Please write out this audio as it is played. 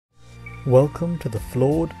Welcome to the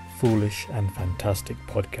Flawed, Foolish and Fantastic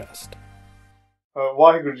podcast.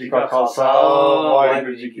 Waheguru Ji Ka Khalsa,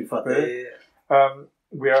 Waheguru Ji Ki Fateh.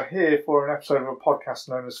 We are here for an episode of a podcast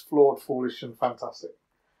known as Flawed, Foolish and Fantastic.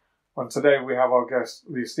 And today we have our guest,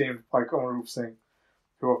 the esteemed Dr Kamalroop Singh,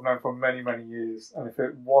 who I've known for many, many years. And if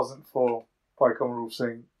it wasn't for Dr Kamalroop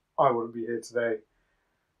Singh, I wouldn't be here today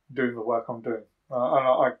doing the work I'm doing.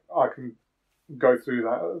 And I can go through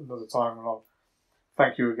that another time, and I'll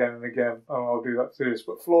thank you again and again, and I'll do that through this.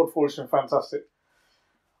 But flawed, foolish and fantastic.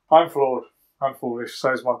 I'm flawed, I'm foolish,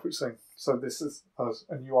 so is Kamalpreet Singh. So this is us,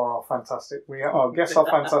 and you are fantastic. Our guests are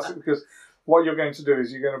fantastic because what you're going to do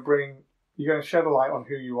is you're going to shed a light on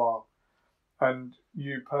who you are, and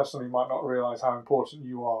you personally might not realise how important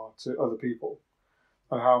you are to other people,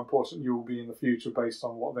 and how important you will be in the future based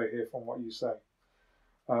on what they hear from what you say.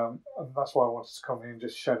 And that's why I wanted to come here and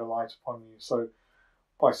just shed a light upon you. So,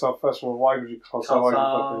 myself, first of all, why would you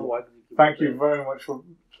thank you very much for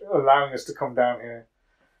allowing us to come down here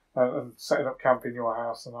and setting up camp in your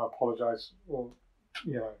house. And I apologise,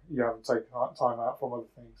 you haven't taken time out from other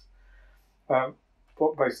things.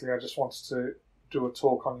 But basically, I just wanted to do a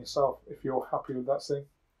talk on yourself, if you're happy with that, Singh.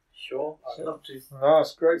 Sure, I'd love to. No,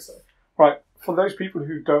 that's great, Singh. Right, for those people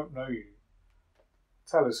who don't know you,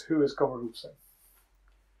 tell us, who is Kamalroop Singh?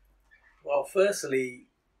 Well, firstly,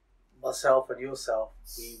 myself and yourself,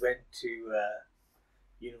 we went to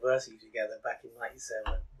university together back in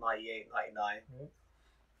 97, 98, 99. Mm-hmm.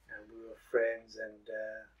 And we were friends, and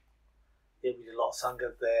we did a lot of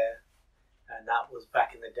Sangat there. And that was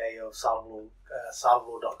back in the day of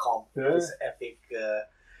salvo.com. Yeah. This epic,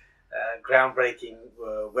 groundbreaking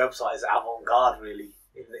website, is avant-garde really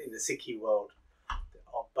in the Sikh world,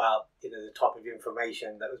 about the type of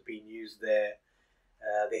information that was being used there,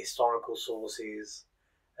 the historical sources,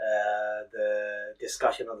 the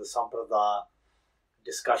discussion of the Sampradaya,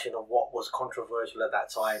 discussion of what was controversial at that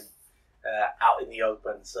time, out in the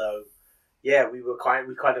open. So, yeah, we kind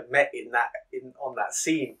of met on that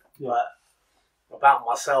scene. Yeah. But about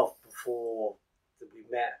myself, before we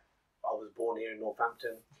met, I was born here in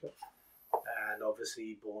Northampton, and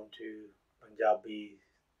obviously born to Punjabi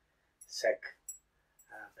Sikh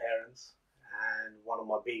parents. And one of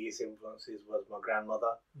my biggest influences was my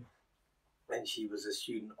grandmother. And she was a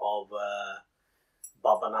student of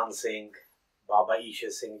Baba Nand Singh, Baba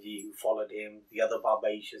Isha Singh Ji, who followed him, the other Baba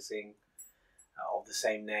Isha Singh of the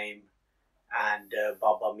same name, and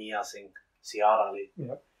Baba Mia Singh, Siar Ali.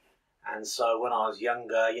 Yeah. And so when I was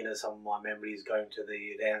younger, some of my memories going to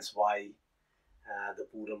the Ranswai, the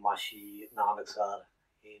Buddha Mashi, Nanaksar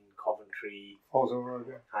in Coventry.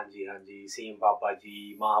 Hanji, seeing Baba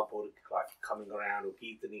Ji, Mahapur coming around, or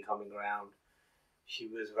Kirtani coming around. She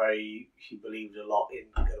believed a lot in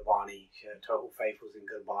Gurbani. Her total faith was in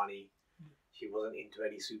Gurbani. She wasn't into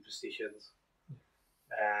any superstitions.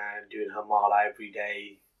 And doing her mala every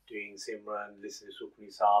day, doing Simran, listening to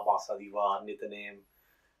Sukhmani Sahib, Asadiwa, Nithanem.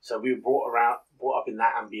 So we were brought up in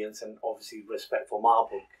that ambience, and obviously respect for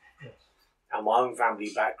Mahapur. Yes. And my own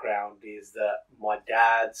family background is that my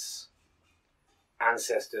dad's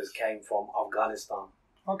ancestors came from Afghanistan.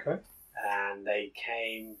 Okay. And they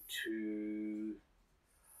came to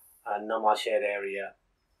Namasher area,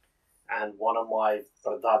 and one of my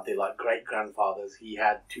pradade, great-grandfathers, he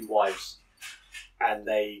had two wives, and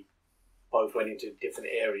they both went into different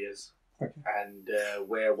areas. Okay. And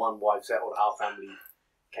where one wife settled, our family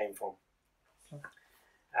came from. Okay.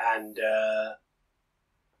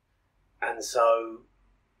 And so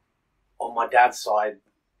on my dad's side,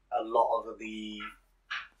 a lot of the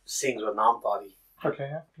Singhs were Namdari.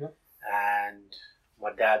 Okay, yeah. And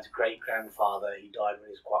my dad's great-grandfather, he died when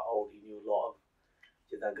he was quite old. He knew a lot of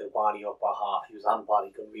Jidan Gurbani off by heart. He was unpad,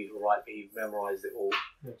 he couldn't read or write, but he memorised it all.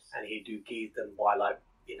 Yes. And he'd do Kirtan by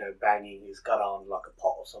banging his gut on like a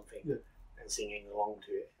pot or something, yeah, and singing along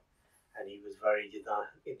to it. And he was very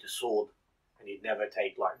into sword, and he'd never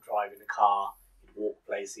drive in a car. He'd walk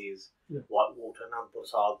places, yeah, White Water, Nagpur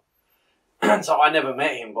Sahib. So I never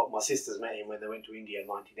met him, but my sisters met him when they went to India in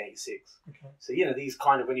 1986. Okay. So, these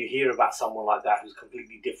when you hear about someone like that who's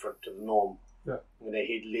completely different to the norm, yeah,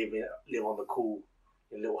 he'd live on the cool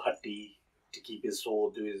in a little hutty to keep his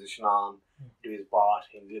sword, do his ishnan, do his bath.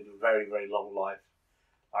 He lived a very, very long life.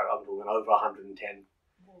 I'm talking over 110.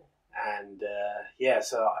 Whoa. And,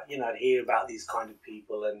 so, I'd hear about these kind of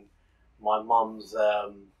people. And my mum's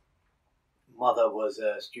mother was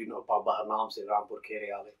a student of Baba Harnam Singh, Rampur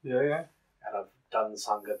Khereali. Yeah. And I've done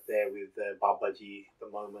Sangat there with Baba Ji at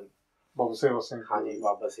the moment. Baba Seva Singh. Hanji,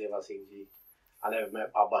 Baba Seva Singh Ji. I never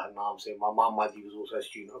met Baba Harnam Singh. My Mama Ji was also a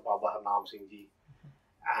student of Baba Harnam Singh Ji.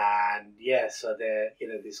 And so they're,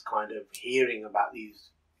 this kind of hearing about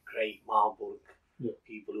these great Mahabharata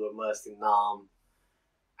people who are immersed in Naam.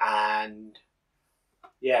 And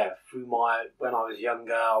yeah, when I was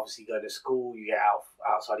younger, obviously going to school, you get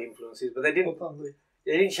outside influences, but they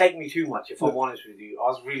didn't shake me too much, if I'm honest with you. I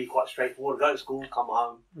was really quite straightforward. Go to school, come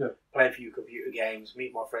home, play a few computer games,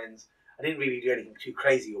 meet my friends. I didn't really do anything too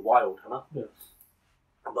crazy or wild,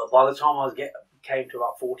 But by the time came to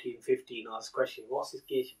about 14, 15, I was questioning, what's this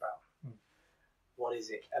Gish about? What is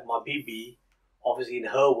it? And my Bibi, obviously in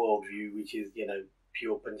her worldview, which is,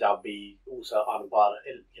 pure Punjabi, also unabara,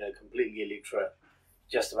 completely illiterate,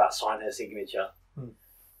 just about sign her signature.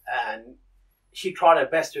 And she tried her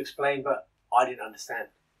best to explain, but I didn't understand.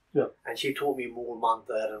 Yeah. And she taught me more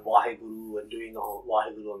mantra and Waheguru and doing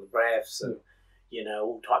Waheguru on the breaths and,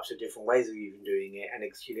 all types of different ways of even doing it. And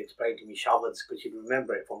she'd explain to me shabads because she'd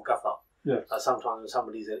remember it from Katha. Yes. Sometimes when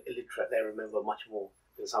somebody's illiterate, they remember much more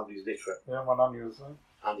than somebody who's literate. Yeah, my nan used that.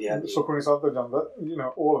 And Sukhmani Sahib had done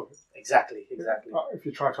that, all of it. Exactly. If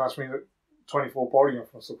you try to ask me that 24 body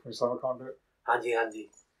from Sukhmani Sahib, I can't do it. Hanji.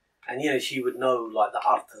 And she would know like the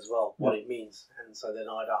art as well, what it means. And so then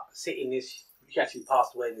I'd sit in this, she actually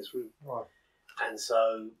passed away in this room. Right. And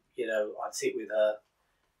so, I'd sit with her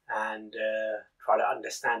and try to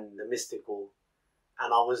understand the mystical.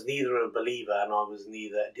 And I was neither a believer and I was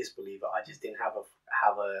neither a disbeliever. I just didn't have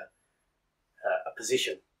a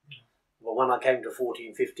position. But when I came to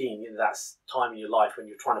 14, 15, that's time in your life when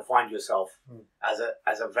you're trying to find yourself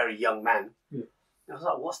as a very young man. Yeah. I was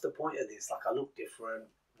like, what's the point of this? Like, I look different.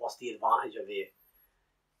 What's the advantage of it?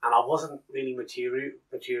 And I wasn't really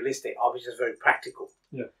materialistic. I was just very practical.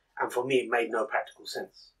 Yeah. And for me, it made no practical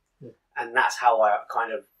sense. Yeah. And that's how I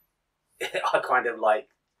kind of like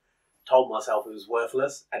told myself it was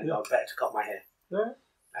worthless and I was better to cut my hair. Yeah.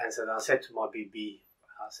 And so then I said to my BB,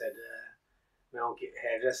 I said, मैं उनके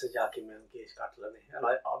hairdresser जाके मैं उनके case काट लेने. And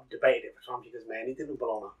I debated it for time because मैं नहीं तेनू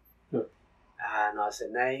बुलाना. And I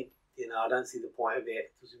said, nay, I don't see the point of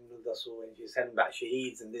it. And she was telling about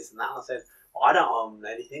shaheeds and this and that. I said, well, I don't own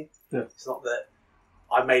anything. Yeah. It's not that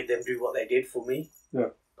I made them do what they did for me. Yeah.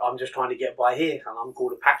 I'm just trying to get by here, and I'm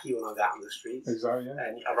called a Paki when I go out on the streets. Exactly, yeah.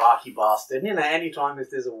 And Iraqi bastard. Anytime if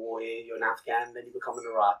there's a war here, you're an Afghan, then you become an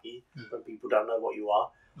Iraqi. When people don't know what you are,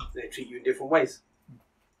 they treat you in different ways.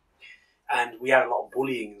 And we had a lot of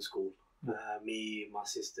bullying in school. Me, my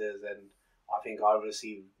sisters, and I think I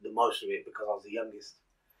received the most of it because I was the youngest.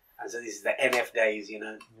 And so this is the NF days,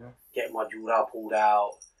 getting my jura pulled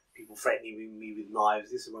out, people threatening me with knives.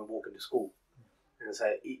 This is when walking to school. And so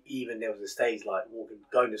even there was a stage like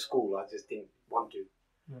going to school, I just didn't want to.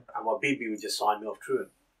 And my BB would just sign me off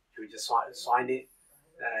truant. She would just sign it.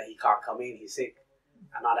 He can't come in, he's sick.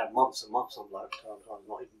 And I'd have months and months of like, I'm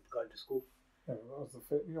not even going to school.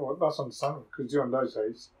 Yeah, that's understandable because during those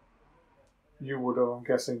days, you would have, I'm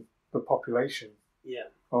guessing, the population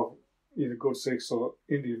of either good Sikhs or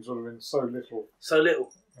Indians would have been so little. So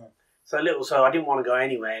little. So I didn't want to go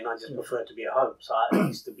anywhere and I just preferred to be at home. So I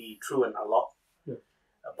used to be truant a lot. Yeah.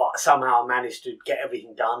 But somehow I managed to get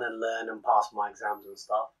everything done and learn and pass my exams and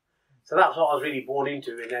stuff. So that's what I was really born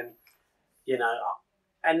into. And then,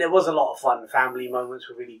 and there was a lot of fun. Family moments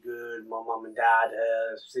were really good. My mum and dad,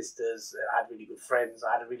 her sisters, I had really good friends.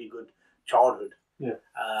 I had a really good childhood. Yeah.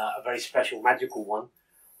 A very special, magical one.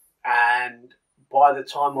 And by the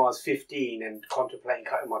time I was 15 and contemplating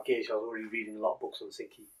cutting my gish, I was already reading a lot of books on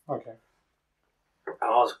Sikhi. Okay.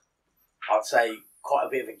 And I'd say, quite a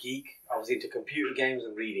bit of a geek. I was into computer games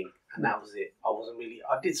and reading, and that was it.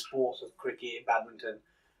 I did sports of cricket, badminton,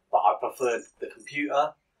 but I preferred the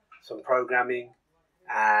computer, some programming,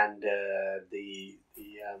 and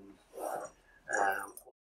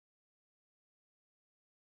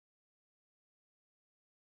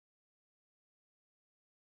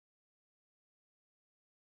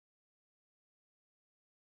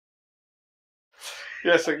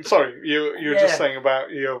Yes, sorry, you were just saying about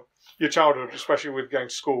your childhood, especially with going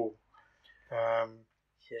to school.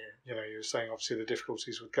 You were saying obviously the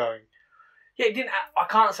difficulties with going. Yeah, it didn't. I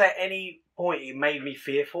can't say at any point it made me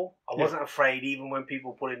fearful. I wasn't afraid, even when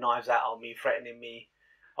people putting knives out on me, threatening me.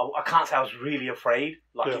 I can't say I was really afraid.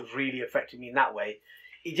 It really affected me in that way.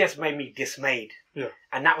 It just made me dismayed. Yeah.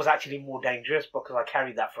 And that was actually more dangerous because I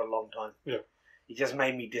carried that for a long time. Yeah. It just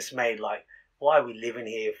made me dismayed. Like, why are we living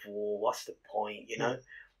here for? What's the point? No,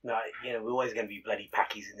 we're always going to be bloody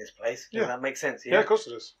packies in this place. Does that make sense? Yeah, of course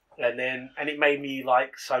it does. And it made me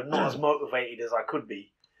not as motivated as I could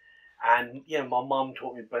be. And my mum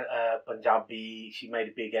taught me Punjabi. She made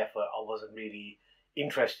a big effort. I wasn't really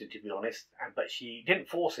interested, to be honest, but she didn't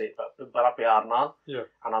force it. But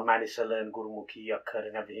and I managed to learn Gurumukhi, Akkad,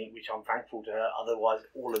 and everything, which I'm thankful to her. Otherwise,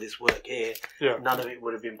 all of this work here, none of it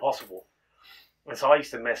would have been possible. And so I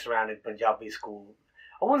used to mess around in Punjabi school.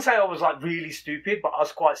 I wouldn't say I was like really stupid, but I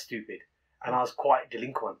was quite stupid. And I was quite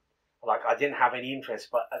delinquent. Like I didn't have any interest,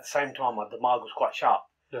 but at the same time my damag was quite sharp.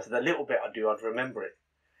 Yeah. So the little bit I do, I'd remember it.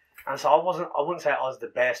 And so I wouldn't say I was the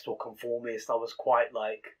best or conformist. I was quite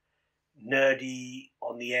like nerdy,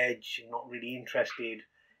 on the edge, not really interested.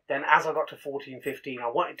 Then as I got to 14, 15, I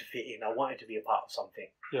wanted to fit in. I wanted to be a part of something.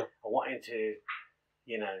 Yeah. I wanted to,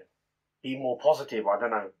 you know, be more positive, I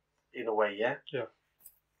don't know, in a way, yeah? Yeah.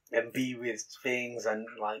 And be with things and,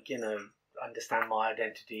 like, you know, understand my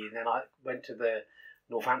identity. And then I went to the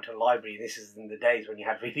Northampton library. This is in the days when you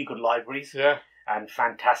had really good libraries. Yeah. And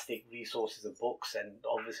fantastic resources of books. And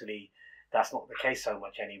obviously that's not the case so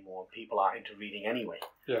much anymore. People are into reading anyway.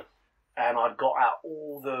 Yeah. And I'd got out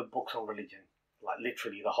all the books on religion. Like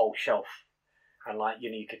literally the whole shelf. And like, you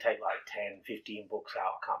know, you could take like 10, 15 books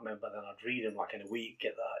out, I can't remember. Then I'd read them like in a week,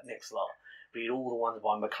 get the next lot. Read all the ones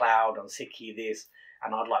by MacLeod on Sikh this.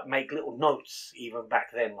 And I'd like make little notes even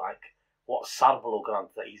back then, like what's Sarbalo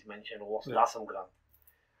Granth that he's mentioned or what's Dasam Granth.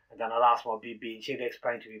 And then I'd ask my BB and she'd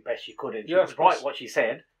explain to me best she could. And she was right what she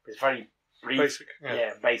said. It's very brief. Basic.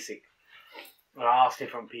 Yeah, basic. And I asked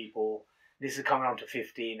different people. This is coming on to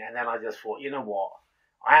 15. And then I just thought, you know what?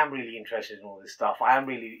 I am really interested in all this stuff. I am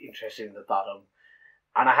really interested in the Dharam.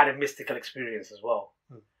 And I had a mystical experience as well.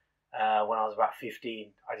 When I was about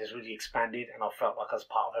 15, I just really expanded and I felt like I was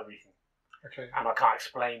part of everything. Okay. And I can't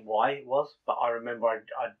explain why it was, but I remember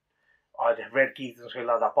I'd read Kirtan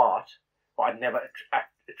Srila that part, but I'd never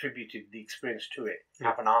attributed the experience to it. It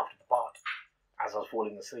happened after the part, as I was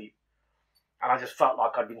falling asleep. And I just felt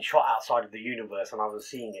like I'd been shot outside of the universe and I was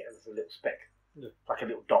seeing it as a little speck, like a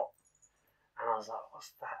little dot. And I was like,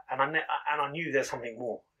 what's that? And I knew there's something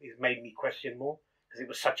more. It made me question more because it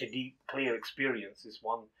was such a deep, clear experience. This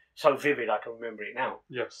one, so vivid, I can remember it now.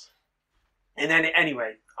 Yes. And then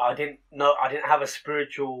anyway, I didn't have a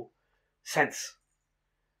spiritual sense.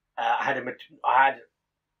 I had a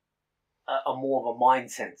more of a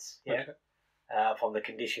mind sense, from the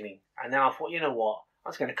conditioning. And then I thought, you know what? I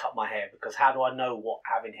was going to cut my hair because how do I know what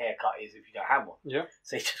having haircut is if you don't have one? Yeah.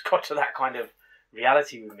 So it just got to that kind of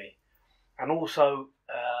reality with me. And also,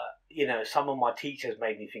 you know, some of my teachers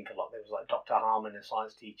made me think a lot. There was like Dr. Harmon, a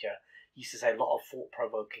science teacher, he used to say a lot of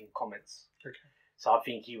thought-provoking comments. Okay. So I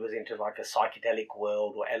think he was into like a psychedelic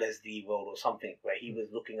world or LSD world or something where he was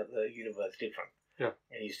looking at the universe different. Yeah.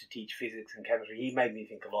 And he used to teach physics and chemistry. He made me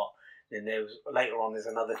think a lot. Then later on there's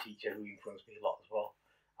another teacher who influenced me a lot as well.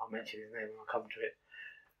 I'll mention his name when I come to it.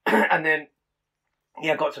 And then,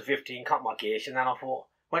 I got to 15, cut my gears, and then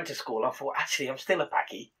went to school. I thought, actually, I'm still a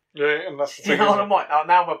Paki. Yeah, and that's the thing. You know what I'm like?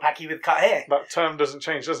 Now I'm a Paki with cut hair. That term doesn't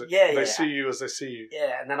change, does it? Yeah, They see you as they see you.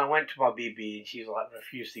 Yeah, and then I went to my BB and she was like,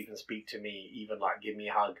 refused to even speak to me, even like give me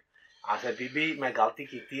a hug. I said, BB, main galti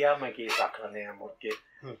ki hai, main ke sakra nahi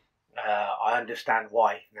hai. I understand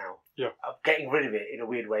why now. Yeah. Getting rid of it in a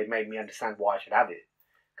weird way made me understand why I should have it.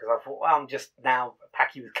 Because I thought, well, I'm just now a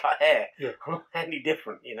Paki with cut hair. Yeah. I'm not any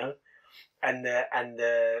different, you know. And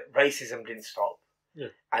the racism didn't stop.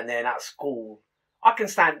 Yeah. And then at school, I can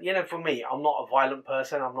stand, you know, for me, I'm not a violent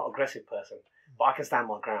person, I'm not an aggressive person, but I can stand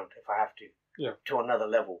my ground if I have to. Yeah. To another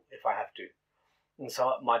level if I have to. And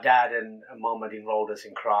so my dad and mum had enrolled us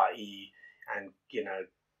in karate and, you know,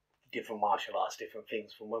 different martial arts, different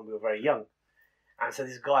things from when we were very young. And so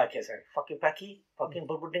this guy kept saying, fucking Paki, fucking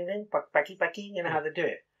bubble ding ding, Paki, you know how they do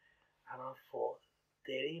it. And I thought,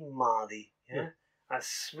 Deri Madi, yeah? I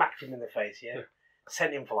smacked him in the face, yeah?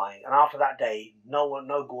 Sent him flying. And after that day, no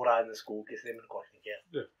Gora in the school gets them in the question,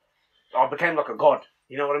 yeah? I became like a god,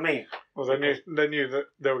 you know what I mean? Well, they knew that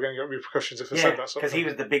they were going to get repercussions if they said that sort of thing. Because he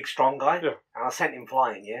was the big, strong guy. Yeah. And I sent him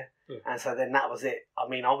flying, yeah? And so then that was it. I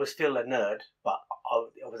mean, I was still a nerd, but I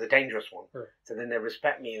was a dangerous one. Yeah. So then they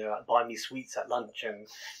respect me and like, buy me sweets at lunch and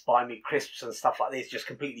buy me crisps and stuff like this. Just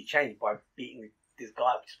completely changed by beating this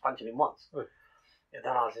guy up, just punching him once. Yeah. And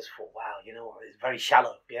then I just thought, wow, you know what? It's very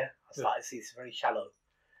shallow, yeah? I started to see it's very shallow.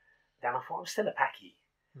 Then I thought, I'm still a Paki.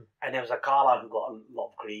 And there was a Kala who got a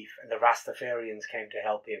lot of grief, and the Rastafarians came to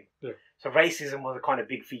help him. Yeah. So racism was a kind of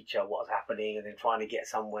big feature of what was happening, and then trying to get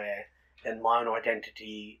somewhere. Then my own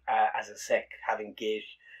identity as a Sikh, having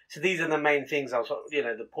Gish. So these are the main things. I was, you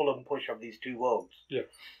know, the pull and push of these two worlds. Yeah.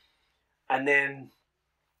 And then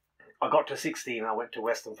I got to 16. I went to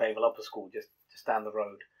Western Favour Upper School, just down the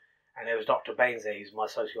road, and there was Dr. Baines there, who's my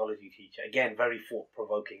sociology teacher. Again, very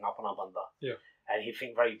thought-provoking, up and under. Yeah. And he'd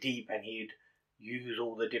think very deep, and he'd use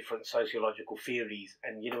all the different sociological theories,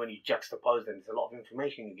 and you know when you juxtapose them, there's a lot of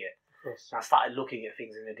information you get. Of course. And I started looking at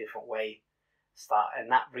things in a different way,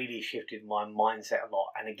 and that really shifted my mindset a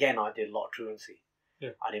lot. And again, I did a lot of truancy. Yeah.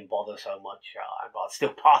 I didn't bother so much. But I'd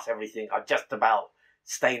still pass everything. I'd just about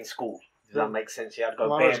stay in school. Does that make sense? Yeah, I'd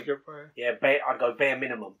go I'd go bare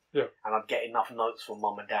minimum. Yeah. And I'd get enough notes from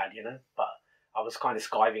mum and dad, you know. But I was kind of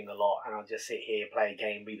skiving a lot, and I'd just sit here, play a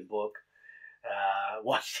game, read a book,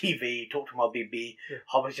 watch TV, talk to my BB. Yeah.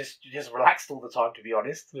 I was just relaxed all the time, to be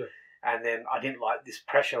honest. Yeah. And then I didn't like this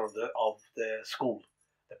pressure of the school,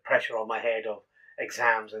 the pressure on my head of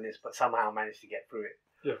exams and this, but somehow I managed to get through it.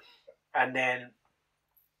 Yeah. And then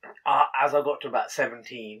as I got to about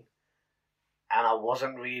 17, and I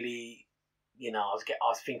wasn't really, you know, I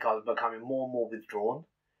think I was becoming more and more withdrawn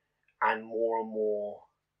and more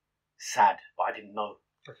sad, but I didn't know.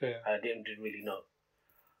 Okay. I didn't really know.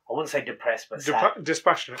 I wouldn't say depressed, but sad.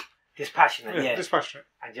 Dispassionate. Dispassionate, yeah. Dispassionate.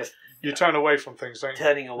 And just... You turn away from things, don't you?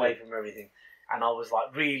 Turning away from everything. And I was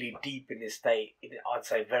like really deep in this state, I'd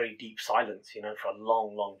say very deep silence, you know, for a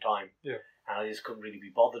long, long time. Yeah. And I just couldn't really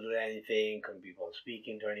be bothered with anything, couldn't be bothered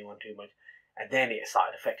speaking to anyone too much. And then it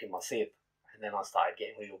started affecting my sleep. And then I started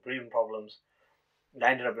getting real breathing problems. And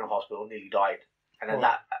I ended up in a hospital, nearly died. And then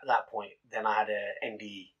at that point, then I had an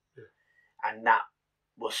NDE. Yeah. And that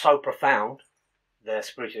was so profound, the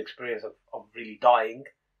spiritual experience of really dying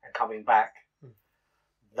and coming back,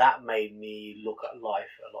 that made me look at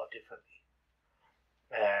life a lot differently.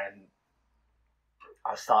 And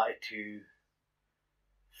I started to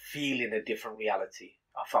feel in a different reality.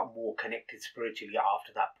 I felt more connected spiritually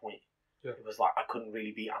after that point. Yeah. It was like I couldn't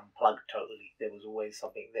really be unplugged totally. There was always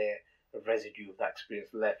something there, a residue of that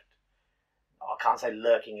experience left. I can't say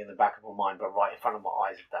lurking in the back of my mind, but right in front of my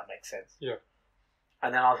eyes, if that makes sense. Yeah.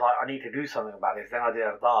 And then I was like, I need to do something about this. Then I did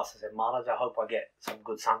Ardas. I said, Maharaj, I hope I get some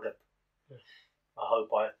good sangat. Yeah. I hope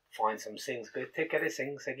I find some sings. Take care of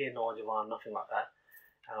sings again, nothing like that.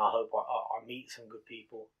 And I hope I meet some good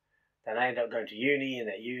people. Then I ended up going to uni, and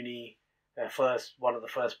at uni, one of the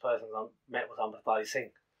first persons I met was Kamalpreet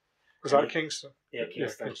Singh. Was that Kingston? Yeah,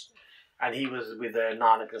 Kingston. Yeah, Kingston. And he was with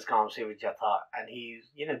Nanak and Skam Sivajata, and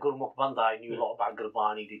he's, you know, Gurmukh Banda. I knew a lot about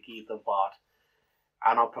Gurbani, the Kirtan part.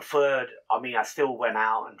 And I still went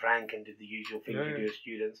out and drank and did the usual things you do as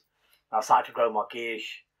students. I started to grow my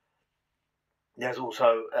kish. There's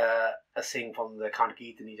also a Singh from the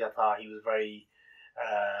Kirtan Jatha. He was very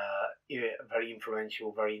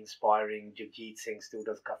influential, very inspiring. Jagjit Singh still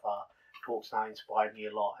does Katha. Talks now inspired me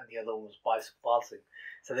a lot. And the other one was Bhai Sukhpal Singh.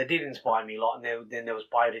 So they did inspire me a lot. And then there was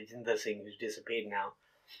Bhai Rajinder Singh, who's disappeared now.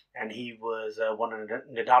 And he was one of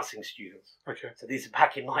Nadar Singh's students. Okay. So this is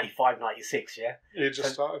back in 95, 96, yeah? You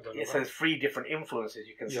just started then. Yeah, so there's 3 different influences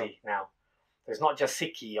you can see now. There's not just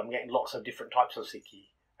Sikhi. I'm getting lots of different types of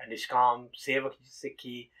Sikhi. And Ishkam, Seva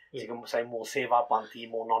Sikhi, so you can say more Seva Banti,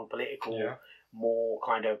 more non-political, more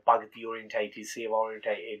kind of Bhagati orientated, Seva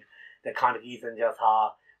orientated. The kind of Kirtan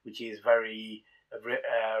Jatha, which is very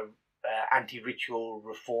anti-ritual,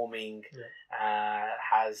 reforming,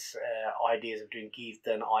 has ideas of doing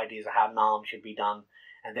Kirtan, ideas of how Naam should be done.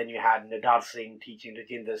 And then you had Nadar Singh teaching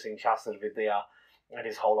Rajinder Singh Shastra Vidya, and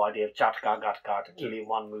his whole idea of Chatka Gatka, to kill in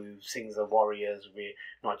one move. Singhs are warriors. We're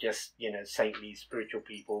not just, you know, saintly spiritual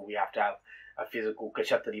people. We have to have a physical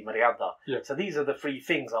Kshatriya Maryada. Yeah. So these are the 3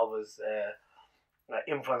 things I was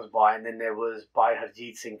influenced by. And then there was Bhai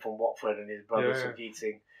Harjeet Singh from Watford and his brother Surjit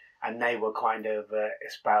Singh. And they were kind of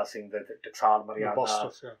espousing the Taksal Maryada. The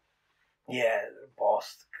Bost stuff,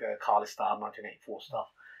 Bost, Khalistan, 1984 stuff.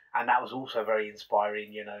 And that was also very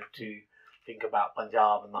inspiring, you know, to think about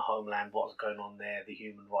Punjab and the homeland, what's going on there, the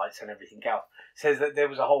human rights and everything else. Says that there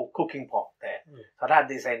was a whole cooking pot there. So I'd had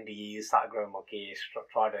this NDE, started growing my gears,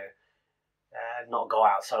 try to not go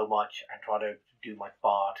out so much and try to do my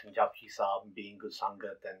part and Japji Sahib and be in good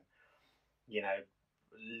Sangat and, you know,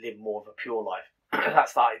 live more of a pure life. That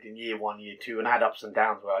started in year 1, year 2, and I had ups and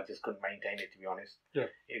downs where I just couldn't maintain it, to be honest. Yeah.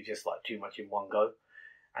 It was just like too much in one go.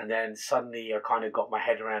 And then suddenly I kind of got my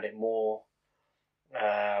head around it more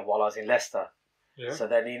while I was in Leicester. Yeah. So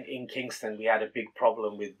then in Kingston we had a big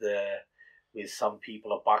problem with some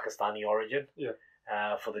people of Pakistani origin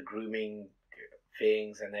for the grooming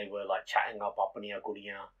things, and they were like chatting up Apaniya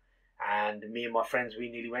Kuriya. And me and my friends, we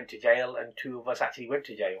nearly went to jail, and 2 of us actually went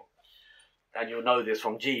to jail. And you'll know this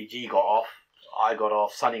from G. G got off, I got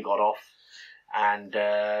off, Sonny got off, and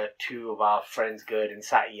 2 of our friends, Gerd and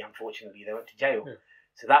Sati, unfortunately, they went to jail. Yeah.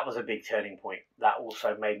 So that was a big turning point. That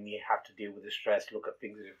also made me have to deal with the stress, look at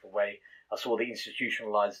things in a different way. I saw the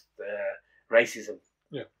institutionalized racism.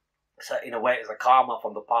 Yeah. So in a way, it's a karma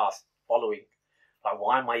from the past following. Like,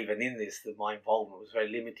 why am I even in this? That my involvement was very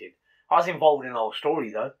limited. I was involved in the whole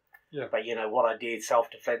story, though. Yeah. But, you know, what I did,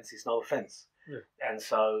 self-defense is no offense. Yeah. And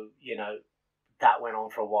so, you know, that went on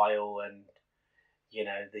for a while, and, you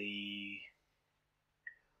know,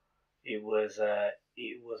 it was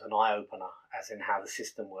an eye opener, as in how the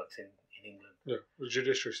system works in England. Yeah, the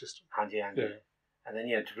judiciary system. Handy. Yeah. And then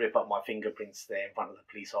to rip up my fingerprints there in front of the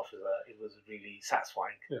police officer, it was really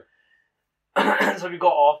satisfying. Yeah. So we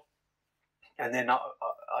got off, and then I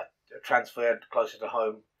transferred closer to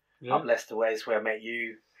home, up Leicester Ways, where I met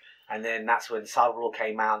you, and then that's when Sarvalo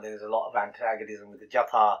came out. There's a lot of antagonism with the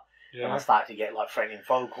Jatha. Yeah. And I started to get like threatening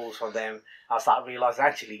phone calls from them. I started realising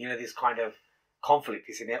actually, this kind of conflict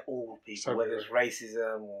is in all people, whether it's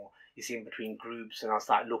racism or it's in between groups. And I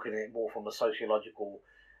started looking at it more from a sociological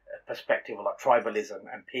perspective, of like tribalism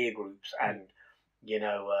and peer groups and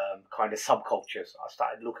kind of subcultures. I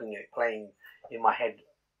started looking at it, playing in my head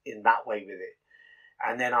in that way with it,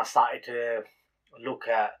 and then I started to look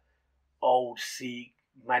at old Sikh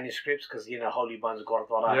manuscripts, because Holy Bones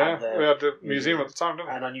Gurdwara we had the museum at the time, didn't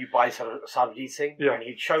we? And I knew Bhai Sarvajit Singh, and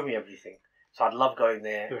he'd show me everything, so I'd love going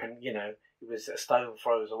there. And it was a stone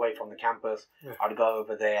throws away from the campus. I'd go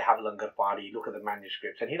over there, have a langar party, look at the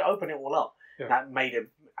manuscripts, and he'd open it all up. That made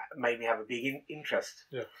me have a big interest.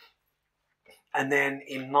 And then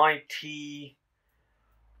in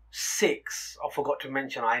 96, I forgot to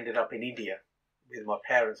mention, I ended up in India with my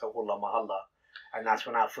parents at Holla Mahalla. And that's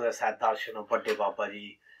when I first had darshan of Badde Baba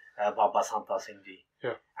Ji, Baba Santa Singh Ji,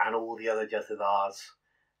 and all the other Jathedars,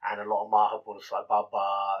 and a lot of Mahapurush like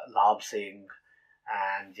Baba Lab Singh,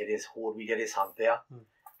 and Jere ਹੋਰ ਵੀ ਜਿਹੜੇ ਸੰਤ ਆ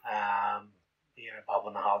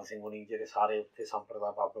Baba Nahal Singh ਹੁਣੀ ਜਿਹੜੇ ਸਾਰੇ ਉੱਥੇ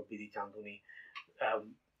ਸੰਪਰਦਾ Baba Bidi Chand ਹੁਣੀ,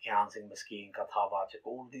 Gyan Singh Maskeen, Kathavachak,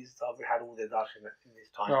 all these, I've had all their darshan in this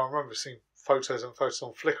time. I remember seeing photos on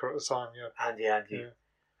Flickr at the time, Andy.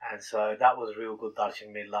 And so that was a real good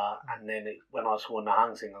darshan mila. And then when I saw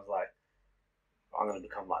Nahang Singh, I was like, I'm going to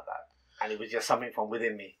become like that. And it was just something from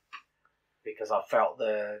within me, because I felt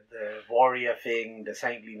the warrior thing, the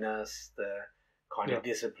saintliness, the kind of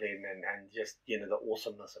discipline, and just the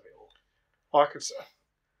awesomeness of it all. I could say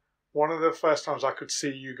one of the first times I could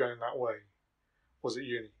see you going that way was at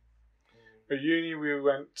uni. At uni, we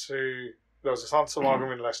went to, there was a Sant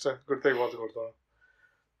Samagam in Leicester, good thing was Gurdwara.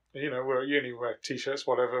 We're at uni, we wear t-shirts,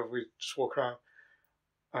 whatever, we just walk around.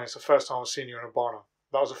 And it's the first time I've seen you in a barna.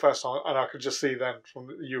 That was the first time, and I could just see then from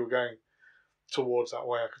you were going towards that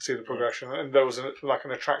way. I could see the progression, and there was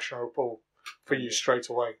an attraction or a pull for you straight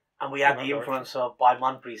away. And we had the influence of Bhai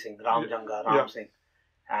Kamalpreet Singh, Ram Singh,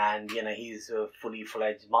 and he's a fully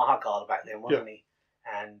fledged Mahakal back then, wasn't he?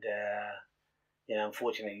 And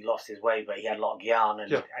unfortunately he lost his way, but he had a lot of gyan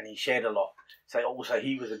and he shared a lot. So also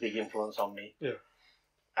he was a big influence on me.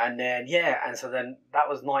 And then and so then that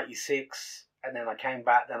was 96, and then I came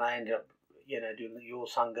back. Then I ended up doing your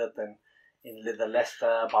Sangat and in the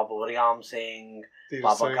Leicester, Baba Ram Singh,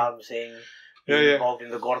 Baba Karm Singh. Involved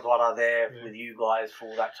in the Gurdwara there with you guys for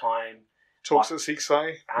all that time. Talks at Sikh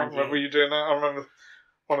Sai. I remember you doing that. I remember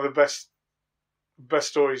one of the best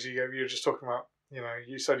stories you gave. You were just talking about,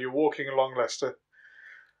 you said you're walking along Leicester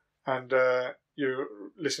and you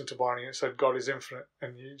listened to Barney and it said God is infinite,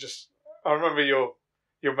 and I remember your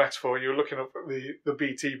metaphor. You were looking up at the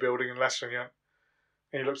BT building in Leicester and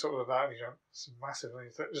you looked up at that and you went, it's massive, and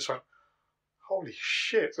you just went, holy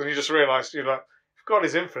shit, and you just realised, you're like, if God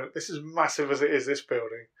is infinite, this is massive as it is, this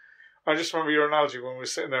building. I just remember your analogy when we were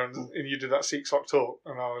sitting there and you did that Sikh Sock talk,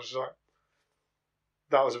 and I was like,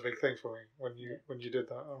 that was a big thing for me when you did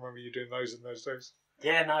that. I remember you doing those in those days.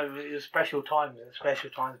 Yeah, no, it was special times.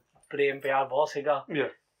 Prem Pyar bahut siga.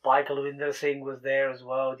 Bhai Kalwinder Singh was there as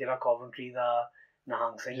well. Jira Coventry da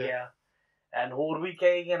Nahang Singh and ਹੋਰ ਵੀ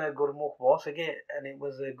ਕਈ Gurmukh bahut sige, and it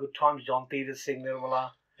was a good time. John Theerat Singh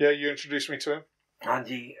Nirmala. Yeah, you introduced me to him.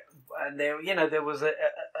 Anji, and there was a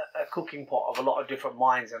cooking pot of a lot of different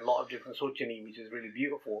minds and a lot of different sochani, which is really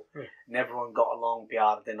beautiful. And everyone got along,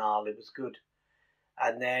 Pyar Dinal, it was good.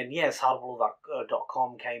 And then,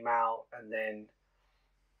 Sarvalo.com came out, and then,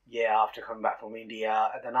 after coming back from India,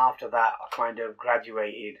 and then after that, I kind of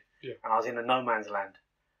graduated, and I was in a no man's land.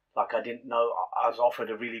 Like, I didn't know, I was offered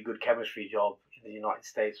a really good chemistry job in the United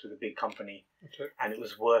States with a big company, and it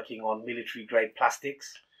was working on military-grade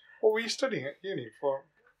plastics. What were you studying at uni for?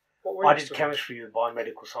 I did chemistry with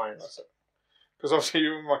biomedical science. Because obviously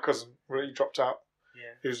you and my cousin really dropped out.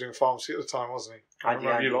 He was doing pharmacy at the time, wasn't he? I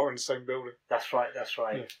remember you lot were in the same building. That's right.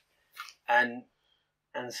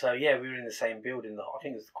 And so, we were in the same building. I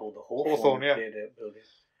think it's called the Hawthorne building.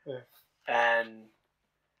 And,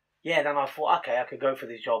 then I thought, okay, I could go for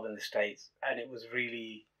this job in the States. And it was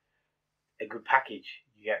really a good package.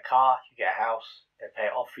 You get a car, you get a house, they pay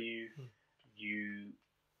it off for you, you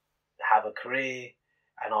have a career,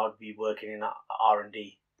 and I'd be working in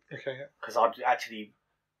R&D. Because I'd actually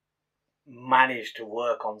managed to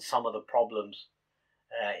work on some of the problems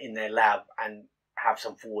in their lab and have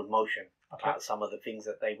some forward motion Okay. about some of the things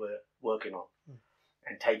that they were working on,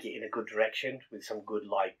 and take it in a good direction with some good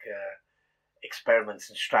experiments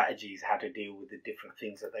and strategies how to deal with the different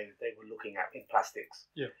things that they were looking at in plastics.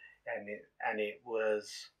 Yeah. And it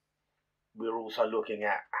was, we were also looking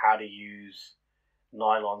at how to use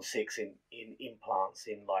nylon 6 in implants,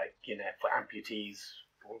 in for amputees,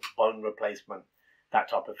 or bone replacement, that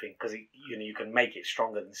type of thing, because you can make it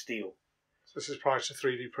stronger than steel. So this is prior to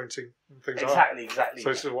 3D printing and things Exactly. like that. So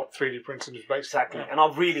this is what 3D printing is based on. Exactly. And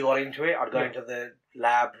I've really got into it. I'd go into the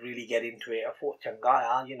lab, really get into it. I thought,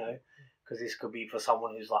 Changaya, because this could be for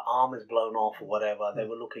someone whose arm is blown off or whatever. They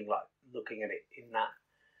were looking at it in that,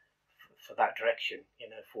 for that direction,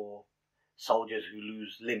 for soldiers who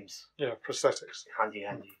lose limbs. Yeah, prosthetics. Hanji.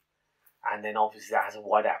 And then obviously that has a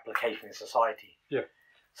wide application in society. Yeah.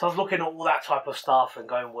 So I was looking at all that type of stuff and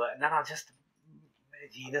going, and then I just, I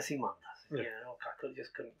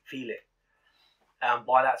just couldn't feel it. And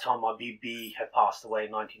by that time, my BB had passed away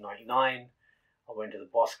in 1999. I went to the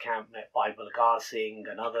boss camp, met Bhai Balkar Singh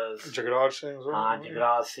and others. Jagraj Singh as well.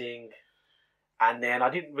 Jagraj Singh. And then I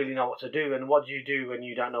didn't really know what to do. And what do you do when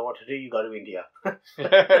you don't know what to do? You go to India.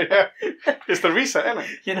 yeah. It's the reset, isn't it?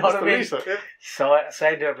 You know what I mean? Reset, yeah. So I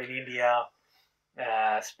ended up in India,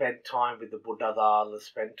 spent time with the Budha Dal,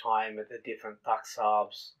 spent time at the different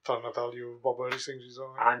Taksabs. Baba Hari Singh Ji's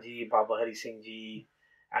on. Anji, Baba Hari Singh Ji,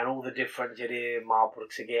 and all the different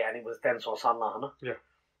Mahapurukhs again, and it was 10 Sanna, Hana. Yeah.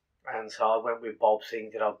 And so I went with Bob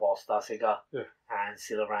Singh, Jira Boss Da Siga, yeah. And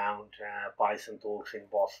still around, Bhai Santok Singh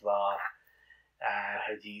Boss Da,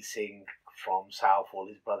 Harjeet Singh from Southall,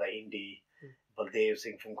 his brother Indy, Baldev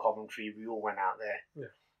Singh from Coventry, we all went out there.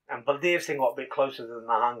 Yeah. And Baldev Singh got a bit closer to the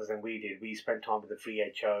Nahangs than we did. We spent time with the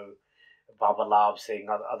 3HO, Baba Lab Singh,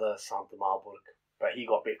 other Santa Marburg. But he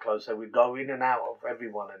got a bit closer. We'd go in and out of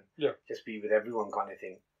everyone and just be with everyone kind of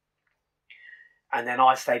thing. And then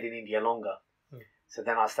I stayed in India longer. So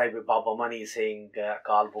then I stayed with Baba Mani Singh,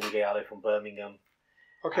 Karl Bungeale from Birmingham.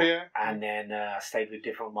 Okay, yeah. And then I stayed with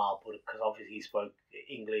different Marburg because obviously he spoke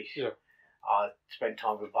English. Yeah. I spent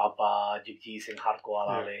time with Baba Jagjit Singh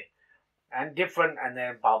Harkwalale. And different, and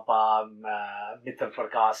then Baba Mithil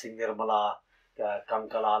Prakash Singh Nirmala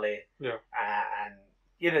Kankalale. Yeah. And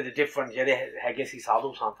the different Hegesi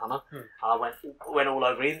Sadhu Santana. I went all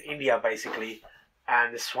over India basically,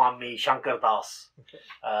 and the Swami Shankar Das,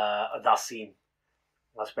 Dasim.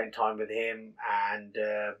 I spent time with him, and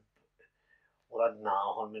but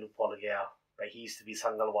he used to be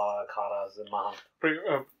Sangalwala Kharas and Mahant.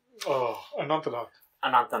 Anantanand.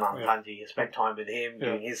 Hanji. I spent time with him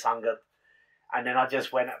doing his Sangat. And then I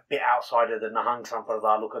just went a bit outside of the Nahang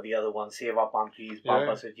Sampradaya, look at the other ones, Seva Pantris,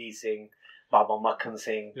 Baba Sajit Singh, Baba Makhan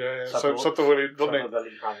Singh. Satawali,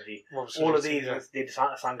 Hanji. All of these, did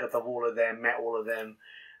Sangat of all of them, met all of them.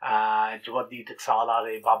 Jawadi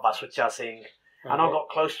Taksalare, Baba Sucha Singh. And I got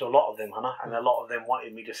close to a lot of them, and a lot of them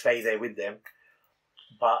wanted me to stay there with them.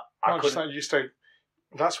 But I couldn't. You stayed,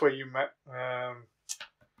 that's where you met, who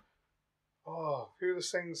are the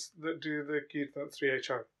Singhs that do the Kirtan at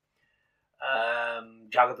 3HO?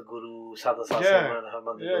 Jagat Guru, Sada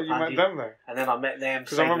you met them there. And then I met them.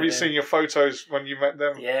 Because I remember you seeing your photos when you met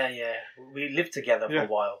them. Yeah. We lived together for a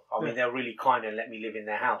while. I mean, they were really kind and let me live in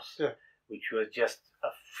their house, which was just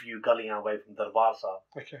a few gullies away from Darbar Sahib.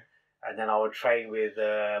 Okay. And then I would train with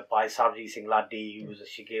Bhai Sarji Singh Laddi, who is a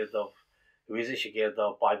shagird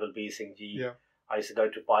of Bible B Singh Ji. Yeah. I used to go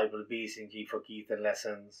to Bible B Singh Ji for Kirtan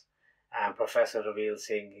lessons. And Professor Ravil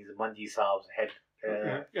Singh, he's a Manji Saab's head.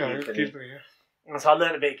 Kirtan. And so I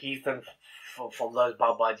learned a bit of Kirtan from those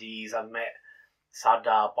Babajis. I met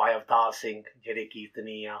Sada Bhai Avtar Singh, Jere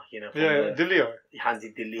Kirtaniya, Dilli.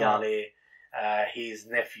 Hanji Dilli Ale. His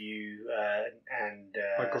nephew and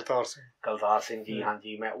Kaltar Singh Ji,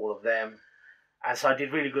 Hanji, met all of them. And so I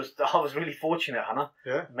did really good. I was really fortunate,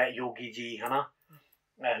 Met Yogi Ji,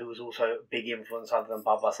 who was also a big influence other than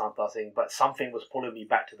Baba Santa Singh. But something was pulling me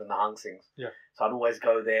back to the Nahang Singhs. Yeah. So I'd always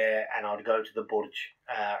go there, and I'd go to the Burj,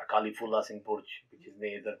 Kalifullah Singh Burj, which is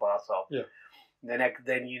near the Barsab. Yeah.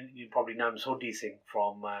 Then you probably know Sodhi Singh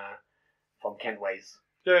from Kentways.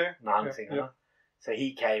 Yeah. Nahang Singh, So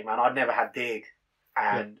he came, and I'd never had Deg.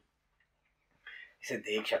 And he said,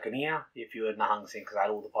 Deg Shakaniya, if you were Nahang Singh, because I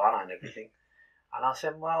had all the para and everything. And I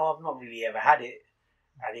said, well, I've not really ever had it.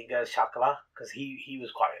 And he goes, Shakala, because he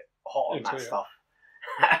was quite hot on that stuff.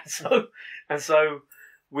 and so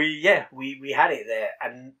we had it there,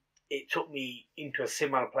 and it took me into a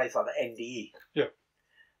similar place like the NDE. Yeah.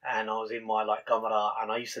 And I was in my Kamara,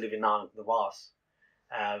 and I used to live in Nanak Nawaz.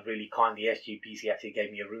 Really kind, the SGPC actually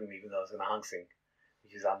gave me a room, even though I was in a Hang Singh,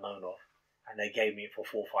 which is unknown of. and they gave me it for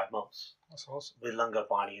 4 or 5 months. That's awesome. With Langar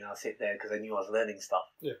Pani, and I sit there because they knew I was learning stuff.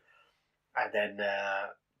 Yeah. And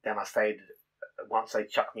then I stayed. Once they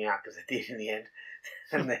chucked me out, because they did in the end,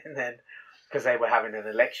 and then because they were having an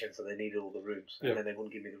election, so they needed all the rooms, and then they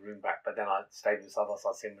wouldn't give me the room back. But then I stayed with Sadar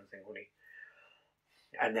Singh and Singhuni.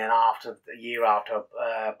 And then a year after,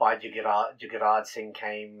 Bhai Jugaraj Singh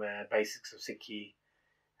came, Basics of Sikhi,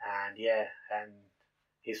 and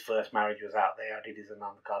his first marriage was out there. I did his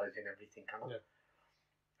Anand College and everything, kind of. Yeah.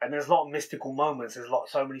 And there's a lot of mystical moments. There's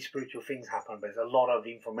so many spiritual things happen, but there's a lot of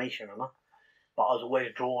information, But I was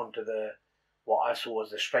always drawn to what I saw as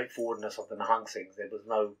the straightforwardness of the Nihang Singhs. There was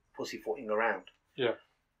no pussyfooting around. Yeah.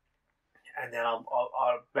 And then I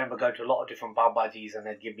remember going to a lot of different Babajis, and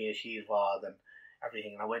they'd give me a Shirvad and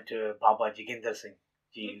everything. And I went to Baba Joginder Singh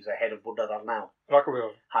Ji, who's the head of Budha Dal now.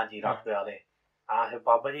 Rakhabwale. Haji Rakhabwale. I said,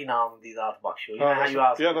 Baba Ji, naam Didat Baksho. You know how you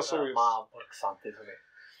ask? Yeah, that's always. Ma Sant, isn't it?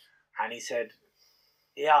 And he said,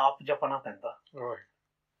 yeah, aap japana penta.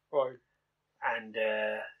 Right. And,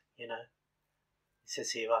 he said,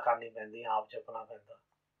 seva karni pendi, aap japana penta.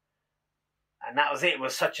 And that was it. It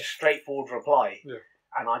was such a straightforward reply. Yeah.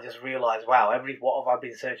 And I just realised, wow, what have I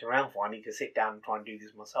been searching around for? I need to sit down and try and do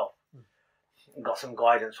this myself. Got some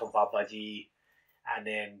guidance from Babaji, and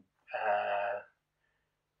then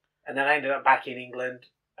I ended up back in England.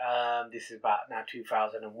 This is about now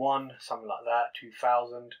 2001, something like that,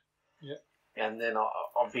 2000. Yeah. And then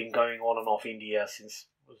I've been going on and off India since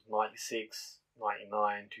it was 96,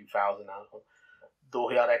 99, 2000.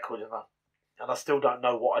 And I still don't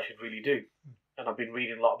know what I should really do. And I've been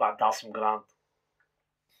reading a lot about Dasam Granth.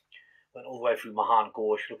 Went all the way through Mahan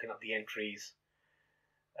Ghosh, looking at the entries.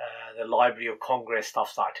 The Library of Congress stuff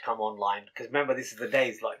started to come online. Because remember, this is the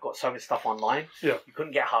days, got so much stuff online. Yeah. You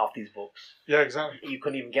couldn't get half these books. Yeah, exactly. You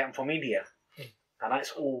couldn't even get them from India. And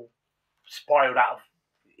that's all spiraled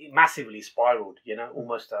massively spiraled,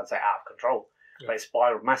 almost, I'd say, out of control. Yeah. But it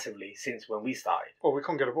spiraled massively since when we started. Well, we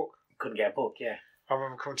couldn't get a book. Couldn't get a book, yeah. I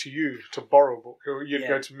remember coming to you to borrow a book. You'd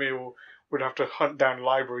go to me, or we'd have to hunt down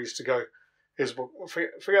libraries to go, here's a book.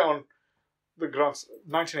 Forget on the grants,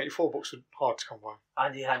 1984 books were hard to come by.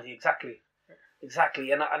 Handy, exactly.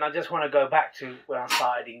 And I just want to go back to when I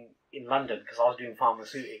started in London, because I was doing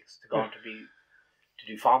pharmaceutics to go on to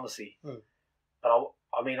do pharmacy. But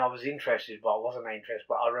I was interested, but I wasn't interested.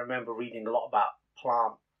 But I remember reading a lot about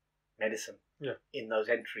plant medicine in those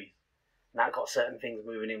entries. And that got certain things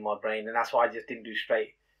moving in my brain. And that's why I just didn't do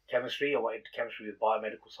straight chemistry. I wanted chemistry with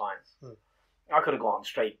biomedical science. I could have gone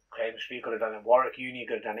straight chemistry. I could have done it at Warwick Uni. I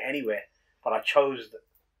could have done it anywhere. But I chose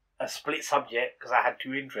a split subject because I had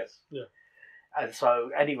 2 interests. Yeah. And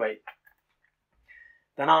so, anyway,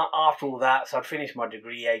 then after all that, so I'd finished my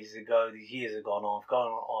degree ages ago. These years have gone on. I've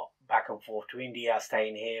gone back and forth to India,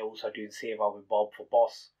 staying here, also doing CFR with Bob for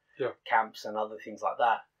BOSS camps and other things like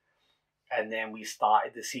that. And then we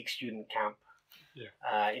started the Sikh student camp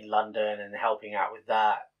in London and helping out with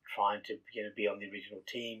that, trying to be on the original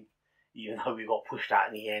team, even though we got pushed out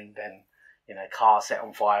in the end and cars set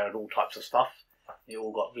on fire and all types of stuff. It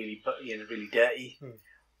all got really dirty.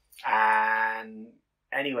 And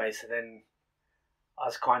anyway, so then I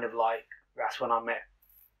was kind of like, that's when I met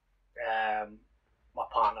my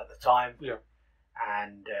partner at the time. Yeah.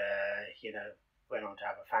 And went on to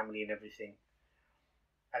have a family and everything.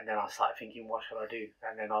 And then I started thinking, what should I do?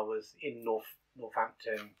 And then I was in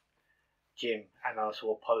Northampton gym, and I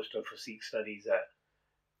saw a poster for Sikh studies at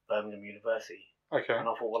Birmingham University. Okay. And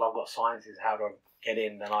I thought, well, I've got sciences, how do I get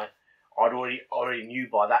in? And I'd already knew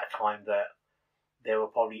by that time that there were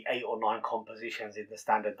probably 8 or 9 compositions in the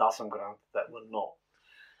standard Dasam Granth that were not.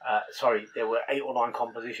 There were 8 or 9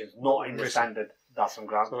 compositions not in the standard Dasam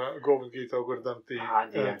Granth. So Govind Gita, Gurdanti,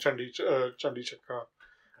 Chandi Chakka.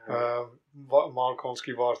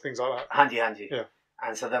 Malkonski Var, things like that. Handy. Yeah.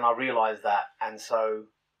 And so then I realised that, and so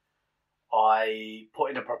I put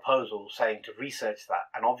in a proposal saying to research that,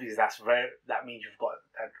 and obviously that means you've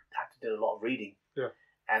had to do a lot of reading. Yeah.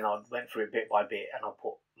 And I went through it bit by bit, and I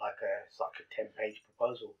put it's like a 10-page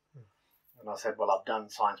proposal. And I said, well, I've done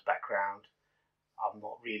science background. I'm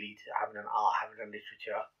not really having an art, having a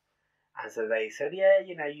literature. And so they said,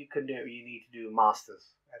 you can do it, you need to do a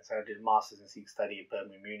master's. And so I did a master's in Sikh study at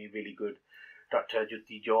Birmingham Uni, really good. Dr.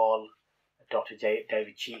 Jutti Jol, Dr.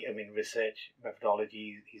 David Cheetham in research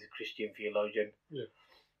methodology. He's a Christian theologian. Yeah.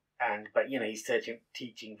 But he's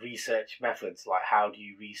teaching research methods, like how do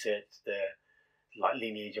you research the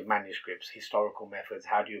lineage of manuscripts, historical methods,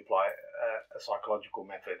 how do you apply a psychological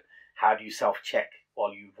method, how do you self-check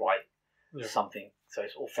while you write something so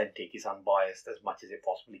it's authentic, it's unbiased as much as it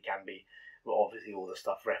possibly can be, but obviously all the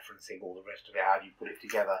stuff referencing all the rest of it, how do you put it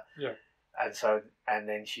together? Yeah. And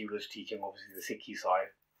then she was teaching obviously the Sikhi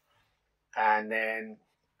side. And then,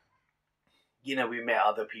 you know, we met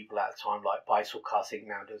other people at the time, like Bhai Sukha Singh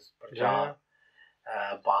now does Prajar,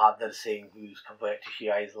 Bahadur Singh, who's converted to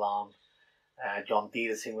Shia Islam, John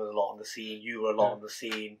Deere Singh was a lot on the scene, you were a lot on the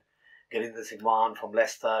scene, Gurinder Singh Maan from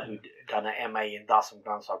Leicester, who'd done an MA in Dasam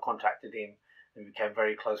Granth, so I contacted him, and we became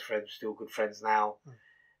very close friends, still good friends now.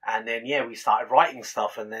 And then, we started writing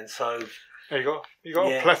stuff, and then so... You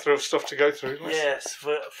got a plethora of stuff to go through. Yes,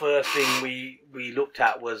 first thing we looked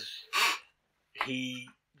at was he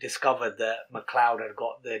discovered that MacLeod had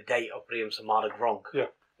got the date of Prem Samadhi wrong,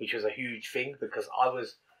 which was a huge thing because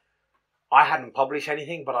I hadn't published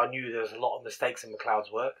anything, but I knew there was a lot of mistakes in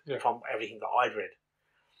MacLeod's work from everything that I'd read.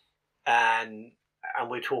 And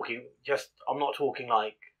we're talking I'm not talking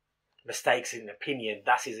like mistakes in opinion,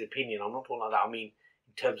 that's his opinion, I'm not talking like that. I mean,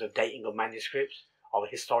 in terms of dating of manuscripts, of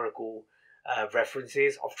historical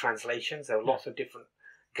references, of translations, there were lots of different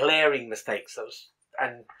glaring mistakes.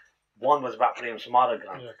 And one was about Prem Samadhi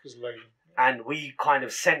Granth. And we kind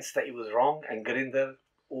of sensed that it was wrong, and Gurinder,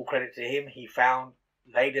 all credit to him, he found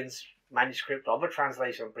Leiden's manuscript of a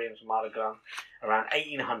translation of Prem Samadhi Granth around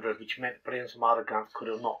 1800, which meant Prem Samadhi Granth could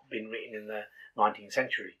have not been written in the 19th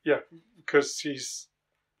century. Yeah, because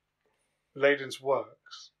Leiden's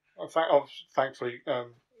works. Thankfully,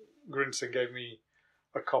 Gurinder Singh gave me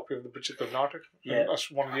a copy of the Bachitha Natak. Yeah.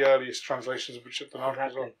 That's one of the earliest translations of Bachitha Natak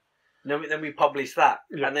as well. Then we published that.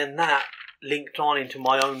 Yeah. And then that linked on into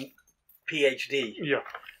my own PhD. Yeah.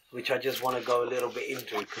 Which I just want to go a little bit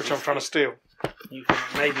into. Which I'm trying to steal. You can,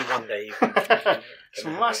 maybe one day you can. It's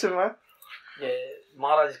massive, man. Yeah,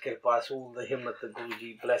 Maharaj's Kirpa, it's all the hymn that the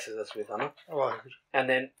Guruji blesses us with, Anna. Oh, and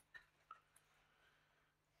then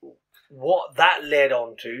what that led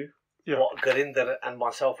on to, what Gurinder and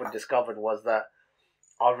myself had discovered was that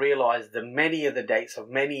I realised that many of the dates of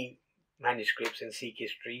many manuscripts in Sikh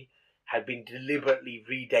history had been deliberately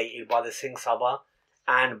redated by the Singh Sabha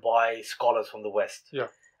and by scholars from the West. Yeah.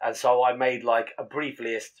 And so I made like a brief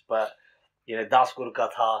list, but you know, Das Guru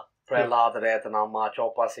Katha, Prahlad Raitnama,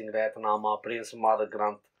 Chopa Singh Raitnama, Prem Samadhi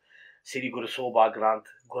Granth, Sri Guru Sobha Granth,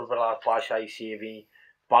 Guru Prahlad Pasha Sevi,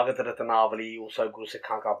 Bhagat Ratnavali, also Guru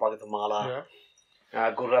Sikhan Ka Bhagat Mala,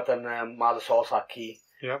 Guru Ratan Madhasaw Sakhi,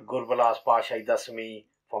 Guru Prahlad Pasha Dasmi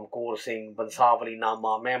from Kaur Singh, Bansavali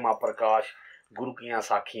Nama, Mehma Prakash, Guru Kiyan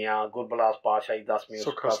Sakhiyan, Guru Prahlad Pasha Dasmi,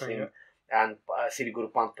 Sukha Singh, and Sri Guru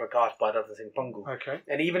Pant Prakash by Ratan Singh Pangu. Okay.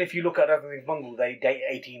 And even if you look at Ratan Singh Pangu, they date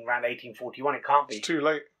around 1841. It can't be. It's too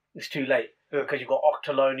late. It's too late because you've got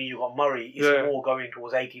Octoloni, you've got Murray. It's more going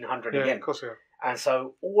towards 1800 again. Of course, And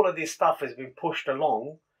so all of this stuff has been pushed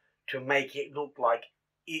along to make it look like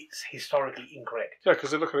it's historically incorrect. Yeah,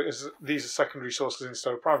 because they look at it as these are secondary sources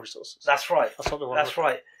instead of primary sources. That's right. That's what they want. That's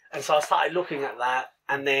right. And so I started looking at that,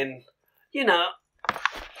 and then, you know,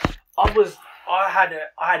 I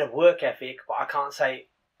had a work ethic, but I can't say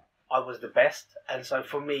I was the best. And so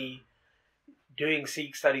for me, doing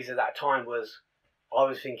Sikh studies at that time I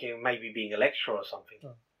was thinking maybe being a lecturer or something,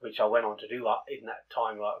 which I went on to do in that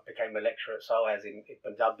time. I became a lecturer at SOAS in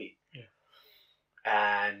Punjabi. Yeah.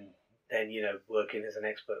 And then, you know, working as an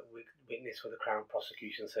expert witness for the Crown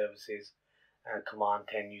Prosecution Services and Command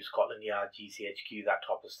 10 New Scotland Yard, GCHQ, that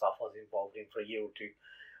type of stuff I was involved in for a year or two.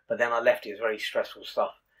 But then I left it. It was very stressful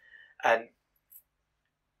stuff.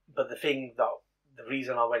 But the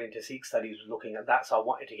reason I went into Sikh studies was looking at that, so I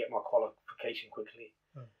wanted to get my qualification quickly.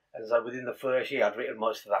 And so within the first year, I'd written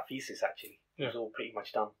most of that thesis, actually. It was all pretty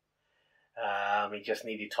much done. It just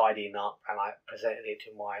needed tidying up, and I presented it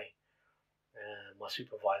to my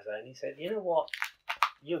supervisor, and he said, you know what,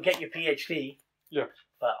 you'll get your PhD,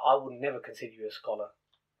 but I would never consider you a scholar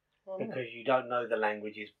because you don't know the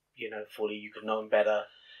languages, you know, fully. You could know them better.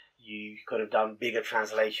 You could have done bigger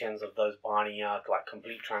translations of those Baniya, like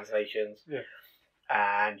complete translations,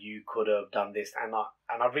 and you could have done this. And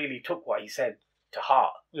I really took what he said to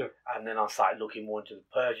heart. And then I started looking more into the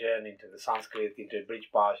Persian, into the Sanskrit, into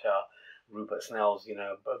Brij Bhasha. Rupert Snell's, you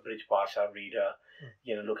know, a Brij Bhasha reader,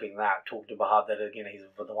 you know, looking at that, talking to Bahadur, you know, his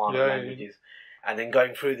Vidwan languages, and then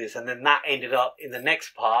going through this. And then that ended up in the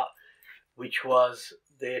next part, which was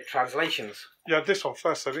the translations. Yeah, this one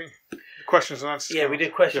first, I think. The questions and answers. Yeah, we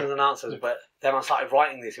did questions and answers, but then I started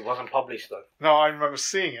writing this. It wasn't published, though. No, I remember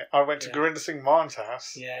seeing it. I went to Gurinder Singh Man's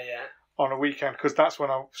house. On a weekend, because that's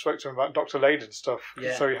when I spoke to him about Dr. Leiden's stuff.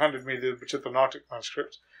 So he handed me the Bachitha Natak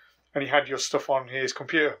manuscript, and he had your stuff on his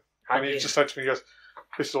computer. And he just said to me, he goes,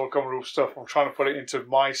 this is all Kamalroop stuff. I'm trying to put it into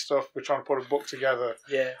my stuff. We're trying to put a book together.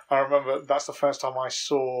 Yeah. I remember that's the first time I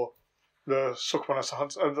saw the Sukhmana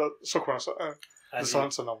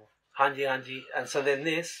Sahansa novel. Hanji. And so then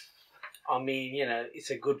this, I mean, you know,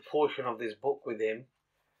 it's a good portion of this book with him,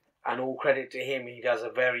 and all credit to him. He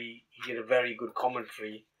did a very good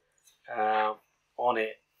commentary on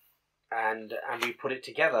it, and we put it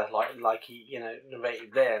together like he, you know,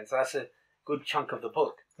 narrated there, and so that's a good chunk of the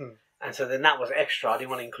book. And so then that was extra. I didn't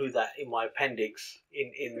want to include that in my appendix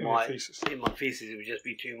in my thesis. In my thesis, it would just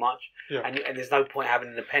be too much. Yeah. And there's no point having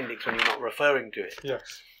an appendix when you're not referring to it.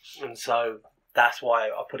 Yes. And so that's why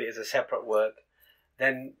I put it as a separate work.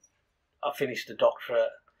 Then I finished the doctorate,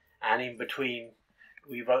 and in between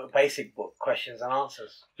we wrote a basic book, questions and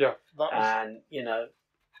answers. Yeah. And you know,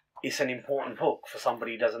 it's an important book for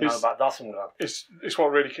somebody who doesn't know about Dasam Granth. It's what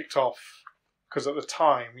really kicked off, because at the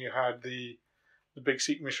time you had the big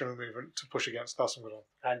Sikh missionary movement to push against Dasam Granth.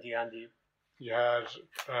 Hanji. You had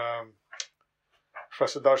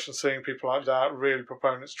Professor Darshan Singh, people like that, really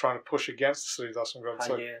proponents trying to push against the Dasam Granth.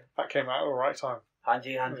 So that came out at the right time.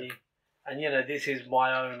 Hanji. Yeah. And you know, this is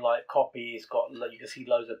my own copy. It's got, you can see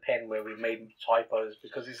loads of pen where we've made typos,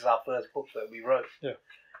 because this is our first book that we wrote. Yeah.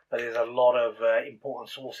 But there's a lot of important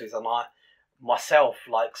sources, and I myself,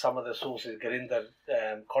 some of the sources Gurinder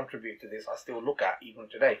contribute to this, I still look at even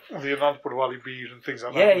today. The Anandpur Wali bead and things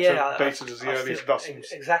like that, which are dated as the earliest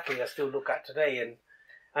Dasams. Exactly, I still look at today,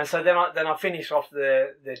 and so then I finished off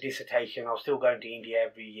the dissertation. I was still going to India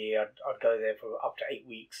every year. I'd go there for up to 8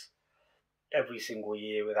 weeks every single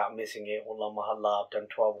year without missing it. Holla Mahalla, I've done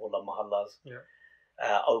 12 Holla Mahallas.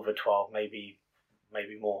 Yeah. Over 12, maybe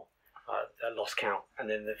more. I lost count. And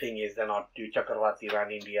then the thing is, then I'd do Chakravarti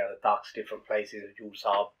around India, the Daks, different places, Jul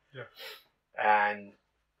Sahib. Yeah.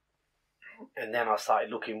 And then I started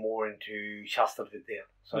looking more into Shastra Vidya.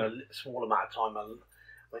 So a small amount of time I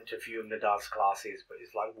went to a few of Nadal's classes, but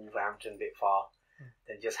it's like Wolverhampton, a bit far.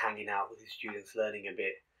 Then just hanging out with his students, learning a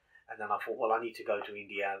bit. And then I thought, well, I need to go to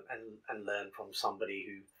India and learn from somebody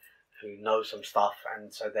who knows some stuff.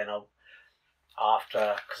 And so then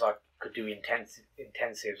because I could do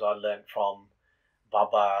intensives, I learned from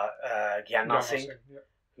Baba Gyan Singh,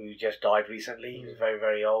 who just died recently. He was very,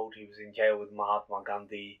 very old. He was in jail with Mahatma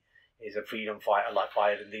Gandhi. He's a freedom fighter like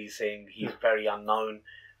Fire Singh. He's very unknown.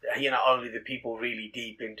 You know, only the people really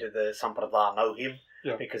deep into the Sampradaya know him,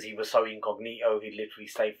 because he was so incognito. He'd literally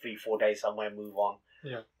stay 3-4 days somewhere, move on.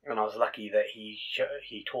 Yeah. And I was lucky that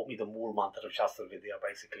he taught me the Mool Mantra of Shastra Vidya,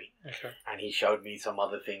 basically. Okay. And he showed me some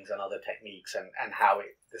other things and other techniques and how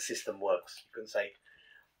the system works, you can say.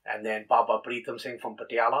 And then Baba Preetam Singh from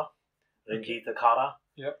Patiala, Ranjit Akhara.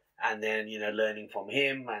 Yep. And then, you know, learning from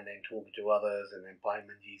him and then talking to others, and then Bhai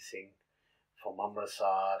Manjeet Singh from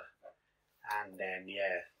Amritsar. And then,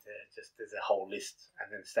 there's a whole list.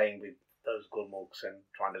 And then staying with those Gurmukhs and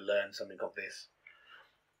trying to learn something of this.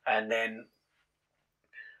 And then,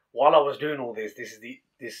 while I was doing all this,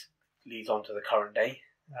 this leads on to the current day.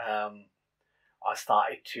 I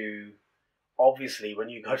started to, obviously, when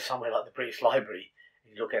you go to somewhere like the British Library,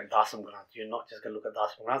 and you look at Dasam Granth, you're not just going to look at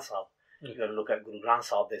Dasam Granth Sahib. You're going to look at Guru Granth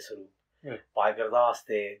Sahib de Sarup. Bhai Gurdas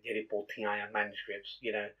de Jehri Pothiyan and manuscripts.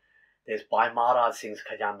 You know, there's Bhai Maharaj Singh's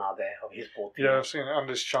Khajana there of his Pothiyan. Yeah, I've seen it, and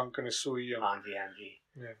his chunk and his sui. Hanji.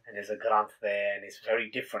 Yeah. And there's a Granth there, and it's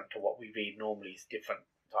very different to what we read normally. It's different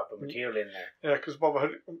type of material in there. Yeah, because Bob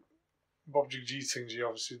Jagjit Singh Ji,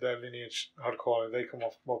 obviously their lineage, Hardcore, they come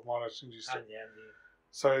off Bob Maharaj Singh Ji.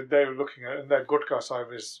 So they were looking at it, and their Gutka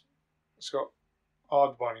Sahib it's got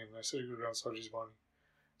Ard Bani in there, Sri Guru Granth Sahib Ji's Bani.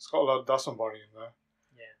 It's got a lot of Dasam Bani in there.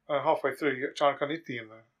 Yeah. And halfway through you get Chankaniti in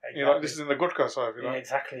there. Exactly. You know, this is in the Gutka Sahib, you know. Yeah,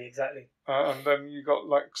 exactly. And then you got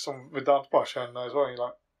some Vedant Pasha in there as well, and you're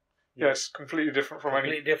like, it's completely different from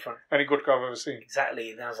any Gutka I've ever seen.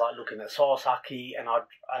 Exactly. Then I was like looking at Sarasaki, and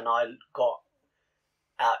I got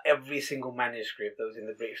every single manuscript that was in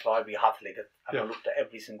the British Library, Hathliga, and I looked at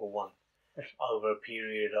every single one over a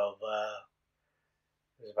period of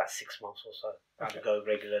it was about 6 months or so. I had to go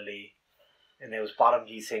regularly. And there was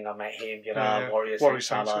Paramjit Singh, I met him, Warrior Singh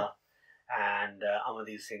Sala, and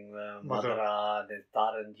Amadev Singh Madhura. There's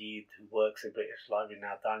Taranjit, who works in British Library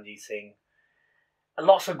now, Taranjit Singh. And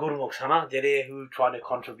lots of Gurmukhs, who try to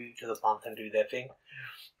contribute to the Panth and do their thing.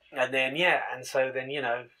 And then, and so then,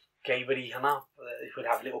 Gaybari, we'd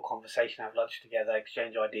have a little conversation, have lunch together,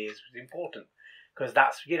 exchange ideas. It was important. Because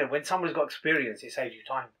that's, when somebody's got experience, it saves you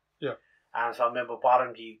time. Yeah. And so I remember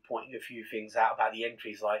Paramjit pointing a few things out about the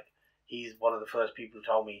entries, like, he's one of the first people who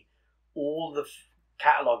told me all the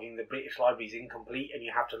cataloguing the British Library is incomplete, and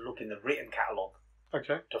you have to look in the written catalogue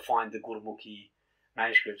to find the Gurmukhi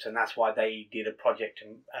manuscripts, and that's why they did a project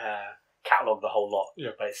to catalogue the whole lot.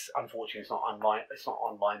 Yeah. But unfortunately, it's not online. It's not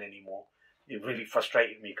online anymore. It really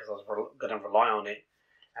frustrated me because I was going to rely on it,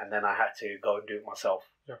 and then I had to go and do it myself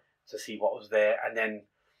to see what was there. And then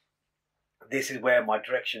this is where my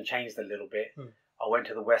direction changed a little bit. I went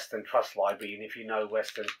to the Western Trust Library, and if you know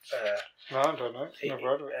Western... no, I don't know. Never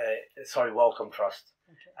heard of it. Wellcome Trust.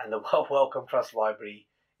 Okay. And the Wellcome Trust Library,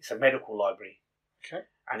 it's a medical library. Okay.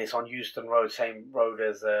 And it's on Euston Road, same road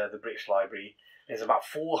as the British Library. There's about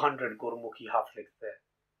 400 Gurmukhi Hathliks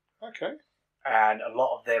there. Okay. And a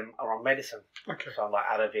lot of them are on medicine. Okay. So like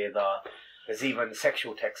Ayurveda. There's even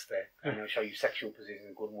sexual texts there. And they'll show you sexual positions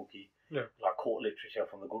in Gurmukhi. Yeah. Like court literature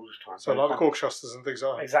from the Guru's time. So a lot of Gork Shastras and things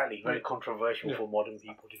like that. Exactly. Very controversial for modern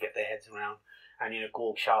people to get their heads around. And,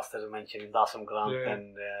 Gork Shastras are mentioned in Dasam Granth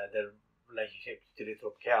and their relationship to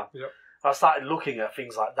Detoxification. Yeah. I started looking at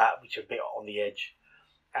things like that, which are a bit on the edge.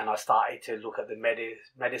 And I started to look at the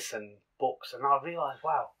medicine books. And I realised,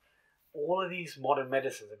 wow, all of these modern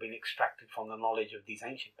medicines have been extracted from the knowledge of these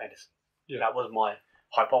ancient medicines. Yeah. That was my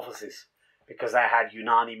hypothesis. Because they had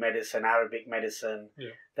Unani medicine, Arabic medicine,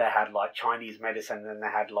 they had like Chinese medicine, and they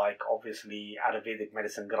had like obviously Ayurvedic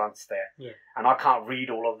medicine granths there. Yeah. And I can't read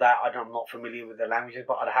all of that. I'm not familiar with the languages,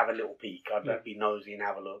 but I'd have a little peek. I'd be nosy and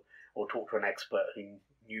have a look, or talk to an expert who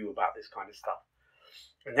knew about this kind of stuff.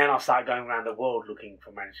 And then I started going around the world looking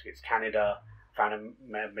for manuscripts. Canada, found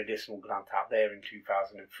a medicinal granth out there in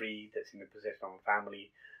 2003 that's in the possession of a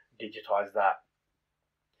family, digitized that.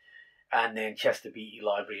 And then Chester Beatty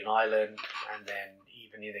Library in Ireland, and then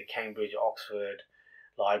even in the Cambridge, Oxford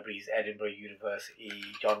libraries, Edinburgh University,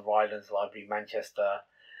 John Rylands Library, Manchester,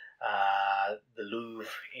 the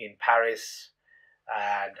Louvre in Paris,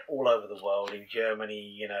 and all over the world. In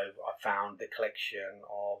Germany, I found the collection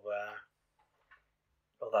of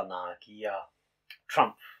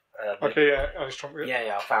Trump. Alice Trump.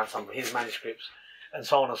 Yeah, I found some of his manuscripts, and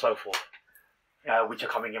so on and so forth, which are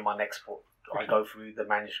coming in my next book. I go through the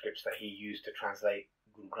manuscripts that he used to translate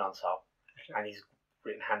Guru Granth Sahib, and he's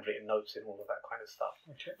written handwritten notes and all of that kind of stuff.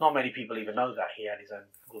 Okay. Not many people even know that he had his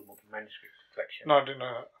own Gurmukhi manuscript collection. No, I didn't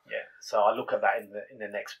know that. Yeah, so I look at that in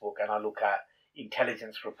the next book, and I look at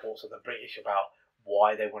intelligence reports of the British about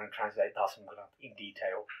why they want to translate Dasam Granth in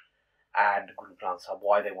detail, and Guru Granth Sahib,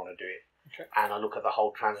 why they want to do it. Okay. And I look at the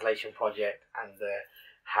whole translation project and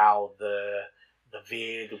how the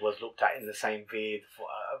Ved was looked at in the same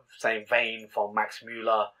vein from Max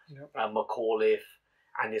Muller and Macauliffe,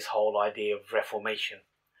 and this whole idea of reformation.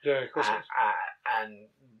 Yeah, of course. And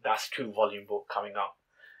that's 2-volume book coming up.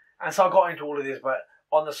 And so I got into all of this, but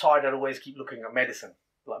on the side I'd always keep looking at medicine,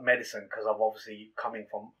 because I'm obviously coming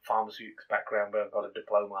from pharmaceutics background where I've got a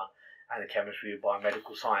diploma and a chemistry of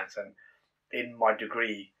biomedical science. And in my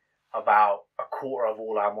degree, about a quarter of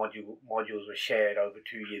all our modules were shared over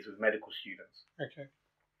 2 years with medical students. Okay.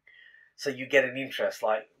 So you get an interest,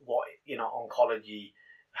 like what, oncology,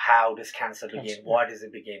 how does cancer begin? Why does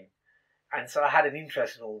it begin? And so I had an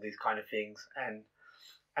interest in all these kind of things.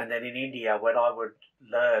 And then in India, when I would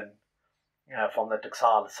learn from the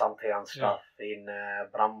Taksal, Santhyan stuff in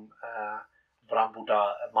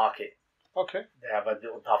Buddha market. Okay. They have a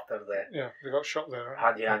little daftar there. Yeah, they got a shop there.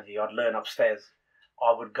 Right? Hanji. I'd learn upstairs.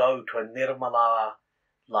 I would go to a Nirmala,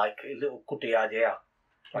 like a little kutia jaya,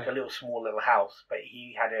 like a little small little house, but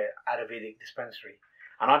he had an Ayurvedic dispensary.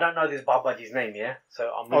 And I don't know this Babaji's name, So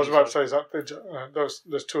I was about to say, is that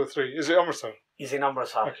there's 2 or 3. Is it Amritsar? He's in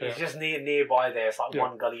Amritsar. Okay. He's just nearby there. It's like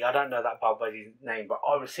one gully. I don't know that Babaji's name, but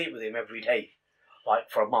I would sit with him every day, like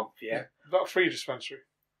for a month, That free dispensary?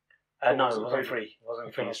 No, it wasn't free. It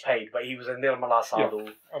wasn't free. It was paid. But he was a Nirmala Sadhu.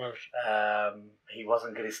 I know. He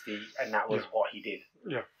wasn't Gristi, and that was what he did.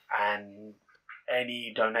 Yeah. And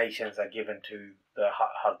any donations are given to the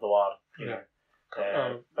Hardwar,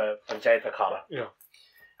 Panchayat Akhara. Yeah.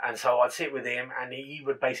 And so I'd sit with him, and he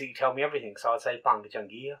would basically tell me everything. So I'd say, Pang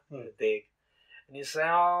Jangiya, dig. And he'd say,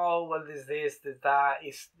 oh, well, there's this, there's that,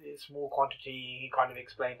 it's small quantity. He kind of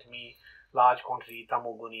explained to me, large quantity,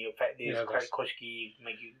 tamoguni, affect this, kushki,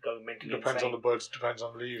 make you go mentally depends insane. On the buds, depends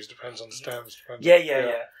on the leaves, depends on the stems.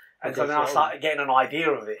 Yeah. And so then I started getting an idea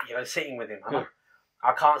of it, sitting with him.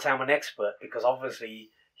 I can't say I'm an expert, because obviously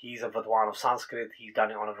he's a Vidwan of Sanskrit, he's done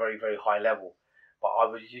it on a very, very high level. But I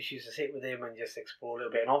would just used to sit with him and just explore a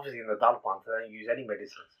little bit. And obviously in the Dal Panth, they don't use any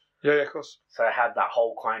medicines. Yeah, of course. So I had that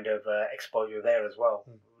whole kind of exposure there as well,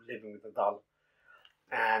 living with the Dal.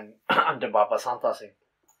 And under Baba Santa Singh.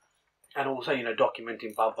 And also,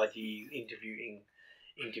 documenting Babaji, interviewing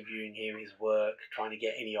him, his work, trying to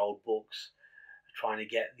get any old books, trying to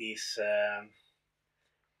get these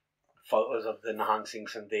photos of the Nahang Singh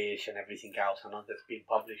Sandesh and everything else, and that's been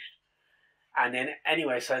published. And then,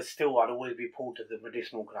 anyway, so still, I'd always be pulled to the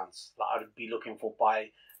medicinal granths. Like, I'd be looking for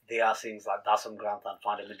by their things like Dasam Granth, I'd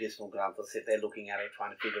find a medicinal granth, I'd sit there looking at it,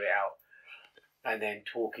 trying to figure it out, and then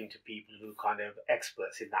talking to people who are kind of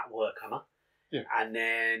experts in that work, Yeah. And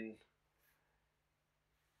then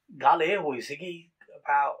ਗੱਲ ਇਹ ਹੋਈ ਸੀਗੀ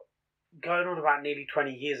about going on about nearly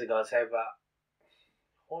 20 years ago, I'd say about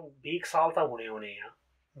ਹੁਣ 20 ਸਾਲ ਤਾਂ ਹੋਣੇ ਆ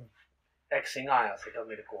ਇੱਕ ਸਿੰਘ ਆਇਆ ਸੀਗਾ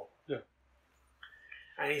ਮੇਰੇ ਕੋਲ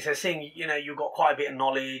and he said, Singh, you know, you've got quite a bit of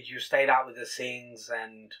knowledge, you stayed out with the Singhs,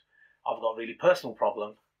 and I've got a really personal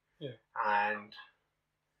problem and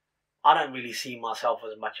I don't really see myself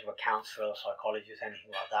as much of a counsellor or psychologist,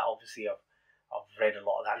 anything like that. Obviously I've read a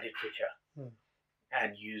lot of that literature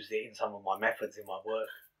and used it in some of my methods in my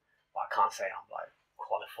work, but I can't say I'm like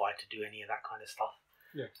qualified to do any of that kind of stuff.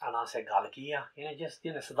 And I said, Galakia, you know, just,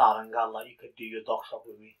 you know, Sadaran Gal, like you could do your docs up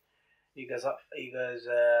with me. He goes, I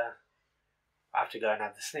have to go and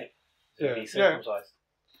have the snip to be circumcised.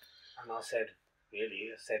 And I said, really?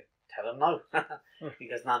 I said, tell him no. He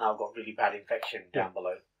goes, no, I've got really bad infection down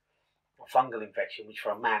below. A fungal infection, which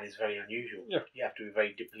for a man is very unusual. You have to be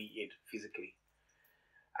very depleted physically.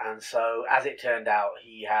 And so, as it turned out,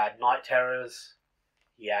 he had night terrors,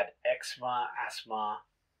 he had eczema, asthma,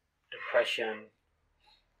 depression,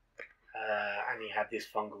 and he had this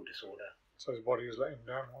fungal disorder. So his body was letting him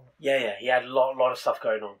down, wasn't it? Yeah, he had a lot of stuff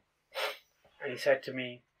going on. And he said to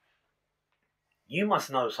me, you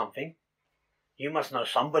must know something. You must know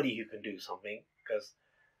somebody who can do something, because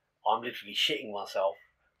I'm literally shitting myself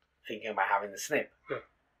thinking about having the snip.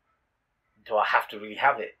 Do I have to really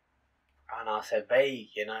have it? And I said, babe,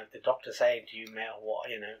 you know, if the doctor's saying to you, mate, what,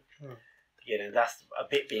 you know, that's a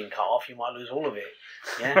bit being cut off, you might lose all of it.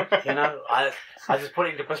 Yeah, you know, I just put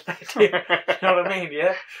it into perspective. You know what I mean?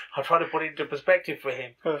 Yeah, I try to put it into perspective for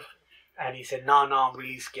him. And he said, no, I'm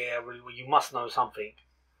really scared. Well, you must know something.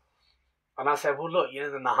 And I said, well, look, you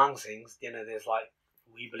know, the Nahang Singhs, you know, there's like,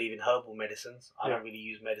 we believe in herbal medicines. I don't really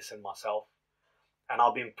use medicine myself. And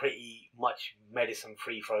I've been pretty much medicine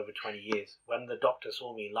free for over 20 years. When the doctor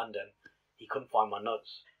saw me in London, he couldn't find my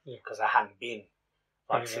notes because I hadn't been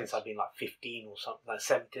since I've been like 15 or something, like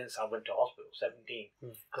 17. So I went to hospital, 17,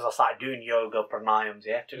 because I started doing yoga, pranayams,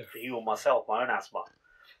 to heal myself, my own asthma.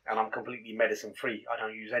 And I'm completely medicine free. I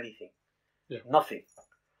don't use anything, nothing.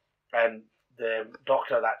 And the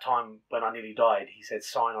doctor at that time, when I nearly died, he said,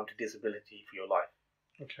 sign on to disability for your life.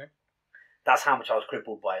 Okay. That's how much I was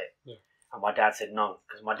crippled by it. And my dad said no,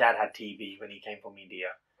 because my dad had TB when he came from India,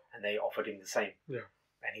 and they offered him the same.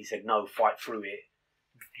 And he said, no, fight through it.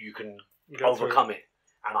 You can overcome it.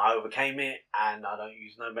 And I overcame it, and I don't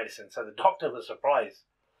use no medicine. So the doctor was surprised.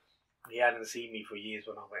 He hadn't seen me for years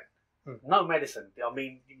when I went. No medicine. I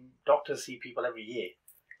mean, doctors see people every year.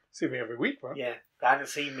 See me every week, right? Yeah. They hadn't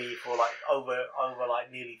seen me for like over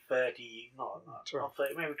like nearly 30, not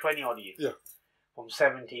 30, maybe 20 odd years. From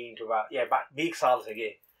 17 to about big saals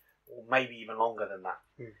again, or maybe even longer than that.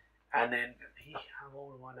 And then, how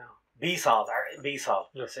old am I now? B saals.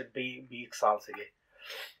 I said big saals again.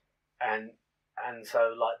 And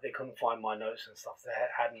so like they couldn't find my notes and stuff.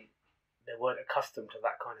 They weren't accustomed to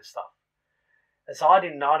that kind of stuff. And so I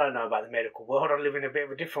don't know about the medical world. I live in a bit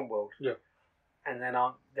of a different world. And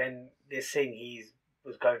then this thing, he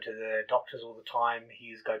was going to the doctors all the time. He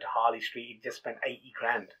was going to Harley Street. He just spent 80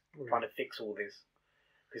 grand trying to fix all this.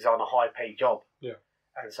 Because he's on a high paid job.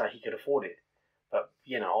 And so he could afford it. But,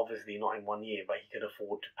 you know, obviously not in 1 year, but he could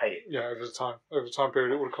afford to pay it. Over the time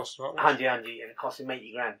period, it would have cost him that much. And it cost him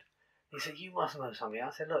 80 grand. He said, you must know something.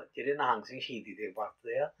 I said, look, you're in the Hang Sing, she did it back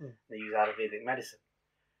there. They use Ayurvedic medicine.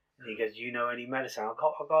 And he goes, do you know any medicine? I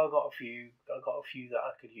got a few that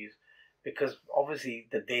I could use. Because obviously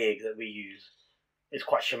the deg that we use is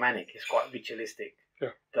quite shamanic. It's quite ritualistic.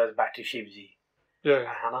 Goes back to Shivji.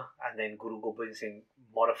 And then Guru Gobind Singh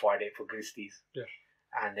modified it for Gristis.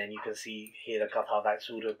 And then you can hear the Katha, that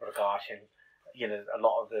Surya Prakash, and, you know, a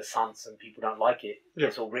lot of the sants and people don't like it.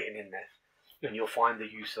 It's all written in there. And you'll find the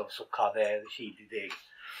use of Sukha there, the Shahidi Dig.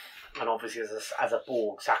 And obviously as a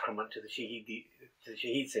Borg sacrament to the Shahid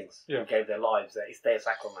Singhs who gave their lives, it's their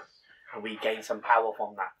sacrament. And we gain some power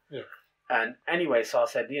from that. And anyway, so I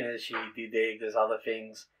said, you know, Shahidi Dig, there's other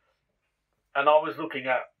things. And I was looking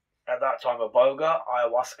at that time, Iboga,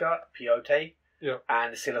 ayahuasca, peyote,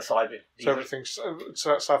 and psilocybin. So everything's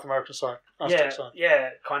South American side, Aztec side.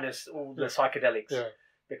 Kind of all the psychedelics.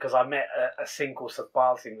 Because I met a Singh called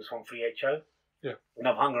Satpal Singh, who's from 3HO. And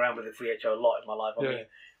I've hung around with the 3HO a lot in my life. I mean,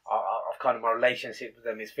 I've kind of, my relationship with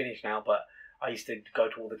them is finished now, but I used to go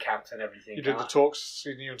to all the camps and everything. You did the talks,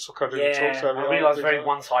 seen you and Sukha doing the talks earlier. I realised very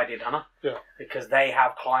one-sided, because they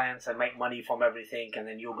have clients and make money from everything, and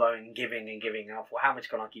then you're going giving. And I thought, how much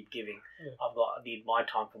can I keep giving? I need my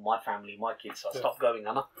time for my family, my kids, so I stopped going,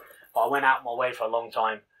 But I went out my way for a long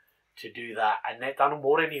time to do that, and they've done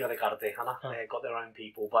more than they got their own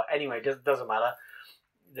people. But anyway, it doesn't matter.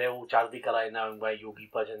 They're all Chardi Kalai now, where Yogi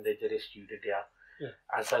Bhajan, they just student, Yeah.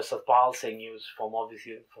 And so Satpal Singh, he was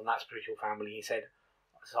obviously from that spiritual family, he said,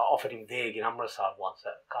 so I offered him deg in Amritsar once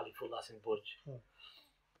at Kalifullah Singh Burj.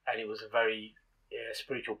 And it was a very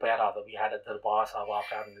spiritual pera that we had at Darbar Sahib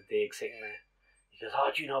after having the deg sitting there. He goes,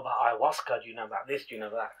 oh, do you know about ayahuasca? Do you know about this? Do you know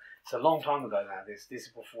about that? It's a long time ago now. This is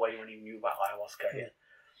before anyone even knew about ayahuasca here.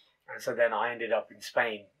 And so then I ended up in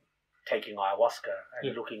Spain taking ayahuasca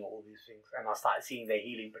and looking at all these things. And I started seeing their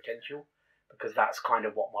healing potential, because that's kind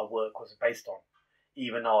of what my work was based on.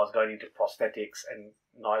 Even though I was going into prosthetics and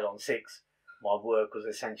nylon 6, my work was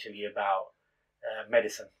essentially about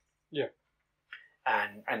medicine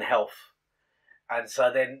and health. And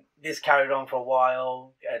so then this carried on for a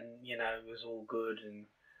while, and it was all good.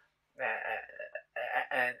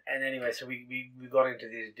 And anyway, so we got into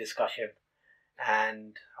this discussion,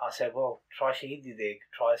 and I said, well, try Shahidi Deg,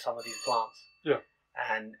 try some of these plants. Yeah.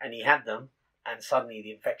 And he had them, and suddenly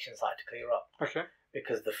the infection started to clear up. Okay.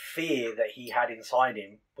 Because the fear that he had inside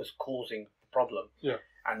him was causing the problem. Yeah.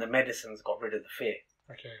 And the medicines got rid of the fear.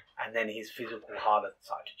 Okay. And then his physical halat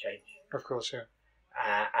started to change. Of course, yeah.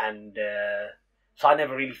 So I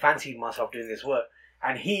never really fancied myself doing this work.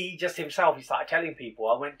 And he just himself, he started telling people,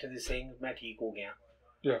 I went to this thing, Meti Gogyan.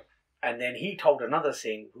 Yeah. And then he told another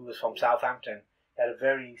Singh who was from Southampton, he had a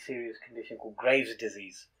very serious condition called Graves'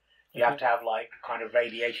 disease. You have to have kind of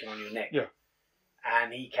radiation on your neck. Yeah.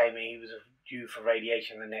 And he came in, he was due for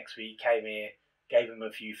radiation the next week, came here, gave him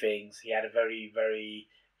a few things. He had a very, very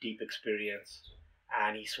deep experience,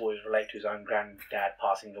 and he saw it relate to his own granddad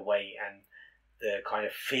passing away, and the kind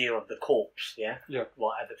of fear of the corpse, at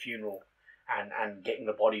the funeral, and getting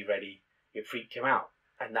the body ready, it freaked him out,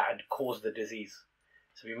 and that had caused the disease.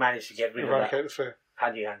 So we managed to get rid of that. Eradicate the fear.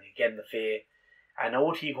 Getting the fear. And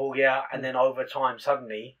all ठीक हो गया, and then over time,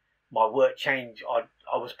 suddenly, my work changed.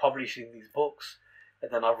 I was publishing these books,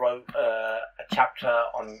 and then I wrote a chapter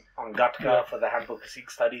on Gatka for the Handbook of Sikh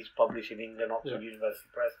Studies, published in England, Oxford University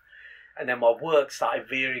Press. And then my work started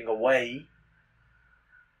veering away.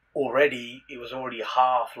 It was already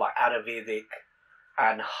half like Ayurvedic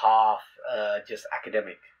and half just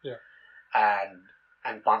academic. Yeah.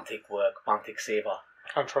 And Bantik work, Bantik Seva.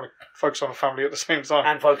 I'm trying to focus on the family at the same time.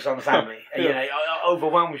 And focus on the family. And, it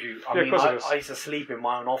overwhelms you. I mean, I used to sleep in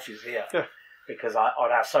my own office here because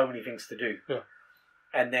I'd have so many things to do. Yeah.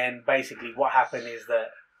 And then basically what happened is that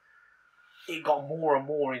it got more and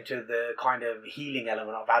more into the kind of healing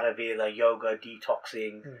element of Ayurveda, yoga,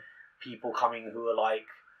 detoxing, people coming who are like,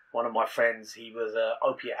 one of my friends, he was an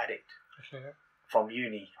opiate addict from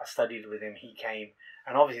uni. I studied with him, he came.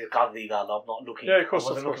 And obviously, I'm not looking, I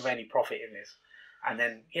wasn't looking for any profit in this. And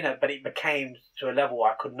then, but it became to a level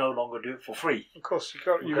I could no longer do it for free. Of course, you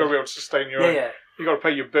got to be able to sustain your own. Yeah. You got to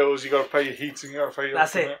pay your bills, you got to pay your heating, you got to pay your...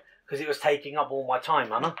 That's it, because it was taking up all my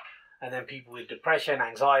time, And then people with depression,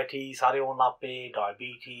 anxiety,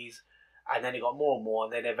 diabetes, and then it got more and more.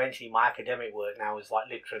 And then eventually my academic work now is like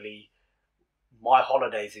literally... My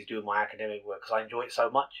holidays is doing my academic work because I enjoy it so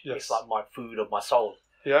much. Yes. It's like my food of my soul.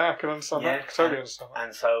 Yeah, I can understand that. I totally understand that.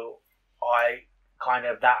 And so I kind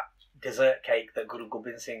of, that dessert cake that Guru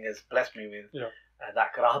Gobind Singh has blessed me with,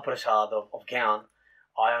 that Karah Prasad of Gyan,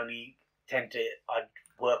 I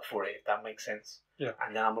work for it, if that makes sense. Yeah.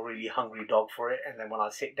 And then I'm a really hungry dog for it. And then when I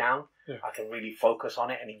sit down, I can really focus on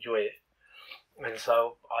it and enjoy it. And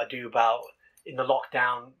so I do in the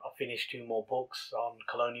lockdown, I finished 2 more books on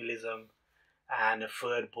colonialism, and a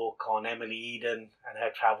 3rd book on Emily Eden and her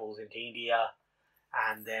travels into India.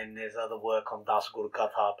 And then there's other work on Das Gur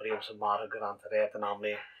Katha, Prem Samara Granth,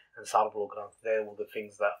 Rayatname, and Sarblo Granth. They're all the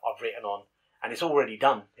things that I've written on. And it's already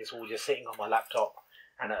done. It's all just sitting on my laptop.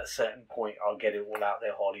 And at a certain point, I'll get it all out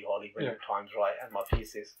there, holly, when the time's right, and my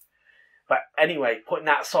thesis. But anyway, putting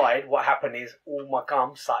that aside, what happened is all my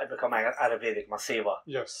kam started becoming Ayurvedic, my seva.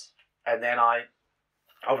 Yes. And then I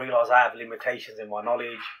realised I have limitations in my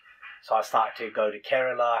knowledge. So I started to go to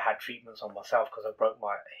Kerala. I had treatments on myself because I broke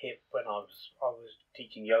my hip when I was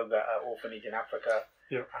teaching yoga at an orphanage in Africa.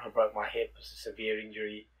 Yeah. And I broke my hip. It was a severe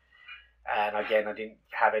injury. And again, I didn't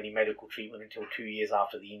have any medical treatment until 2 years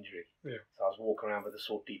after the injury. Yeah. So I was walking around with a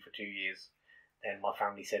sore teeth for 2 years. Then my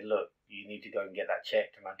family said, look, you need to go and get that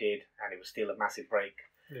checked. And I did. And it was still a massive break.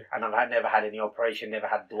 Yeah. And I've never had any operation, never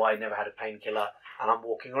had dua, never had a painkiller. And I'm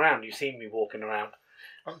walking around. You've seen me walking around.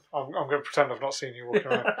 I'm going to pretend I've not seen you walking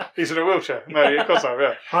around. He's in a wheelchair. No, of course I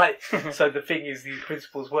have, Right. So the thing is, these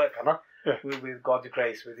principles work, Yeah. With God's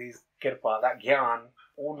grace, with his kirpa, that gyan,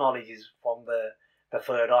 all knowledge is from the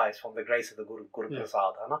 3rd eyes, from the grace of the Guru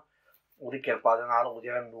Prasad, Udi kirpa de naal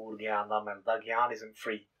ujira noor gyan da milda. Gyan isn't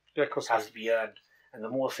free. Yeah, of course. It has to be earned. And the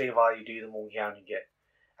more seva you do, the more gyan you get.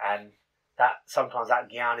 And that sometimes that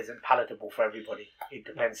gyan isn't palatable for everybody. It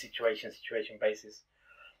depends situation basis.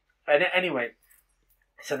 And anyway,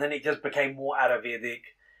 so then it just became more Ayurvedic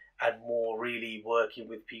and more really working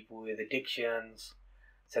with people with addictions.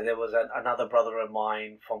 So there was another brother of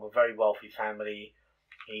mine from a very wealthy family.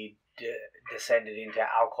 He descended into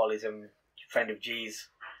alcoholism, friend of G's,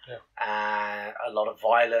 and a lot of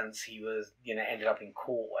violence. He was, ended up in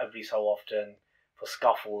court every so often for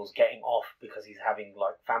scuffles, getting off because he's having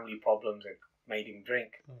like family problems and made him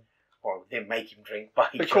drink. Well, didn't make him drink, but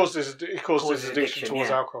it caused his addiction towards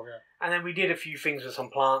alcohol. Yeah. And then we did a few things with some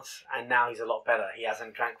plants, and now he's a lot better. He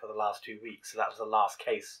hasn't drank for the last 2 weeks, so that was the last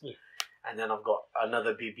case. Yeah. And then I've got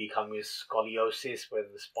another BB coming with scoliosis, where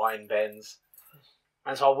the spine bends.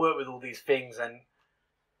 And so I work with all these things, and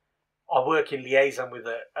I work in liaison with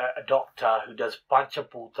a doctor who does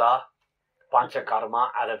Panchaputta, Panchakarma,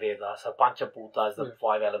 Ayurveda. So Panchaputta is the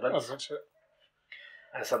 5 elements. Oh, that's it.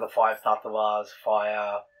 And so the 5 tattvas,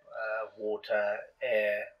 fire, water,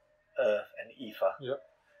 air, earth, and ether. Yep.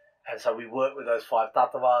 And so we work with those 5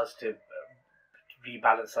 tattvas to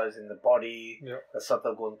rebalance those in the body. Yep. The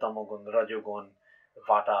Sattagun, Tamagun, Rajogun,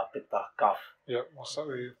 Vata, Pitta, Kaph. Yeah, what's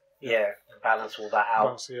that? Yeah, balance all that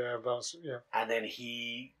out. Balance, yeah. And then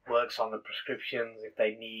he works on the prescriptions if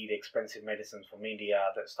they need expensive medicines from India,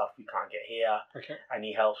 that stuff we can't get here. Okay. And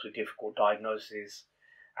he helps with difficult diagnoses.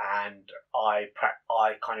 And I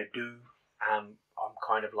kind of do. I'm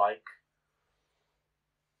kind of like,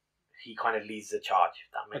 he kind of leads the charge,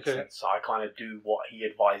 if that makes sense. So I kind of do what he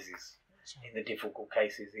advises in the difficult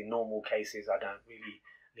cases. In normal cases, I don't really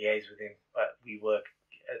liaise with him, but we work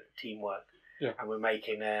teamwork. Yeah. And we're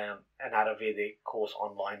making an Ayurvedic course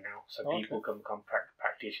online now, so people can become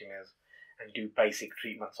practitioners and do basic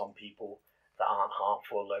treatments on people that aren't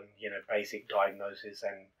harmful, and basic diagnosis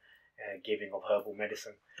and giving of herbal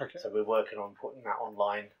medicine. Okay. So we're working on putting that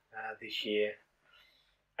online this year.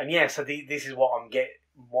 And so this is what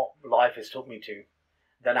what life has took me to.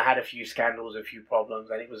 Then I had a few scandals, a few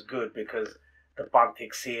problems, and it was good because the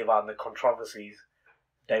Bantik Seva and the controversies,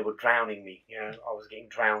 they were drowning me. I was getting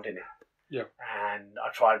drowned in it. Yeah. And I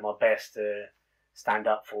tried my best to stand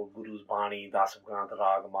up for Guru's Bani, Dasam Granth,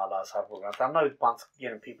 Ragamala, Sarva Granth. I know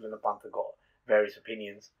people in the Pantha got various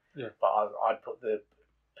opinions, but I'd put the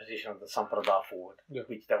position of the Sampradaya forward,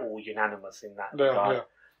 which they're all unanimous in that regard. Yeah.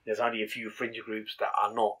 There's only a few fringe groups that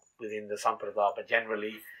are not within the Sampradaya, but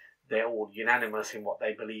generally they're all unanimous in what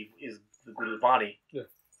they believe is the Guru's Bani. Yeah.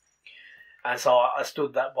 And so I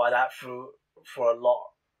stood by that for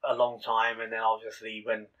a long time, and then obviously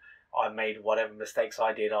when I made whatever mistakes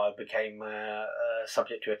I did, I became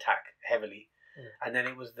subject to attack heavily. Yeah. And then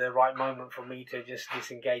it was the right moment for me to just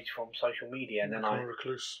disengage from social media. And then become a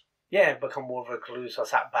recluse. Yeah, become more of a recluse. I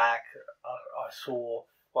sat back. I saw,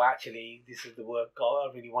 well, actually, this is the work I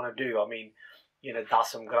really want to do. I mean,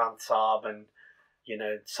 Dasam Granth Sahib and,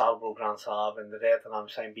 Sarvabhauma Granth Sahib and the rest, and I'm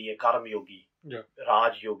saying be a Karma Yogi. Yeah.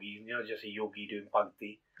 Raj Yogi, just a yogi doing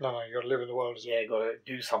bhakti. No, you got to live in the world as well. Yeah, you got to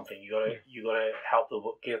do something. You got to help the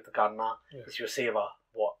kirta karna. Yeah. It's your seva.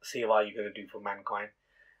 What seva are you going to do for mankind?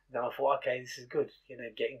 Then I thought, okay, this is good.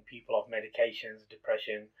 Getting people off medications,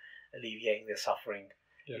 depression, alleviating their suffering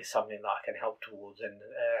is something that I can help towards and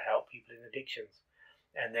help people in addictions.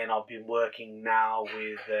 And then I've been working now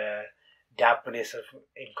with Dabpanis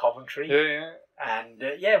in Coventry. Yeah. And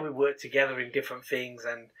we work together in different things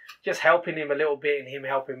and just helping him a little bit and him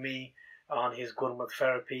helping me on his Gurmat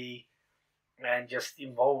therapy, and just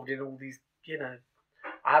involved in all these,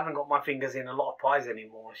 I haven't got my fingers in a lot of pies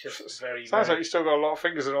anymore. It's just Sounds like you still got a lot of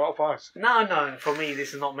fingers in a lot of pies. No, for me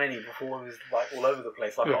this is not many. Before it was like all over the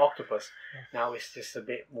place, like an octopus. Yeah. Now it's just a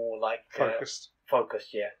bit more like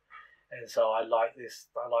focused, yeah. And so I like this.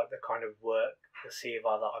 I like the kind of work, the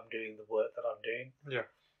seva that I'm doing, the work that I'm doing. Yeah.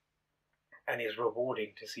 And it's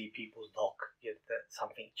rewarding to see people's doc, that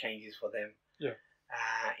something changes for them. Yeah.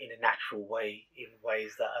 In a natural way, in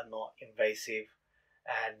ways that are not invasive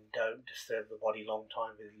and don't disturb the body long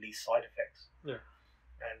time with least side effects. Yeah.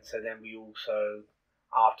 And so then we also,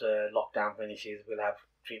 after lockdown finishes, we'll have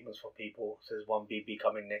treatments for people. So there's one BB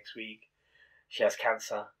coming next week. She has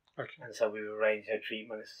cancer. Okay. And so we've arranged her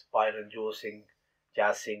treatment. It's Byron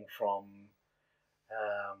Jazz Singh from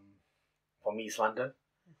East London.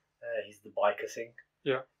 He's the biker Singh.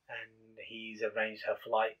 Yeah. And he's arranged her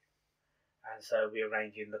flight. And so we're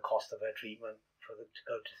arranging the cost of her treatment to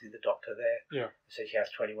go to see the doctor there. Yeah. So she has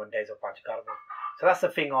 21 days of Panchakarma. So that's the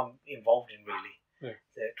thing I'm involved in, really. Yeah.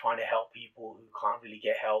 They're trying to help people who can't really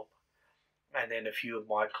get help. And then a few of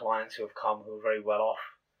my clients who have come who are very well off.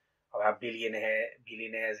 I have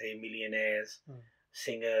billionaires here, millionaires,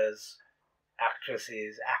 singers,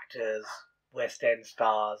 actresses, actors, West End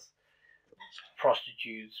stars.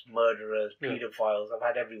 prostitutes, murderers, paedophiles. I've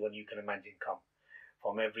had everyone you can imagine come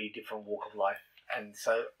from every different walk of life. And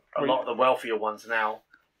so a lot of the wealthier ones now,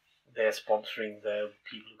 they're sponsoring the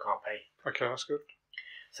people who can't pay. Okay, that's good.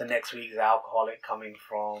 So next week is an alcoholic coming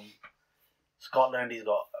from Scotland. He's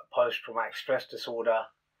got post-traumatic stress disorder,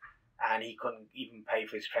 and he couldn't even pay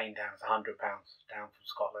for his train down. It's £100 down from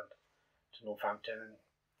Scotland to Northampton, and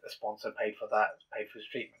the sponsor paid for that, paid for his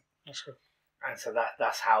treatment. That's good. And so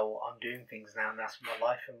that's how I'm doing things now, and that's my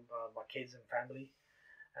life and my kids and family.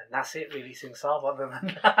 And that's it, really, Singh Saab. Other than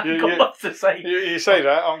that, I've got lots to say. You say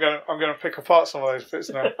that, I'm going to pick apart some of those bits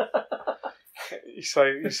now. you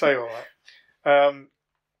say all that.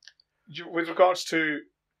 With regards to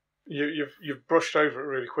you've brushed over it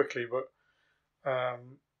really quickly, but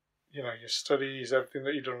your studies, everything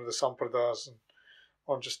that you've done with the Sampradas, and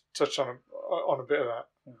I'll just touch on a bit of that.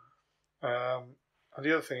 And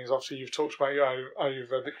the other thing is, obviously, you've talked about your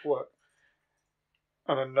Ayurvedic work.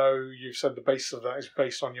 And I know you've said the basis of that is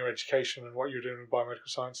based on your education and what you're doing with biomedical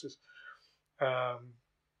sciences.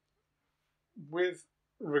 With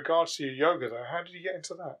regards to your yoga, though, how did you get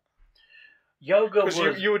into that? Yoga was...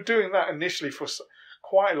 Because you were doing that initially for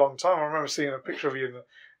quite a long time. I remember seeing a picture of you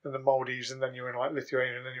in the Maldives, and then you were in like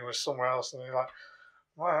Lithuania, and then you were somewhere else, and you're like,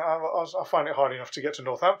 well, I find it hard enough to get to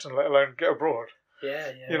Northampton, let alone get abroad.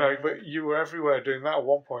 Yeah. But you were everywhere doing that at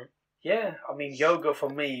one point. Yeah, I mean, yoga for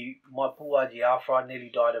me, my Puaji, after I nearly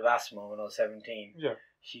died of asthma when I was 17,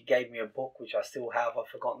 she gave me a book, which I still have. I've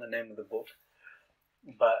forgotten the name of the book.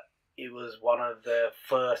 But it was one of the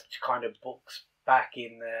first kind of books back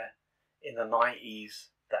in the 90s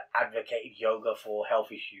that advocated yoga for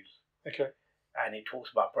health issues. Okay. And it talks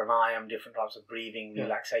about pranayama, different types of breathing,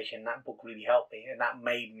 relaxation. That book really helped me. And that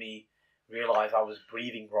made me realise I was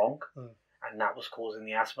breathing wrong. And that was causing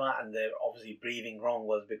the asthma. And obviously breathing wrong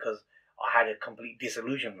was because I had a complete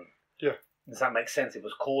disillusionment. Yeah. Does that make sense? It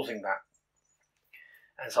was causing that.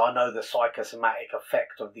 And so I know the psychosomatic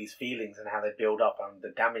effect of these feelings and how they build up and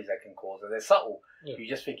the damage they can cause. And they're subtle. Yeah. You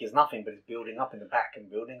just think it's nothing, but it's building up in the back and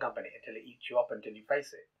building up in it until it eats you up until you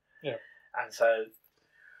face it. Yeah. And so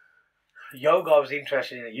yoga I was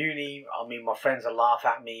interested in at uni. I mean, my friends would laugh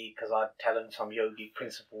at me because I'd tell them some yogic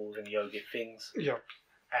principles and yogic things. Yeah.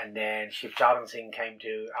 And then Shiv Charan Singh came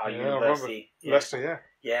to our university. Leicester,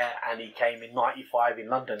 Yeah, and he came in 95 in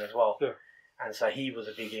London as well. Yeah. And so he was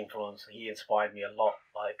a big influence. He inspired me a lot.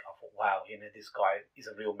 Like, I thought, wow, this guy is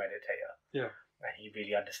a real meditator. Yeah. And he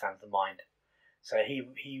really understands the mind. So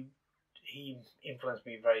he influenced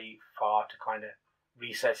me very far to kind of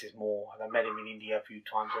research this more. And I met him in India a few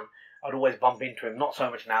times. And I'd always bump into him. Not so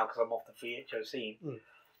much now because I'm off the free HO scene.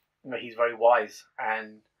 But he's very wise.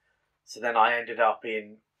 And so then I ended up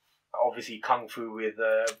in, obviously, Kung Fu with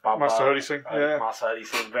Baba. Master Hari Singh, Master Hari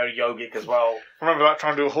Singh, very yogic as well. I remember that,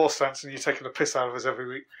 trying to do a horse dance and you taking the piss out of us every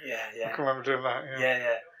week. Yeah. I can remember doing that,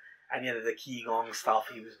 Yeah. And, the Qigong stuff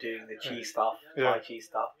he was doing, the Qi stuff, Tai Chi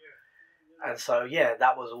stuff. And so,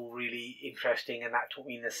 that was all really interesting, and that took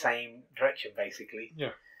me in the same direction, basically.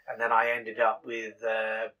 Yeah. And then I ended up with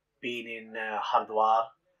being in Hardwar,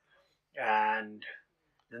 and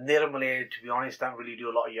the Nirmale, to be honest, don't really do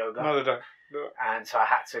a lot of yoga. No, they don't. And so I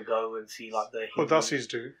had to go and see like the Hindu, Dasis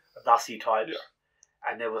do. Dasi types. Yeah.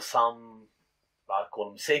 And there were some, I call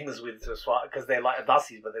them Singhs, because they're like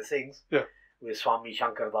Dasis, but they're Singhs. Yeah. With Swami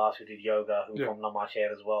Shankar Das, who did yoga, who from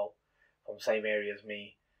Lamashare as well, from the same area as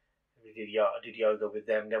me. We did yoga with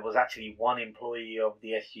them. There was actually one employee of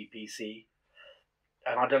the SGPC,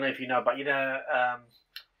 and I don't know if you know, but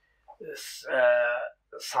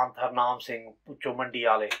Sant Harnam Singh, Pucho Mandi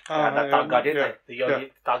Wale, and that Tagga, didn't they? The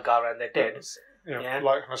yogi Tagga, and they're dead.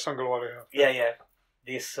 Like Nasangalwale. Yeah.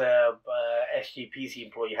 This SGPC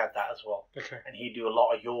employee had that as well. Okay. And he'd do a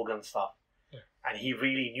lot of yoga and stuff. Yeah. And he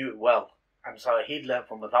really knew it well. And so he'd learned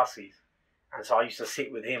from the Dasis. And so I used to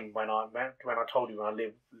sit with him when I told you when I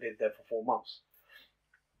lived there for 4 months.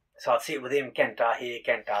 So I'd sit with him, Kenta here,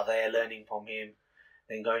 Kenta there, learning from him,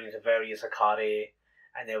 then going into various akhare.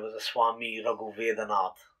 And there was a Swami Raghu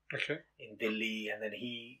Vedanath in Delhi, and then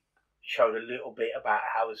he showed a little bit about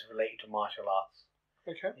how it's related to martial arts.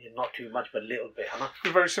 Okay. Yeah, not too much, but a little bit, huh?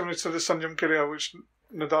 Very similar to the Sanjam Kriya, which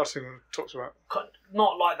Nadar Singh talks about.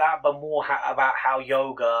 Not like that, but more about how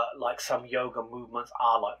yoga, like some yoga movements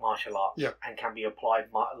are like martial arts and can be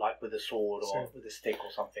applied like with a sword or with a stick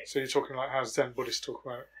or something. So you're talking like how Zen Buddhists talk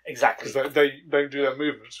about it? Exactly. Because they do their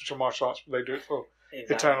movements, which are martial arts, but they do it for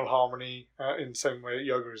eternal harmony in the same way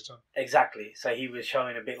yoga is done. Exactly. So he was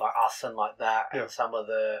showing a bit like asana like that, and some of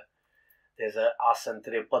there's a asana,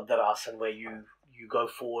 Tripadar asana, where you go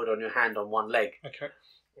forward on your hand on one leg. Okay.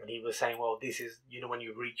 And he was saying, well, this is, when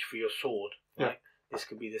you reach for your sword, right? this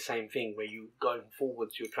could be the same thing where you going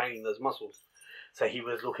forwards, you're training those muscles. So he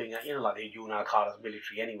was looking at, like the Yuna Kara's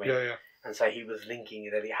military anyway. Yeah. And so he was linking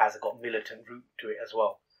that it has got militant root to it as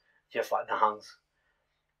well, just like the Hungs.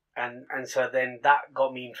 And so then that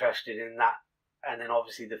got me interested in that. And then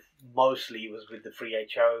obviously mostly it was with the Free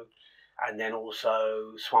HO, and then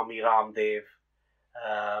also Swami Ramdev.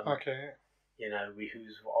 Okay.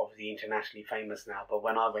 Who's obviously internationally famous now. But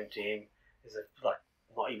when I went to him, there's like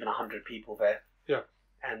not even 100 people there. Yeah.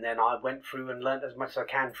 And then I went through and learned as much as I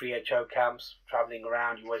can. Free HO camps, traveling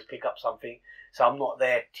around. You always pick up something. So I'm not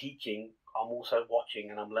there teaching. I'm also watching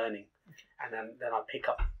and I'm learning. And then I picked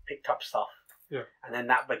up stuff. Yeah. And then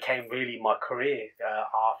that became really my career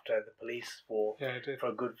after the police for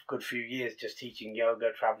a good few years, just teaching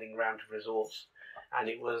yoga, traveling around to resorts, and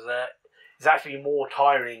it was it's actually more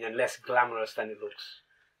tiring and less glamorous than it looks.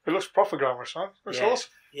 It looks proper glamorous, huh? It's awesome.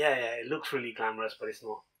 Yeah, it looks really glamorous, but it's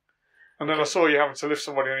not. And then I saw you having to lift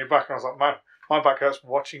somebody on your back, and I was like, man, my back hurts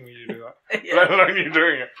watching you do that, let alone you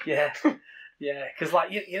doing it. Yeah, yeah, because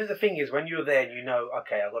the thing is, when you're there and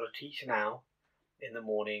okay, I've got to teach now in the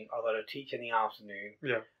morning, I've got to teach in the afternoon.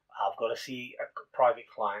 Yeah. I've got to see a private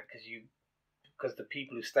client because the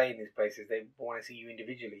people who stay in these places, they want to see you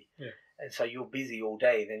individually. Yeah. And so you're busy all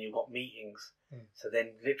day, then you've got meetings. So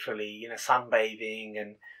then literally, sunbathing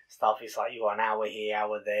and stuff, it's like you're an hour here,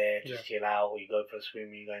 hour there, just chill out, or you go for a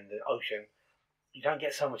swim, you go in the ocean. You don't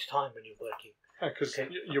get so much time when you're working. Yeah, because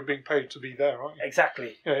you're being paid to be there, aren't you?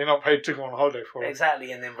 Exactly. Yeah, you're not paid to go on holiday for it.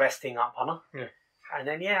 Exactly, and then resting up, Yeah. And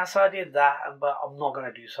then, so I did that, but I'm not going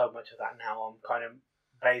to do so much of that now. I'm kind of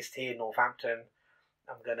based here in Northampton.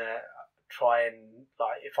 I'm going to try and,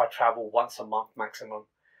 if I travel once a month maximum,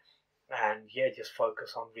 and, just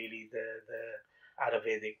focus on really the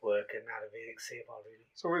Ayurvedic work and Ayurvedic seva, really.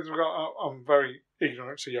 So with regard, I'm very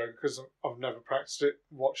ignorant to yoga because I've never practiced it,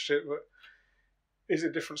 watched it, but is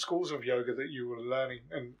it different schools of yoga that you were learning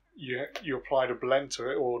and you applied a blend to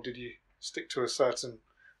it, or did you stick to a certain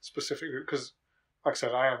specific route? Because like I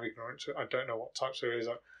said, I am ignorant. I don't know what types there is.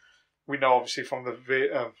 We know obviously from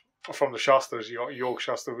the Shastras, you got Yoga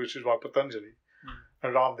Shastra, which is by Patanjali,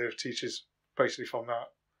 and Ramdev teaches basically from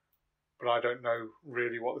that. But I don't know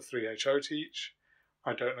really what the 3HO teach.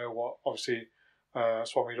 I don't know what obviously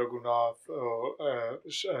Swami Raghunath or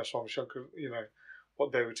Swami Shankar,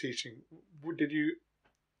 what they were teaching. Did you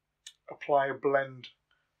apply a blend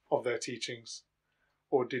of their teachings,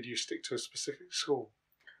 or did you stick to a specific school?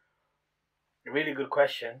 A really good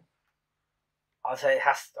question. I'd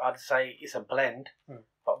say it's a blend,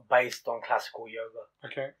 but based on classical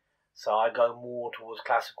yoga. Okay. So I go more towards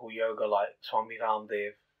classical yoga, like Swami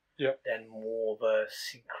Ramdev. Yeah. Then more of a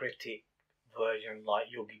syncretic version, like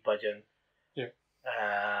Yogi Bhajan. Yeah.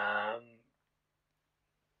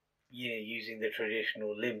 Using the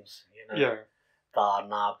traditional limbs. Yeah.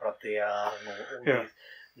 Dharna, Pratyahara, all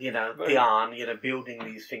these. Dhyan. Building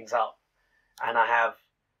these things up, and I have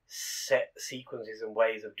set sequences and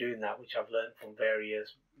ways of doing that, which I've learned from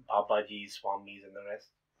various Babajis, Swamis and the rest,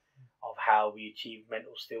 of how we achieve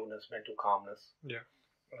mental stillness, mental calmness. Yeah.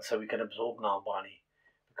 So we can absorb Nambani.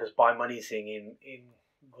 Because by Mani Singh in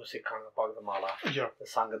Gusikanga Bhagavamala, the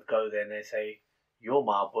Sangat go there and they say, your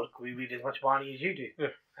Mahabhut, we read as much Bani as you do. Yeah.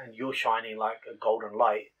 And you're shining like a golden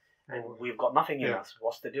light and we've got nothing in us.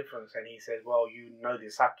 What's the difference? And he says, well, the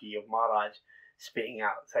Saki of Maharaj spitting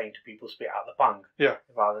out, saying to people, spit out the bung,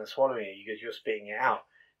 rather than swallowing it, because you're spitting it out.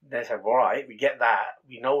 They said, all right, we get that.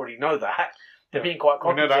 We already know that. They're being quite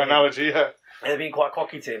cocky. We know that analogy, They're being quite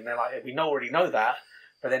cocky to him. They're like, we already know that,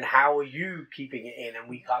 but then how are you keeping it in and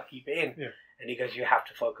we can't keep it in? Yeah. And he goes, you have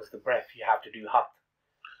to focus the breath. You have to do hat.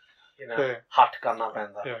 Hat karna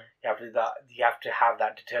penda. Yeah. You have to do that. You have to have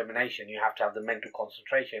that determination. You have to have the mental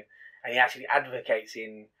concentration. And he actually advocates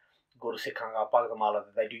in Guru Sikhanga Bhagavamala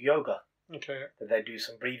that they do yoga. Okay. That they do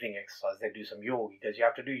some breathing exercise, they do some yoga, because you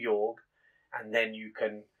have to do yoga and then you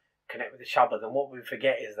can connect with the Shabad. And what we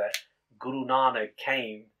forget is that Guru Nanak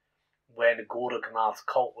came when Gorakhnath's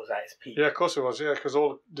cult was at its peak. Yeah, of course it was, because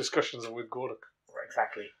all discussions are with Gorakh.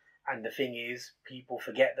 Exactly. And the thing is, people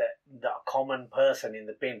forget that the common person in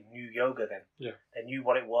the bin knew yoga then. Yeah. They knew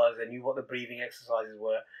what it was, they knew what the breathing exercises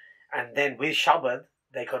were. And then with Shabad,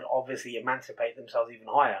 they could obviously emancipate themselves even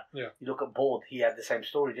higher. Yeah. You look at Bodh, he had the same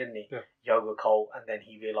story, didn't he? Yeah. Yoga cult, and then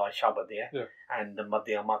he realised Shabad, and the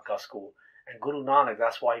Madhyamaka school. And Guru Nanak,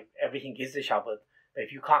 that's why everything is the Shabad. But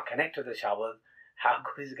if you can't connect to the Shabad, how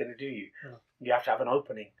good is it going to do you? Yeah. You have to have an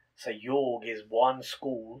opening. So yoga is one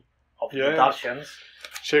school of the darshans.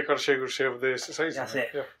 Shekhar Shekhar Shevdev says that's it.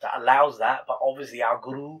 Yeah. That allows that, but obviously our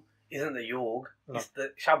Guru isn't the yoga, it's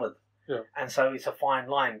the Shabad. Yeah. And so it's a fine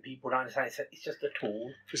line. People don't understand. It's just a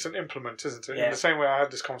tool. It's an implement, isn't it? Yeah. In the same way I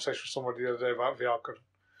had this conversation with somebody the other day about Vyakar.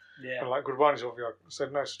 Yeah. And like Gurbani is all Vyakar. I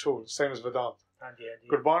said, no, it's a tool. Same as Vedanta.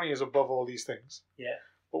 Gurbani is above all these things. Yeah.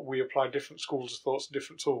 But we apply different schools of thoughts,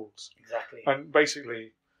 different tools. Exactly. And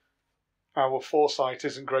basically, our foresight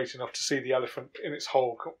isn't great enough to see the elephant in its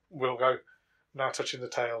hole. We'll go, now touching the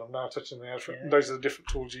tail and now touching the elephant. Yeah. And those are the different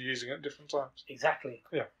tools you're using at different times. Exactly.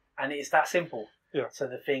 Yeah. And it's that simple. Yeah. So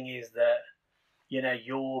the thing is that,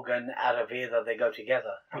 yoga and Ayurveda, they go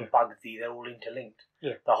together. And Bhakti, they're all interlinked.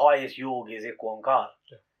 Yeah. The highest yoga is Ekwankar.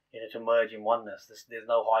 Yeah. To merge in oneness. There's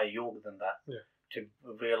no higher yoga than that. Yeah. To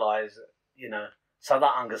realise, Sada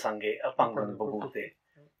Angasange, Apangan Babute.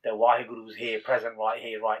 That Waheguru is here, present right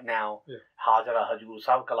here, right now. Hajara Hajur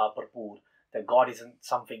Savkala Purpur. That God isn't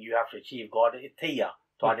something you have to achieve. God is Tiya,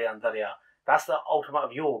 Tuade Antarya. That's the ultimate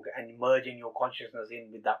of yoga, and merging your consciousness in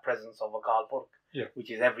with that presence of Akal Purkh,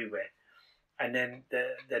 which is everywhere. And then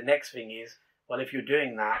the next thing is, well, if you're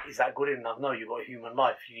doing that, is that good enough? No, you've got a human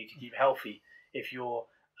life. You need to keep healthy. If your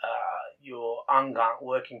anga aren't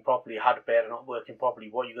working properly, heart pair not working properly,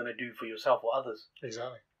 what are you going to do for yourself or others?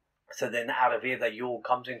 Exactly. So then Ayurveda, yoga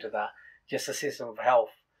comes into that. Just a system of health.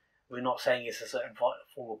 We're not saying it's a certain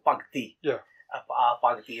form of bhakti. Yeah.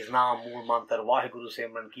 Bhakti is naam, mool mantra, Vaheguru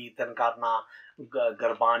Simran, Kirtan karna,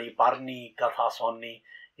 Garbani, Parni, Katha Sonni.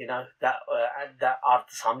 That art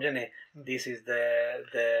samjhane. This is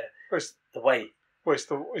the way. Well, it's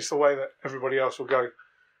the way that everybody else will go.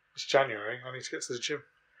 It's January. I need to get to the gym.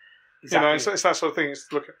 Exactly. It's that sort of thing. It's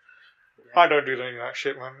I don't do any of that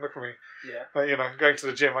shit, man. Look at me. Yeah. Going to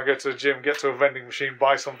the gym. I go to the gym, get to a vending machine,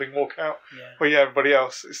 buy something, walk out. Yeah. But everybody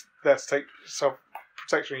else, it's there to take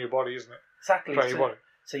self-protection of your body, isn't it? Exactly. Your body.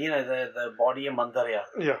 So the body and mandarya.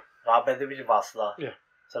 Yeah. Rabbe de vich vasla. Yeah.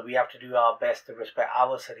 So we have to do our best to respect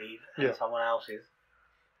our sareer and someone else's.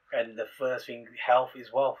 And the first thing, health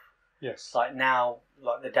is wealth. Yes. Like now,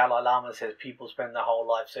 like the Dalai Lama says, people spend their whole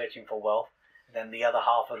life searching for wealth. Then the other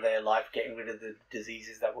half of their life getting rid of the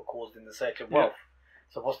diseases that were caused in the search of wealth.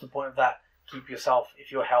 So what's the point of that? Keep yourself, if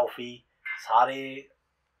you're healthy, sare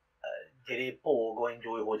jere bhog go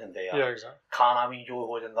enjoy ho jande ya. Yeah, exactly. Khana bhi enjoy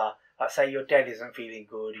ho janda. Like say your dad isn't feeling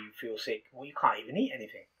good, you feel sick, well you can't even eat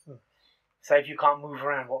anything. So if you can't move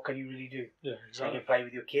around, what can you really do? Yeah, exactly. Can you play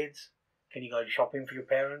with your kids? Can you go shopping for your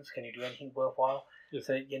parents? Can you do anything worthwhile? Yeah.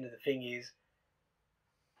 So the thing is,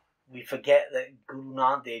 we forget that Guru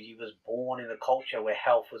Nanak Dev Ji was born in a culture where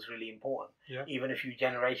health was really important. Yeah. Even a few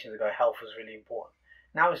generations ago, health was really important.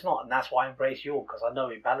 Now it's not, and that's why I embrace yoga, because I know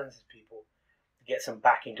it balances people. It gets them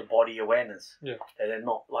back into body awareness. Yeah. That they're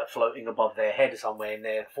not like floating above their head somewhere in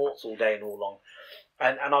their thoughts all day and all long.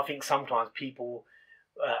 And I think sometimes people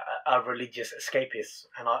are religious escapists,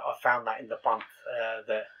 and I found that in the Panth,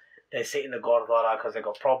 that they sit in the Gurdwara because they've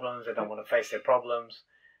got problems, they don't want to face their problems,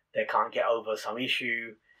 they can't get over some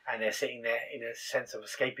issue, and they're sitting there in a sense of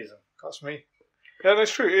escapism. That's me. Yeah,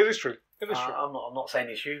 that's true. It is true. It is true. I'm not saying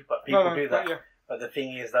it's you, but people do that. Yeah. But the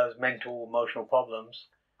thing is, those mental, emotional problems,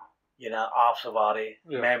 aap savare,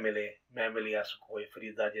 main mili aisa koi,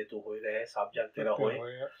 farida je tu hoi rahe, sab jag tera hoye.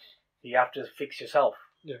 You have to fix yourself.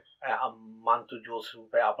 Yeah. Mantu jo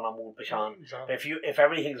swarup hai, apna mool pashan. Exactly. If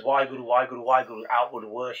everything's Waheguru, outward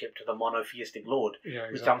worship to the monotheistic Lord,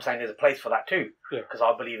 which I'm saying there's a place for that too, because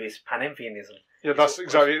I believe it's panentheism. Yeah, that's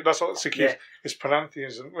what Sikh is. It's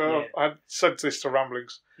panentheism. Well, I said this to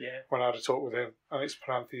Ramblings when I had a talk with him, and it's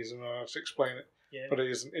panentheism, and I have to explain it. Yeah. But it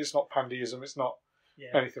isn't. It's not pandeism. It's not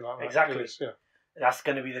anything like that. Exactly. It is, That's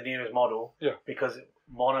going to be the nearest model. Yeah. Because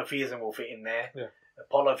monotheism will fit in there. Yeah.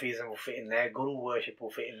 Polytheism will fit in there. Guru worship will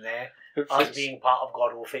fit in there. Us being part of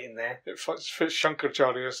God will fit in there. It fits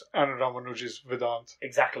Shankaracharya's and Ramanuja's Vedanta.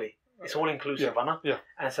 Exactly. It's all inclusive, Anna. Yeah.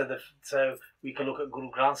 And so we can look at Guru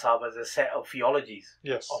Granth Sahib as a set of theologies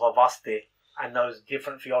of Avastha, and those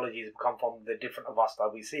different theologies come from the different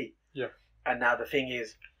Avastha we see. Yeah. And now the thing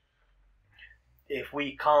is, if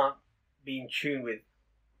we can't be in tune with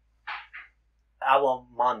our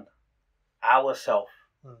man, our self,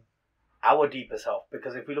 our deeper self,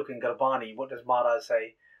 because if we look in Garbani, what does Maharaj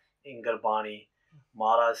say in Garbani?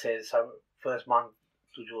 Maharaj says, first man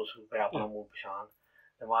tujo supe apna mool pashan.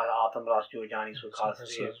 The Atam Ras Jo Jani Sukhas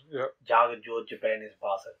Jagat Jot Japan is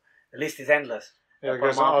Basar. The list is endless. Yeah,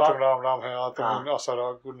 because Atam Ram Ram hai, Atam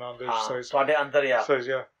Asara, Guru Nanak Dev says,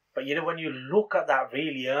 But when you look at that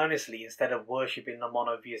really earnestly, instead of worshipping the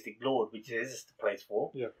monotheistic Lord, which is the place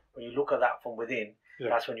for, when you look at that from within,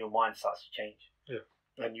 that's when your mind starts to change.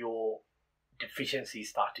 Yeah. And your deficiencies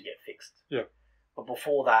start to get fixed. Yeah. But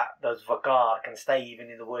before that, those vakar can stay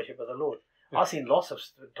even in the worship of the Lord. I've seen lots of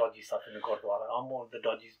dodgy stuff in the Gurdwara. I'm more of the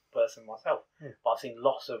dodgy person myself, but I've seen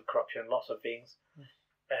lots of corruption, lots of things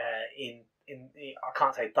in I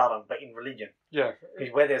can't say dharam, but in religion. Yeah.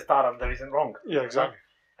 Because where there's dharam, there isn't wrong. Yeah, exactly.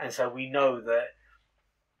 And so we know that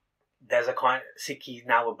there's a kind of Sikhi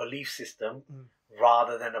now a belief system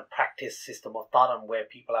rather than a practice system of dharam where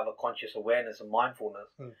people have a conscious awareness and mindfulness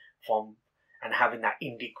from and having that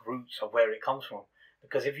Indic roots of where it comes from.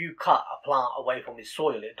 Because if you cut a plant away from its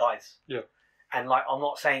soil, it dies. Yeah. And like I'm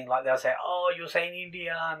not saying like they'll say, oh, you're saying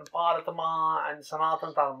India and Bharatama and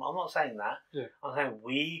Sanatan Dharam. I'm not saying that. Yeah. I'm saying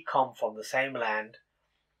we come from the same land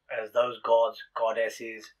as those gods,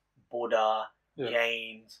 goddesses, Buddha,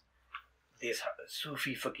 Jains, this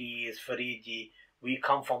Sufi fakirs, Fariji. We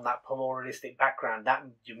come from that pluralistic background. That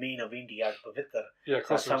Jameen of India is Pavitra. Yeah,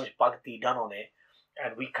 there's so much bhakti done on it.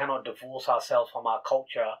 And we cannot divorce ourselves from our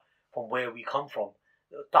culture, from where we come from.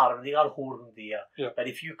 Dharam, but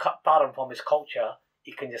if you cut Dharam from its culture,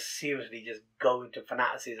 it can just seriously just go into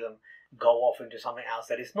fanaticism, go off into something else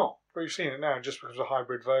that it's not. But you've seen it now just because of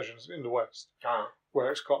hybrid versions in the West,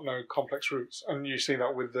 where it's got no complex roots. And you see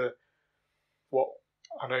that with what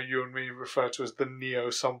I know you and me refer to as the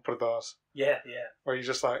neo-sampradas. Yeah. Where you're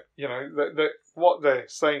just like, what they're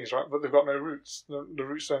saying is right, but they've got no roots. The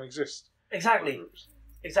roots don't exist. Exactly.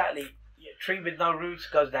 Tree with no roots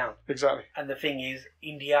goes down. Exactly. And the thing is,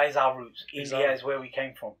 India is our roots. India is where we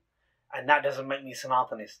came from. And that doesn't make me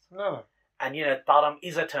Sanatanist. No. And, Dharam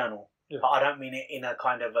is eternal. Yeah. But I don't mean it in a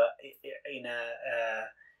kind of in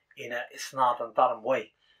a Sanatan Dharam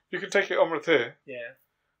way. You can take it Amrit here. Yeah.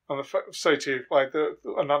 And say to you, like,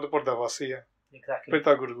 Ananda Burdavasi, Exactly.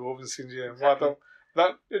 Pita Guru Gobind Singh Ji, Exactly.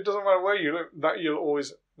 that it doesn't matter where you live, that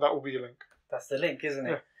will be your link. That's the link, isn't it?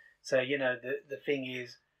 Yeah. So, the thing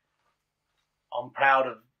is, I'm proud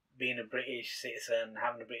of being a British citizen,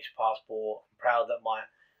 having a British passport. I'm proud that my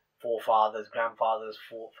forefathers, grandfathers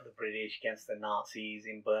fought for the British against the Nazis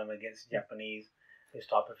in Burma, against the Japanese, this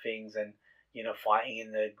type of things, and, fighting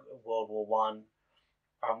in the World War One.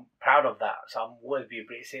 I'm proud of that. So I'll always be a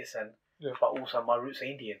British citizen, but also my roots are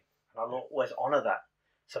Indian, and I'll always honour that.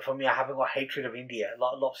 So for me, I haven't got hatred of India. A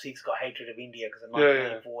lot of Sikhs got hatred of India because of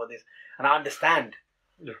 1984 this, and I understand.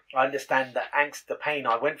 Yeah. I understand the angst, the pain.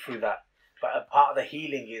 I went through that. But a part of the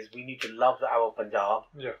healing is we need to love our Punjab.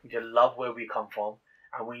 Yeah. We need to love where we come from.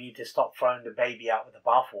 And we need to stop throwing the baby out with the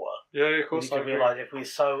bathwater. Yeah, of course. We need to realise if we're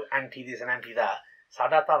so anti this and anti that,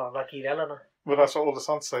 sada tara ki relana. Well, that's what all the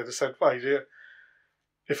sons say. They said,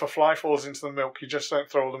 if a fly falls into the milk, you just don't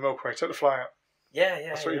throw all the milk away. Take the fly out. Yeah.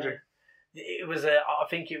 That's what you do. It was, I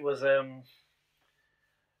think it was,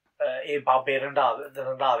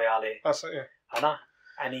 That's it, yeah.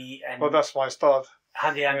 And well, that's my start.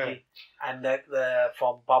 Hanji. And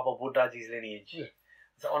from Baba Budha Ji's lineage. Yeah.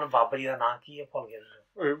 So on Baba Ji da naam ki hai?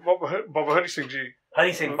 Baba Hari Singh Ji.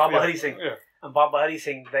 Hari Singh, Baba Hari Singh. Yeah. And Baba Hari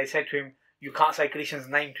Singh, they said to him, you can't say Krishna's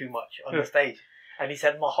name too much on the stage. And he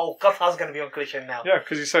said, my whole katha's going to be on Krishna now. Yeah,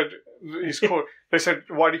 because he said, they said,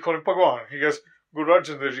 why do you call him Bhagwan? He goes, Guru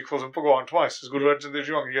Arjan Dev Ji calls him Bhagwan twice. It's Guru Arjan Dev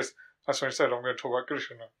Ji wrong. He goes, that's when he said, I'm going to talk about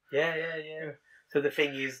Krishna now. Yeah. So the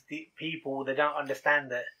thing is, the people, they don't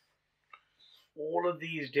understand that all of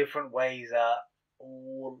these different ways are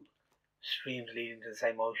all streams leading to the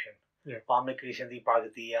same ocean. Yeah. Pamla Krishna di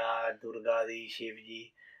Bhagatiya, Durga di,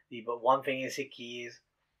 Shivji. But one thing in Sikhi is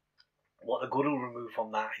what the Guru removed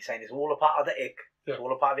from that. He's saying it's all a part of the Ik, it's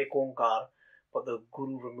all a part of the Omkar, but the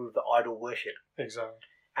Guru removed the idol worship. Exactly.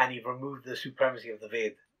 And he removed the supremacy of the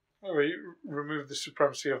Ved. Oh, he removed the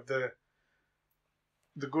supremacy of the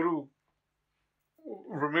Guru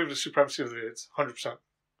removed the supremacy of the Veds, 100%.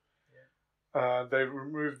 They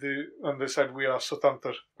removed and they said we are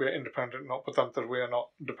Satantar, we are independent, not Patantar, we are not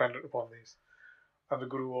dependent upon these. And the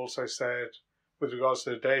Guru also said, with regards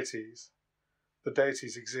to the deities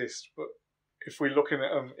exist, but if we're looking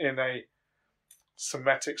at them in a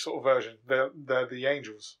Semitic sort of version, they're the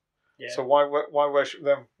angels. Yeah. So why worship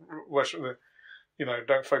them? Worship the,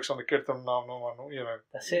 don't focus on the Kirtan Nam,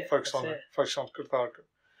 That's it. Focus on Kirtan.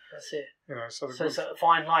 That's it. So it's a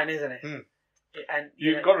fine line, isn't it? Mm. And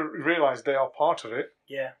you've got to realise they are part of it.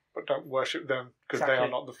 Yeah. But don't worship them because they are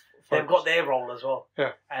not the focus. They've got their role as well.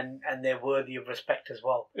 Yeah. And they're worthy of respect as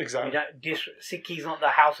well. Exactly. Sikhi's not the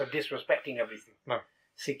house of disrespecting everything. No.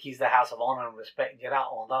 Sikhi's the house of honour and respect.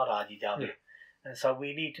 Yeah. And so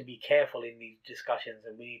we need to be careful in these discussions,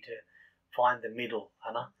 and we need to find the middle.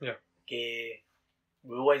 Yeah.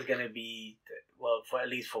 We're always going to be, well, for at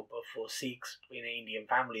least for Sikhs in Indian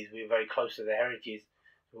families, we're very close to the heritage.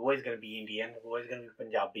 We're always going to be Indian. We're always going to be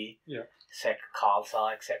Punjabi, Sikh,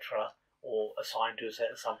 Khalsa, etc., or assigned to a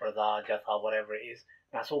certain sampradaya, jatha, whatever it is.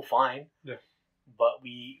 That's all fine. Yeah. But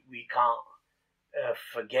we can't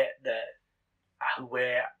forget that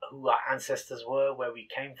who our ancestors were, where we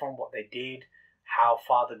came from, what they did, how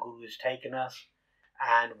far the Guru has taken us,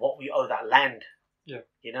 and what we owe that land. Yeah.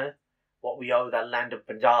 You know, what we owe that land of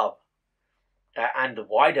Punjab, and the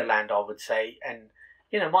wider land, I would say. And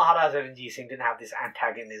you know, Maharaja Ranjit Singh didn't have this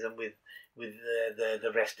antagonism with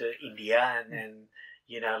the rest of India, and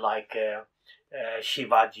you know, like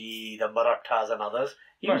Shivaji, the Marathas, and others.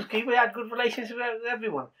 He had good relations with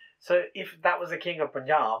everyone. So if that was the king of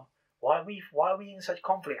Punjab, why are we in such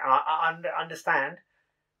conflict? And I understand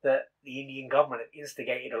that the Indian government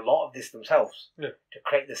instigated a lot of this themselves to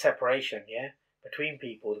create the separation, between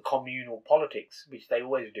people, the communal politics, which they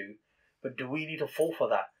always do. But do we need to fall for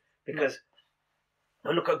that? Because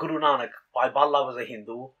look at Guru Nanak. Bhai Balla was a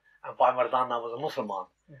Hindu and Bhai Mardana was a Muslim.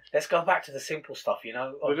 Let's go back to the simple stuff, you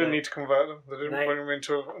know. They didn't need to convert them. They didn't bring them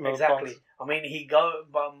into another exactly. path. I mean,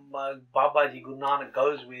 Babaji Guru Nanak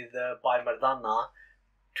goes with Bhai Mardana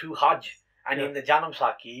to Hajj, and in the Janam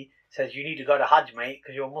Sakhi says, you need to go to Hajj, mate,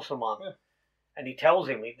 because you're a Muslim. Yeah. And he tells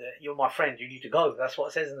him that you're my friend, you need to go. That's what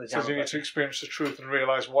it says in the Janam Sakhi. Says you need to experience the truth and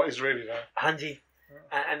realise what is really there. Hanji.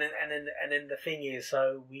 And then the thing is,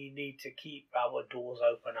 so we need to keep our doors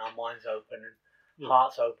open, our minds open, and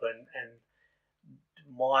hearts open.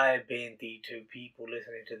 And my beinti to people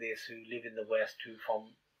listening to this who live in the West, who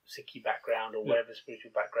from Sikhi background or whatever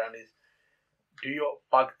spiritual background is, do your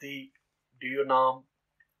bhakti, do your naam,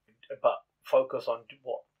 but focus on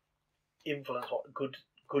what influence, what good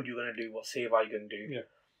you're going to do, what seva you're going to do.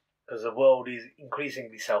 Because the world is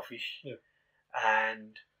increasingly selfish.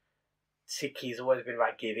 And Sikhi has always been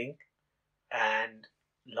about giving and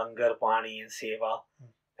langar, pani and seva.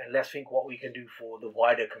 And let's think what we can do for the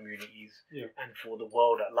wider communities and for the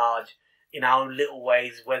world at large in our own little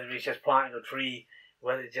ways, whether it's just planting a tree,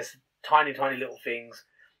 whether it's just tiny little things,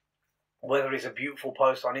 whether it's a beautiful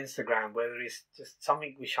post on Instagram, whether it's just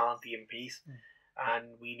something with shanti and peace.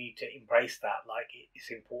 And we need to embrace that. Like,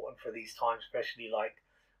 it's important for these times, especially like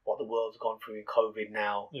what the world's gone through in COVID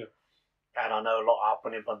now. And I know a lot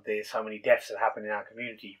happening, but there's so many deaths that happen in our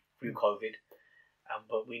community through COVID.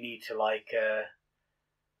 But we need to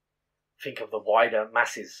think of the wider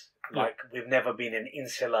masses. Like, we've never been an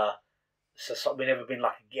insular society. We've never been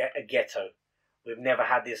like a ghetto. We've never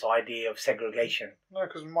had this idea of segregation. No,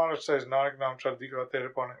 because Maharaj says, Nanak naam chaddi kara tere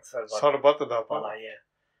pane, sarbat da pane.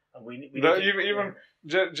 And we even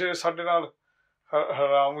je sade naal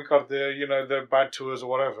haram we karde, you know, the bad tours or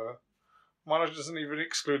whatever, Maharaj doesn't even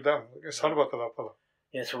exclude them. Sarbat da pane.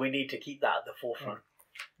 Yeah, so we need to keep that at the forefront.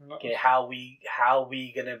 Okay, how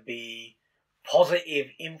we gonna be positive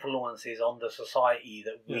influences on the society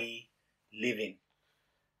that we live in,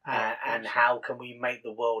 and how can we make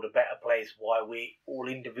the world a better place while we're all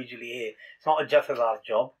individually here. It's not a Jathadar's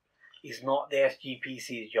job, it's not the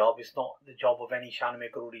SGPC's job, it's not the job of any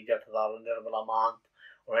Shaname Karuri Jathadar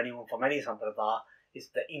or anyone from any Sampradaya. It's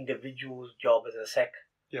the individual's job as a Sikh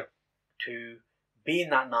to be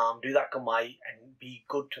in that naam, do that kamai, and be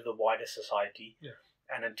good to the wider society.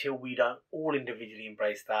 And until we don't all individually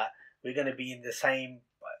embrace that, we're going to be in the same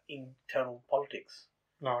internal politics.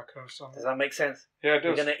 No, I can understand. Does that make sense? Yeah, it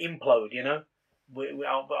does. We're going to implode, you know? We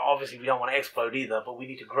obviously, we don't want to explode either, but we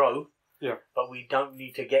need to grow. But we don't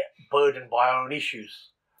need to get burdened by our own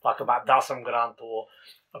issues, like about Dasam Granth or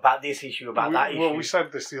about this issue, about that issue. Well, we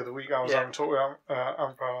said this the other week. I was having a talk with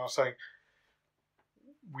Ampra, and I was saying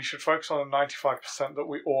we should focus on the 95% that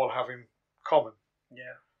we all have in common.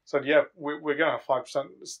 So, we're going to have 5%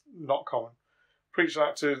 that's not common. Preach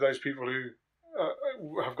that to those people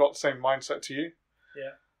who have got the same mindset to you.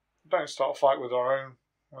 Don't start a fight with our own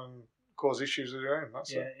and cause issues of your own.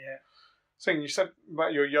 That's it. Singh, you said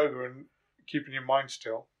about your yoga and keeping your mind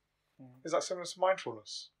still. Is that similar to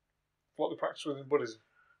mindfulness? What they practice within Buddhism?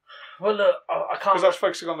 Well, I can't. Because that's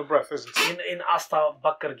focusing on the breath, isn't it? In Asta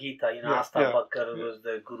Bakar Gita, you know, Asta Bakar was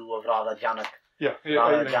the guru of Radha Janak.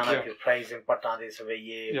 Radha Janak is praising Patande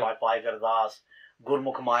Savaye, Bhai Gardas,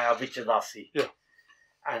 Gurmukh Maya Vichadasi.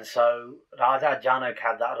 And so Raja Janak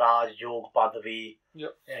had that Raj Yog Padavi,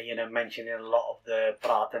 you know, mentioned in a lot of the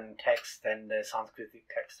Pratan texts and the Sanskritic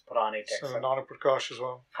texts, Purani texts. So Nana Prakash as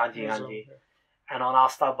well. Hanji. And on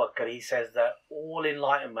Asta Bakar, he says that all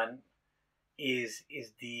enlightenment is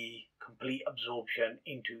the complete absorption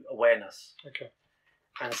into awareness.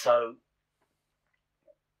 And so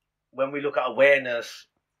when we look at awareness,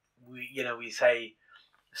 we say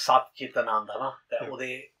Sat Chitananda, that all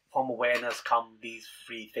from awareness come these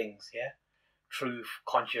three things, truth,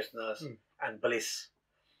 consciousness, and bliss.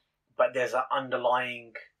 But there's an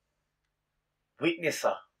underlying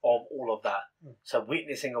witnesser of all of that. So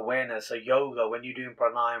witnessing awareness, so yoga, when you're doing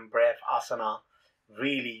pranayam, breath, asana,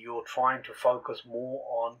 really you're trying to focus more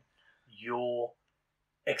on your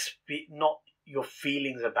not your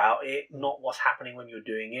feelings about it, not what's happening when you're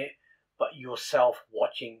doing it, but yourself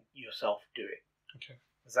watching yourself do it. Okay.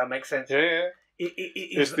 Does that make sense? Yeah.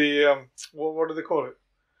 It's the what do they call it?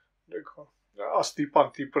 They call Asti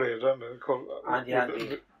Panti prayer, don't they? They call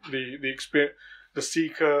the experience, the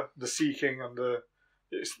seeker, the seeking, and the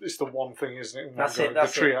it's the one thing, isn't it? That's it.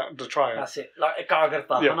 That's the triad. That's it. Like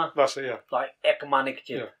ekagrata, yeah, that's it. Yeah. Like ekmanik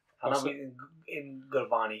chit, Yeah, in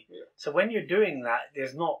Gurbani. Yeah. So when you're doing that,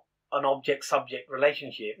 there's not an object-subject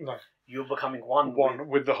relationship. No. You're becoming one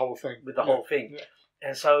with the whole thing. With the whole thing. Yeah.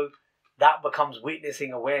 And so that becomes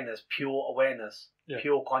witnessing awareness, pure awareness,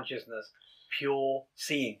 pure consciousness, pure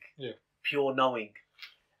seeing, pure knowing.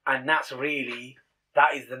 And that is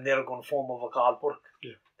the Nirgun form of Akal Purkh.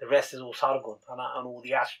 Yeah. The rest is all Sargun. And all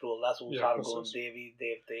the astral, that's all Sargun, Devi,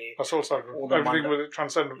 Devte. That's all Sargun. Everything with a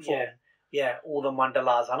transcendent form. Yeah, all the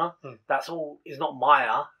mandalas, that's all is not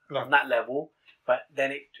Maya on that level, but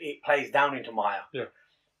then it plays down into Maya. Yeah.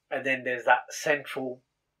 And then there's that central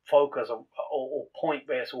focus or point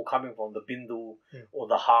where it's all coming from, the Bindu or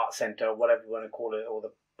the heart center, whatever you want to call it, or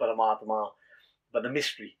the Paramatma, but the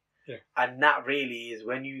mystery. Yeah. And that really is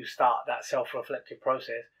when you start that self-reflective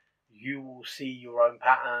process, you will see your own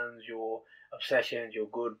patterns, your obsessions, your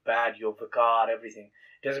good, bad, your vikar, everything.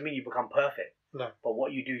 It doesn't mean you become perfect. No. But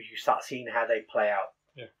what you do is you start seeing how they play out.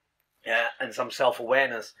 Yeah. And some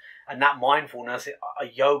self-awareness. And that mindfulness, a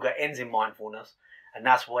yoga ends in mindfulness. And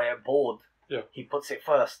that's where Bodh, he puts it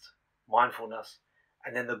first, mindfulness.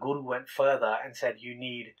 And then the Guru went further and said, you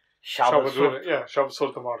need Shabad Surt. Shabad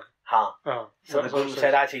Surta Marg. So the Guru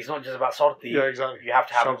said, actually, it's not just about Surti. Yeah, exactly. You have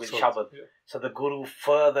to have it with Shabad. Yeah. So the Guru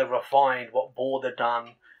further refined what Bodh had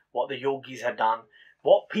done, what the yogis had done.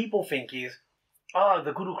 What people think is,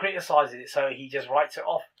 the Guru criticises it, so he just writes it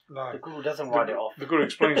off. No. The Guru doesn't write it off. The Guru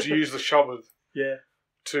explains you use the Shabad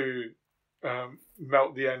to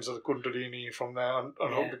melt the ends of the Kundalini from there and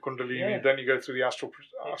unhook the Kundalini. Then you go through the astral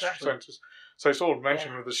centers. So it's all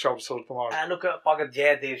mentioned with the Shabad Sultamar. And look at Bhagat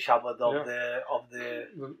Jayadev Shabad of the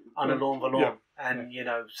Anulom Valom and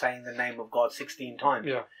saying the name of God 16 times.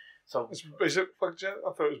 Yeah. So is it Bhagat Jayadev?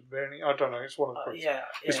 I thought it was Bernie. I don't know. It's one of the Bhagas.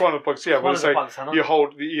 It's one of the Bhagas. Yeah, but say you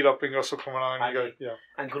hold the Ila Pinga Sukhamana and you go,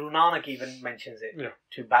 And Guru Nanak even mentions it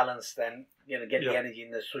to balance then, get the energy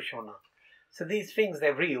in the Sushmana. So these things,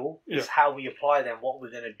 they're real. It's how we apply them, what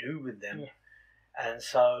we're going to do with them. Yeah. And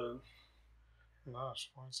so... No, that's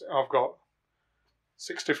fine. I've got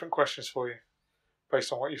 6 different questions for you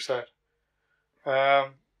based on what you've said.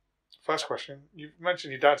 First question. You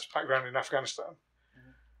mentioned your dad's background in Afghanistan.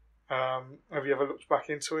 Have you ever looked back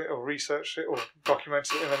into it or researched it or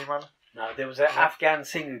documented it in any manner? No, there was an Afghan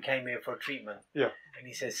Singh who came here for a treatment. Yeah. And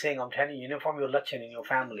he said, Singh, I'm telling you, from your Lachan in your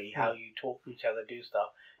family, how you talk to each other, do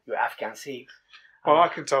stuff, you're Afghan Sikhs. Well, I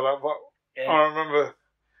can tell that, but I remember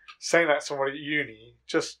saying that to somebody at uni,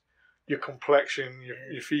 just your complexion,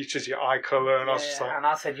 your features, your eye colour, and I was just like... And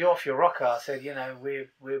I said, you're off your rocker. I said, we're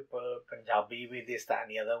Punjabi, we're this, that,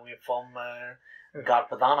 and the other. We're from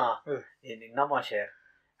Garpadana in Namashir.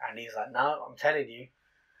 And he's like, no, I'm telling you.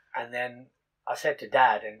 And then I said to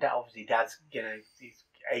Dad, and obviously Dad's, he's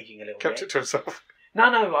aging a little bit. Kept it to himself.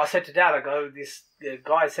 No, I said to Dad, I go, the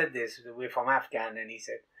guy said this, we're from Afghan, and he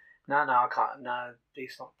said, no, I can't, no,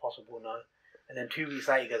 it's not possible, no. And then 2 weeks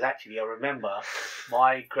later, he goes, actually, I remember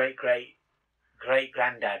my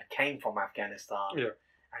great-great-great-granddad came from Afghanistan,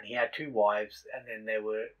 and he had 2 wives, and then they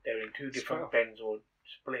were in 2 different bens or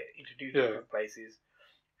split into 2 different places.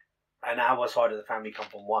 And our side of the family come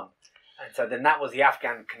from 1. And so then that was the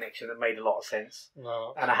Afghan connection that made a lot of sense.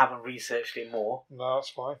 No, and I haven't researched it more. No, that's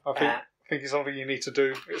fine. I think it's something you need to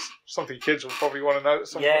do. It's something kids will probably want to know at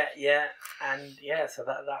some point. And so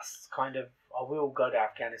that's kind of... I will go to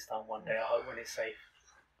Afghanistan one day, I hope, when it's safe.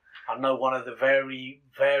 I know one of the very,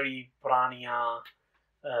 very praniya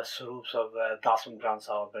Sarups of Dasam Granth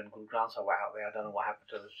and Guru Granth were out there. I don't know what happened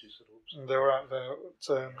to those 2 Sarups. They were out there.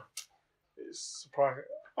 It's surprising.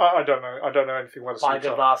 I don't know. I don't know anything about the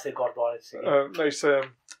They say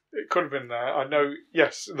it could have been there. I know.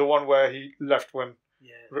 Yes, the one where he left when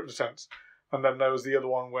ripped the tents, and then there was the other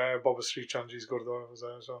one where Baba Sri Chandji's Gurdwara was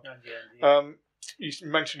there as well. You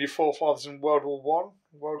mentioned your forefathers in World War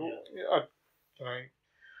One.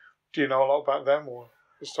 Do you know a lot about them or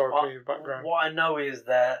historically background? What I know is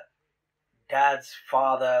that Dad's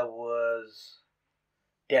father was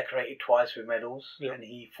decorated twice with medals, and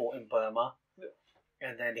he fought in Burma.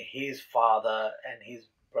 And then his father and his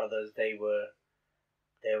brothers, they were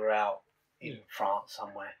out in France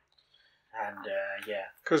somewhere. And yeah,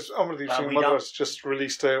 because Amardeep Singh Mother has just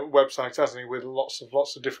released a website, hasn't he, with lots of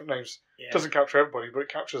different names. yeah. Doesn't capture everybody, but it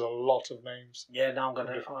captures a lot of names. Yeah, now I'm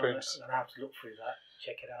gonna have to look through that,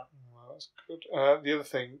 check it out. Well, that's good. The other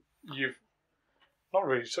thing, you've not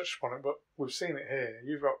really touched upon it, but we've seen it here.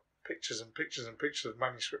 You've got pictures and pictures and pictures of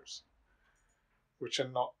manuscripts, which are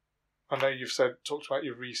not. I know you've talked about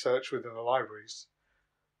your research within the libraries,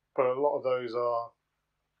 but a lot of those are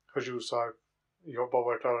Hajur Sahib. You got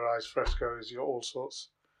Baba Dal frescoes. You got all sorts.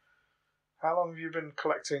 How long have you been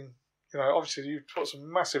collecting? You know, obviously you've put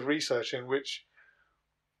some massive research in, which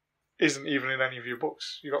isn't even in any of your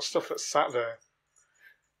books. You got stuff that's sat there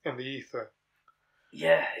in the ether.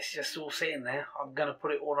 Yeah, it's just all sitting there. I'm gonna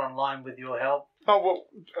put it all online with your help. Oh well,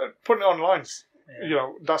 putting it online, you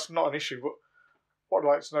know, that's not an issue. But what I'd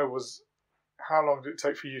like to know was how long did it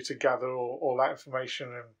take for you to gather all that information,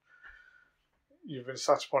 and you've been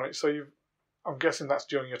sat upon it. So I'm guessing that's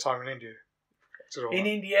during your time in India. In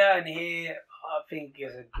India and here, I think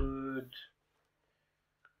is a good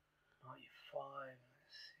 95, 96.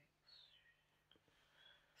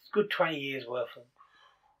 It's a good 20 years worth of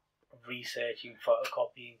researching,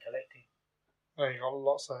 photocopying, collecting. Yeah, you got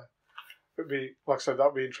lots there. It'd be, like I said,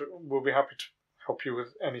 that'd be interesting. We'll be happy to help you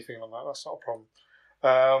with anything on that. That's not a problem.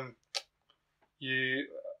 I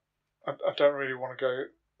don't really want to go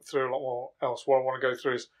through a lot more else. What I want to go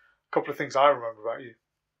through is a couple of things I remember about you.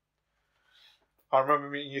 I remember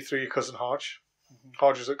meeting you through your cousin Haj. Mm-hmm.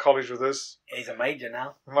 Haj was at college with us. He's a major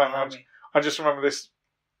now. I just remember this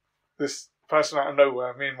person out of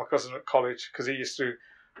nowhere, me and my cousin at college, because he used to do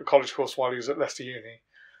a college course while he was at Leicester Uni,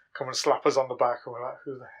 come and slap us on the back, and we're like,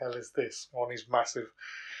 who the hell is this? One, he's massive.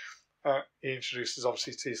 He introduced us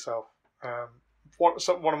obviously to yourself.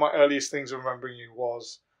 One of my earliest things of remembering you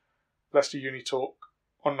was Leicester Uni talk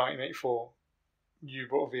on 1984. You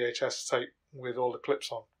brought a VHS tape with all the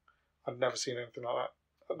clips on. I'd never seen anything like that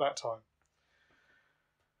at that time.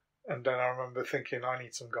 And then I remember thinking, I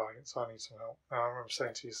need some guidance, I need some help. And I remember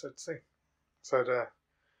saying to you, since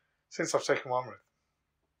I've taken my Amrit,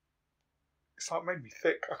 it's like made me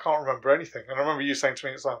thick. I can't remember anything. And I remember you saying to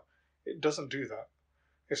me, it's like, it doesn't do that.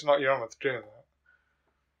 It's not your Amrit doing that.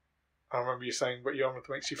 I remember you saying, but your Amrit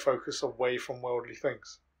makes you focus away from worldly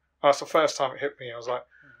things. And that's the first time it hit me. I was like,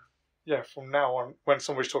 yeah, from now on, when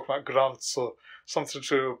somebody's talking about Granths or something to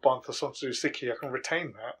do with Banth or something to do with Sikhi, I can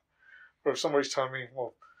retain that. But if somebody's telling me,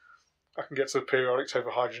 well, I can get to the periodic table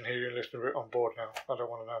of hydrogen, helium, listen to it on board now, I don't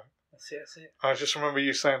want to know. That's it. I just remember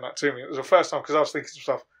you saying that to me. It was the first time, because I was thinking to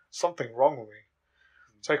myself, something wrong with me.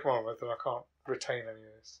 Take my Amrit and I can't retain any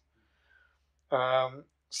of this.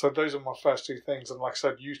 So those are my first two things. And like I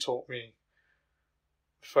said, you taught me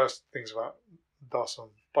the first things about Dasam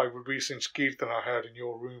by releasing Kirtan I heard in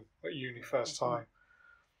your room at uni first time.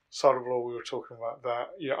 Sarvalo, we were talking about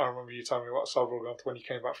that. Yeah, I remember you telling me about Sarvalo Granth when you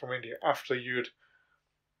came back from India. After you'd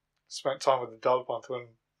spent time with the Dal Panth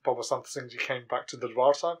when Baba Santa Singh Ji came back to the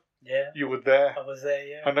Darbar Sahib. Yeah. You were there. I was there,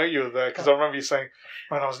 yeah. I know you were there because I remember you saying,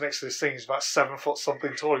 when I was next to this thing, he's about 7 foot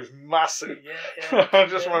something tall. He's massive. Yeah. I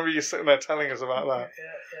just remember you sitting there telling us about that.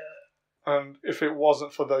 Yeah. And if it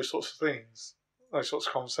wasn't for those sorts of things, those sorts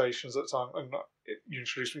of conversations at the time, and you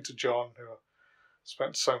introduced me to John, who I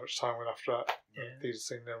spent so much time with after that. These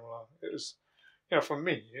things, it was, for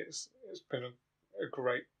me, it's been a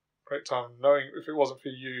great time. Knowing if it wasn't for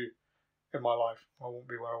you in my life, I wouldn't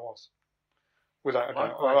be where I was. Without a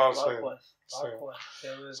doubt. Likewise.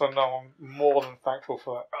 So no, I'm more than thankful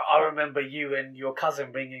for that. I remember you and your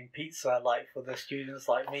cousin bringing pizza, for the students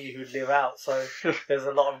like me who live out. So there's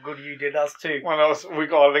a lot of good you did us too. Well, we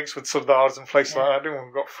got our links with Sardars and places like that, didn't we?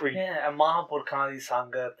 We got free. Yeah, and Mahapurkhani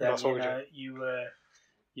Sangat. That's what we did. You were,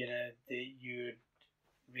 you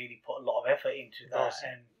really put a lot of effort into that,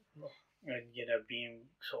 and being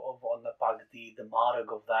sort of on the Bhagati, the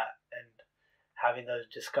marg of that, and having those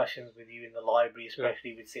discussions with you in the library,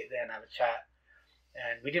 especially we'd sit there and have a chat.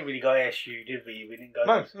 And we didn't really go SU, did we? We didn't go.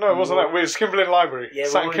 No, it wasn't that. We was Kimberlin Library. Yeah,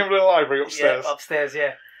 sat in Kimberlin Library upstairs. Yeah, upstairs,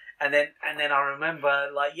 yeah. And then I remember,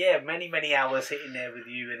 many hours sitting there with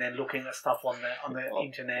you, and then looking at stuff on the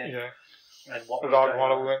internet. Yeah. And what we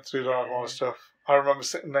went through the Ragwala stuff. I remember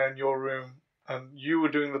sitting there in your room, and you were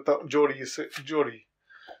doing the Geordie. So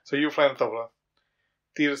you were playing the tabla.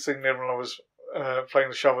 Dheeraj Singh Nirmala was playing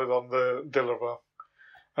the Shabad on the Dilraba,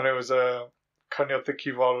 and it was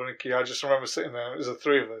Kanyatiki Valuniki. I just remember sitting there, and it was the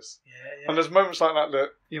three of us. Yeah. And there's moments like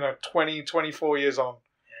that 20, 24 years on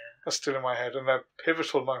are still in my head, and they're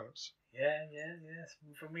pivotal moments. Yeah,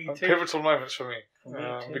 for me too. Pivotal moments for me.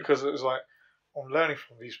 Because it was like, I'm learning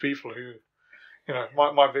from these people who,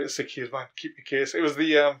 my bit of Sikhi is, man, keep your case. It was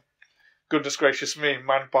the goodness gracious me,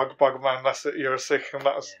 man, bug man, that's it, you're a Sikh, and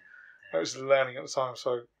that was It was learning at the time.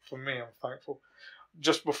 So for me, I'm thankful.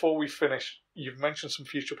 Just before we finish, you've mentioned some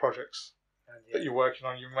future projects that you're working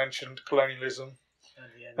on. You mentioned colonialism,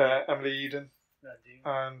 Emily Eden,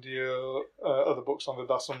 and your other books on the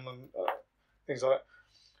Dasam and things like that.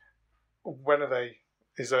 When are they?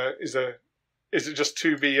 Is it just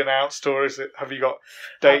to be announced, or have you got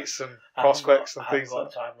dates and prospects and things like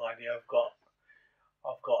that? I've got a timeline.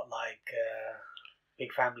 I've got like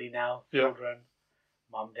big family now, children,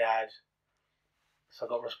 mum, dad. So I've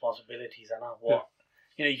got responsibilities, and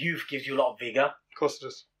youth gives you a lot of vigour. Of course it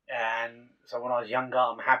does. And so when I was younger,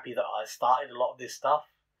 I'm happy that I started a lot of this stuff.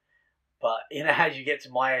 But as you get to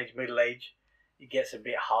my age, middle age, it gets a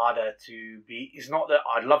bit harder to be. It's not that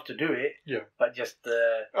I'd love to do it, but just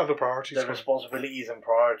the other priorities, the responsibilities and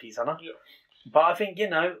priorities, I know. Yeah. But I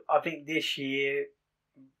think this year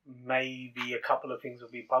maybe a couple of things will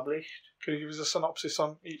be published. Can you give us a synopsis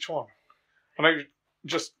on each one? I know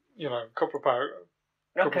just a couple of paragraphs.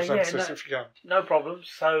 Okay, sentences if you can. No problem.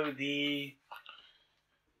 So the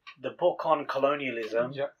book on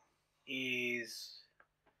colonialism is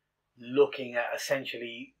looking at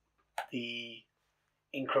essentially the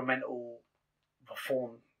incremental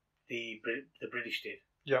reform the British did.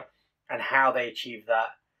 Yeah. And how they achieved that,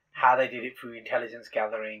 how they did it through intelligence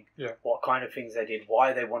gathering, what kind of things they did,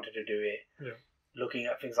 why they wanted to do it, looking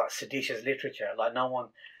at things like seditious literature. Like no one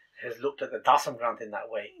has looked at the Dasam Granth in that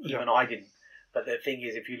way. Even I didn't. But the thing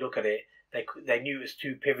is, if you look at it, they knew it was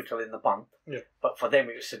too pivotal in the Panth, but for them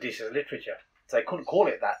it was seditious literature. So they couldn't call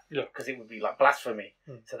it that because it would be like blasphemy.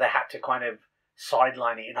 So they had to kind of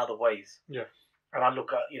sideline it in other ways. Yeah. And I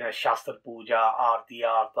look at, Shastra Puja, Arti,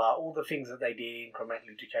 Artha, all the things that they did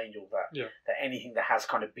incrementally to change all that. Yeah. That anything that has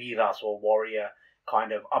kind of Biras or warrior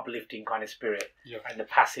kind of uplifting kind of spirit. Yeah. And the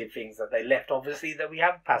passive things that they left, obviously, that we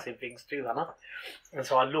have passive things too, Hannah. And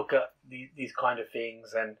so I look at these kind of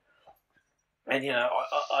things and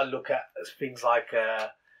I look at things like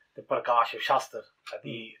the Prakash of Shastra,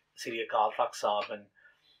 the Sri Akal Takht Sahib, and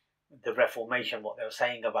the Reformation, what they were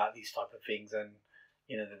saying about these type of things, and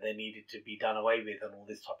that they needed to be done away with, and all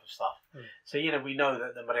this type of stuff. So we know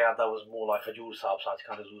that the Maryada was more like Hajur Sahib,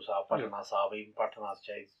 Sachkhand Hajur Sahib, Patna Sahib, even Patna's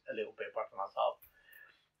changed a little bit, Patna Sahib.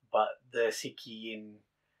 But the Sikhi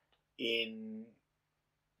in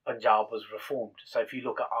Punjab was reformed. So if you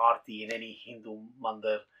look at Aarti in any Hindu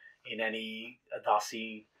mandir, in any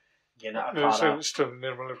Adasi, so still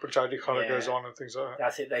Nirmal Panchayati Khana goes on and things like that.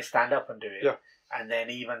 That's it, they stand up and do it. Yeah. And then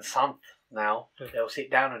even Sant now, they'll sit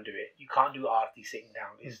down and do it. You can't do Aarti sitting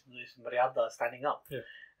down. It's Maryada standing up. Yeah.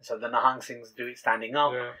 So the Nahang Singhs do it standing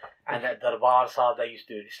up. Yeah. And at Darbar Sahib, they used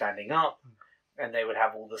to do it standing up. And they would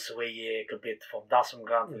have all the Swaye, Kabit from Dasam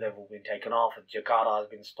Granth, they've all been taken off, and Jakara has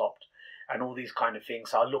been stopped, and all these kind of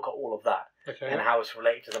things. So I look at all of that and how it's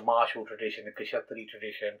related to the martial tradition, the Kshatriya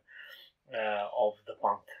tradition of the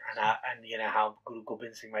Panth, and how Guru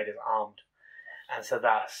Gobind Singh made us armed. And so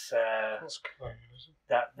that's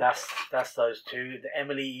those two. The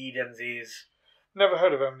Emily Edens is... Never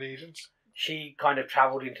heard of Emily Edens. She kind of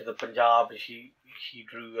travelled into the Punjab, and she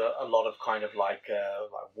drew a lot of kind of like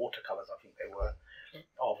watercolours, I think they were,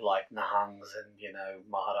 of like Nahangs and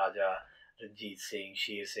Maharaja Ranjit Singh,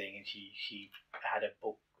 Sher Singh, and she had a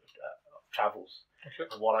book of travels. Okay.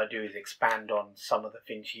 And what I do is expand on some of the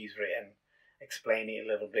things she's written, explain it a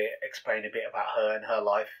little bit, explain a bit about her and her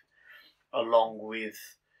life, along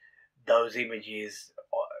with those images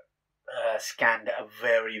scanned at a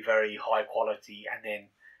very, very high quality and then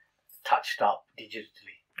touched up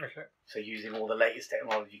digitally. Okay. So using all the latest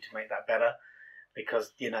technology to make that better,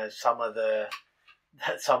 because some of the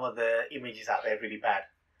images out there are really bad,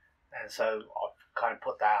 and so I've kind of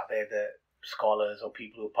put that out there that scholars or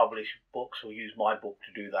people who publish books will use my book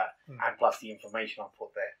to do that, and plus the information I've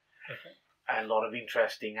put there. Okay. And a lot of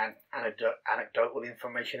interesting and anecdotal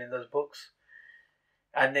information in those books.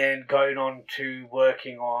 And then going on to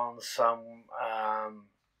working on some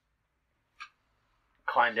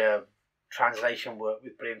kind of translation work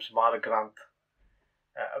with Prem Samara Granth,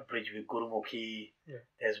 a bridge with Gurumukhi. Yeah.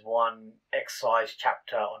 There's one exercise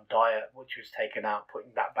chapter on diet which was taken out,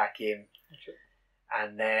 putting that back in. Okay.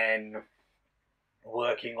 And then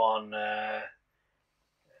working on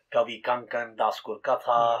Kavi Kankan Daskur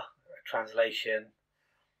Katha translation,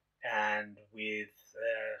 and with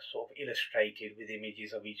sort of illustrated with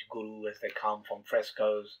images of each guru as they come from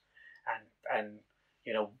frescoes, and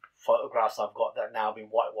photographs I've got that now have been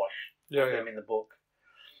whitewashed. Them in the book.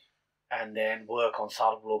 And then work on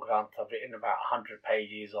Sarvalo Granth. I've written about 100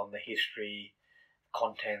 pages on the history,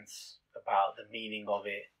 contents, about the meaning of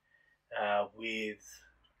it, with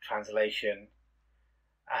translation.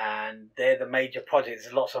 And they're the major projects.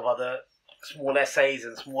 There's lots of other small essays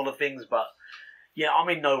and smaller things, but yeah, I'm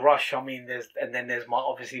in no rush. I mean, there's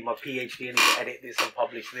obviously my PhD. I need to edit this and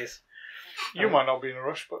publish this. You might not be in a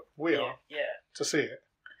rush, but we are to see it.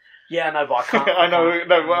 Yeah, no, but I can't. I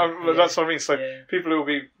know, that's what I mean. So people who will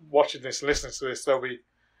be watching this, listening to this, they'll be,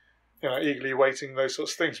 eagerly waiting those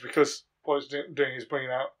sorts of things, because what it's doing is bringing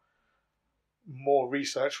out more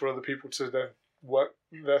research for other people to then work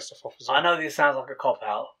their stuff off as well. I know this sounds like a cop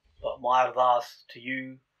out, but my ardas to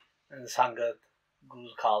you and the Sangat,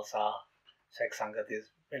 Guru's Khalsa, Sikh Sangat is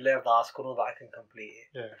ardas karo that I can complete it.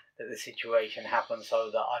 Yeah. That the situation happens so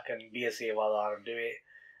that I can be a sevadar and do it.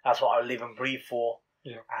 That's what I live and breathe for.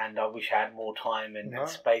 Yeah. And I wish I had more time and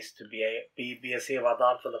space to be a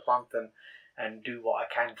sevadar for the Panth and do what I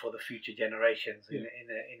can for the future generations in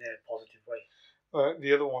a positive way.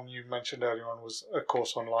 The other one you mentioned earlier on was a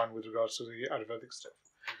course online with regards to the Ayurvedic stuff.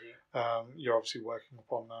 You're obviously working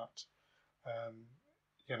upon that.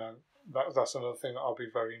 That's another thing that I'll be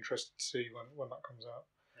very interested to see when that comes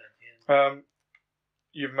out.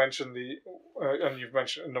 You've mentioned and you've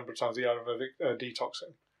mentioned a number of times the Ayurvedic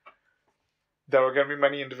detoxing. There are going to be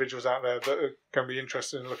many individuals out there that are going to be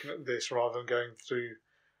interested in looking at this rather than going through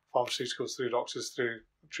pharmaceuticals, through doctors, through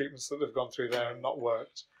treatments that they've gone through there and not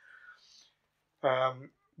worked.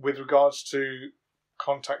 With regards to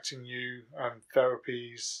contacting you and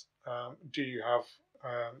therapies, do you have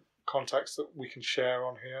contacts that we can share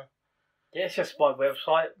on here? Yeah, it's just my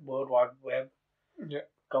website, World Wide Web,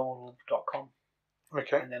 Kamalroop.com.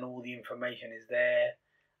 Okay. And then all the information is there.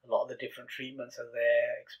 A lot of the different treatments are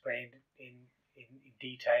there, explained in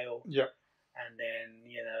detail. Yeah. And then,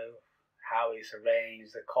 how it's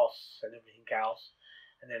arranged, the costs and everything else.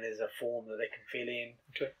 And then there's a form that they can fill in.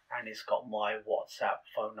 Okay. And it's got my WhatsApp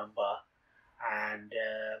phone number and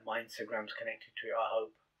my Instagram's connected to it, I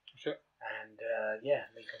hope. Okay. And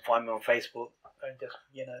you can find me on Facebook. And just,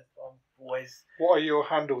 I'm always... What are your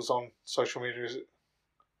handles on social media? Is it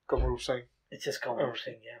Kamalroop Singh? It's just Kamalroop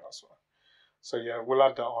Singh, yeah. That's right. So we'll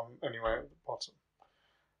add that on anyway at the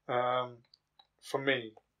bottom. For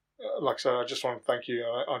me, like I said, I just want to thank you.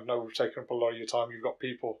 I know we've taken up a lot of your time. You've got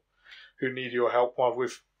people who need your help while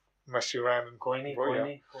we've messed you around.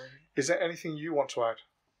 Is there anything you want to add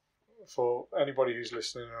for anybody who's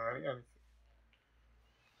listening or anything?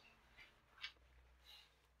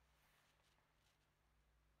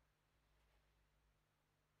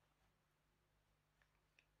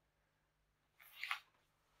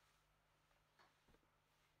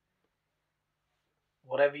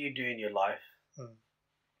 Whatever you do in your life,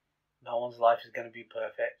 no one's life is going to be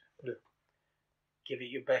perfect. Yeah. Give it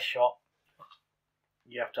your best shot.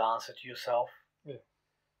 You have to answer to yourself. Yeah.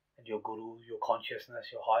 And your guru, your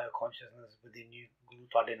consciousness, your higher consciousness within you. Guru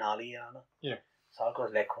ਤੁਹਾਡੇ ਨਾਲ ਹੀ ਆ ਨਾ. Yeah. ਸਾਰਾ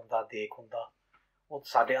ਕੁਝ ਲਿਖ ਹੁੰਦਾ, ਦੇਖ ਹੁੰਦਾ. ਉਹ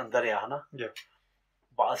ਸਾਡੇ ਅੰਦਰ ਆ ਨਾ. Yeah.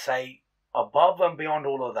 But I say, above and beyond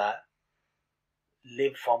all of that,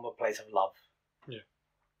 live from a place of love. Yeah.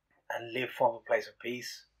 And live from a place of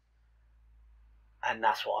peace. And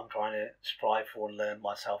that's what I'm trying to strive for and learn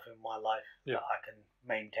myself in my life. Yeah. That I can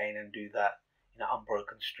maintain and do that in an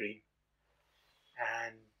unbroken stream.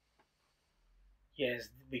 And yes,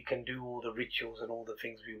 we can do all the rituals and all the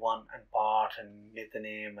things we want, and part and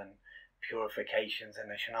nithanim and purifications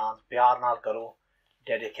and ashanans. Pyar naal karo.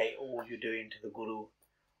 Dedicate all you're doing to the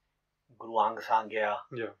Guru Ang Sangya.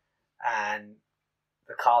 Yeah. And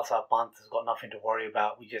the Khalsa Panth has got nothing to worry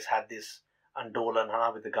about. We just had this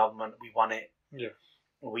Andolan with the government. We won it. Yeah.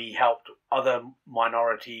 We helped other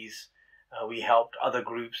minorities. We helped other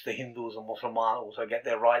groups, the Hindus and Muslims, also get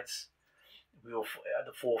their rights. We were at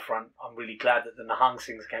the forefront. I'm really glad that the Nihang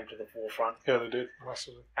Singhs came to the forefront. Yeah, they did,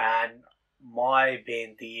 massively. And my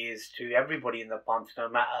beinti is to everybody in the Panth, no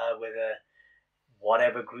matter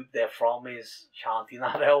whatever group they're from, is Shanti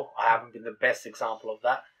Narel. I haven't been the best example of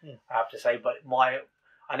that, I have to say, but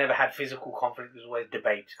I never had physical conflict. It was always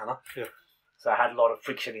debate, Yeah. So I had a lot of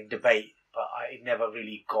friction in debate, but it never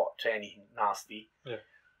really got to anything nasty. Yeah.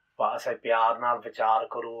 But I say, pyar naal vichar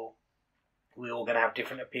karo. We're all going to have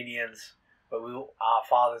different opinions, but our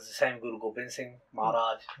father's the same, Guru Gobind Singh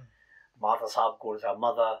Maharaj. Mata Sahib Kaur is our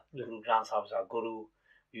mother. Yeah. Guru Granth Sahib is our Guru.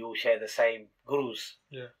 We all share the same Gurus.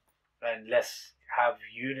 Yeah. And let's have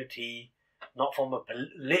unity, not from a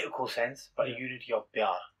political sense, but a unity of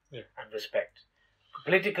pyar and respect.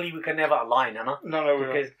 Politically, we can never align,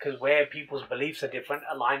 No, because where people's beliefs are different,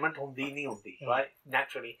 alignment hundi nahi hundi, right?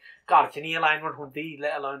 Naturally, ghar ch nahi alignment hundi,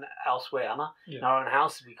 let alone elsewhere, In our own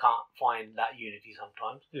house, we can't find that unity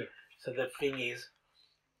sometimes. Yeah. So the thing is,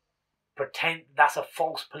 pretend that's a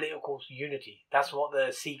false political unity. That's what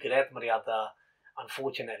the Sikh Ret Maryada,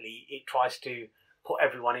 unfortunately, it tries to put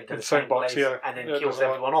everyone into the same box, place and then kills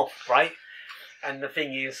everyone off, right? And the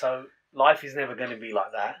thing is, so life is never going to be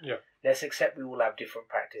like that. Yeah. Let's accept we all have different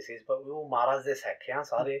practices, but we all Maharaj de Sikh,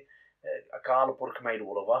 Sare Akal Purkh made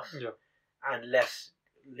all of us. Yeah. And let's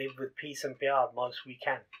live with peace and pyar most we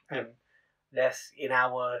can. Yeah. And let's, in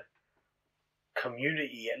our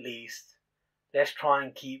community at least, let's try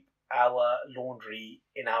and keep our laundry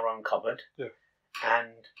in our own cupboard. Yeah.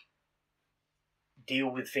 And deal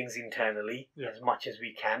with things internally as much as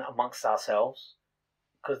we can amongst ourselves.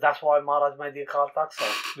 Because that's why Maharaj made the Akal Takht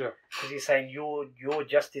Sahib. Yeah. Because he's saying your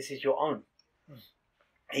justice is your own.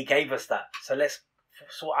 He gave us that. So let's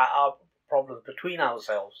sort out our problems between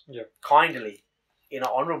ourselves kindly, in an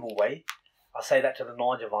honourable way. I say that to the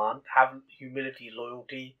Naujawan. Have humility,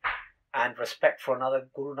 loyalty and respect for another.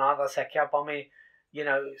 Guru Nanak Sekya Pame,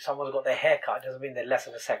 someone's got their hair cut, doesn't mean they're less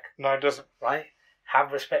of a Sikh. No, it doesn't. Right?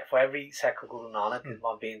 Have respect for every Sikh of Guru Nanak is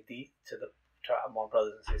my beinti to my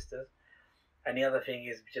brothers and sisters. And the other thing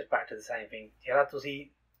is just back to the same thing. Jera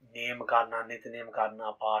tusi name karna, nitnem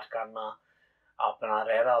karna, paath karna, apna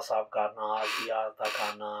rehra sahab karna, tiyartha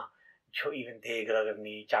karna, even degra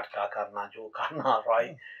karni, chatka karna, jo karna,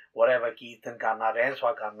 right? Whatever, kirtan karna,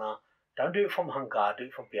 renswa karna. Don't do it from hankar, do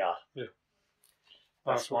it from pyar. Yeah.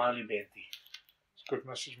 That's my only beinti. It's a good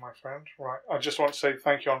message, my friend. Right. I just want to say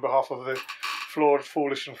thank you on behalf of the Flawed,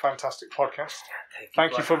 Foolish and Fantastic podcast.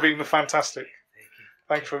 Thank you for being the fantastic.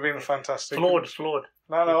 Thank you for being the fantastic. Flawed.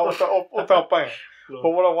 No, without buying. But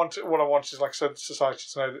what I want is, like I said, society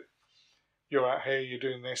to know that you're out here, you're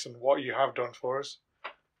doing this, and what you have done for us.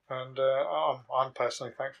 And I'm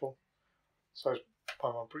personally thankful. So,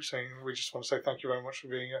 Kamalpreet Singh, we just want to say thank you very much for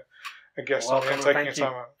being a guest on and taking your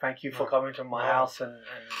time out. Thank you for coming to my house and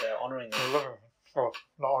honouring me. I love it. Well,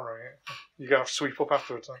 not honouring it. You're going to have to sweep up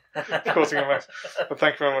afterwards, huh? Causing a mess. But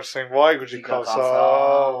thank you very much for saying, Waheguru Ji Khalsa,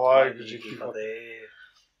 Waheguru Ji Ki Fateh.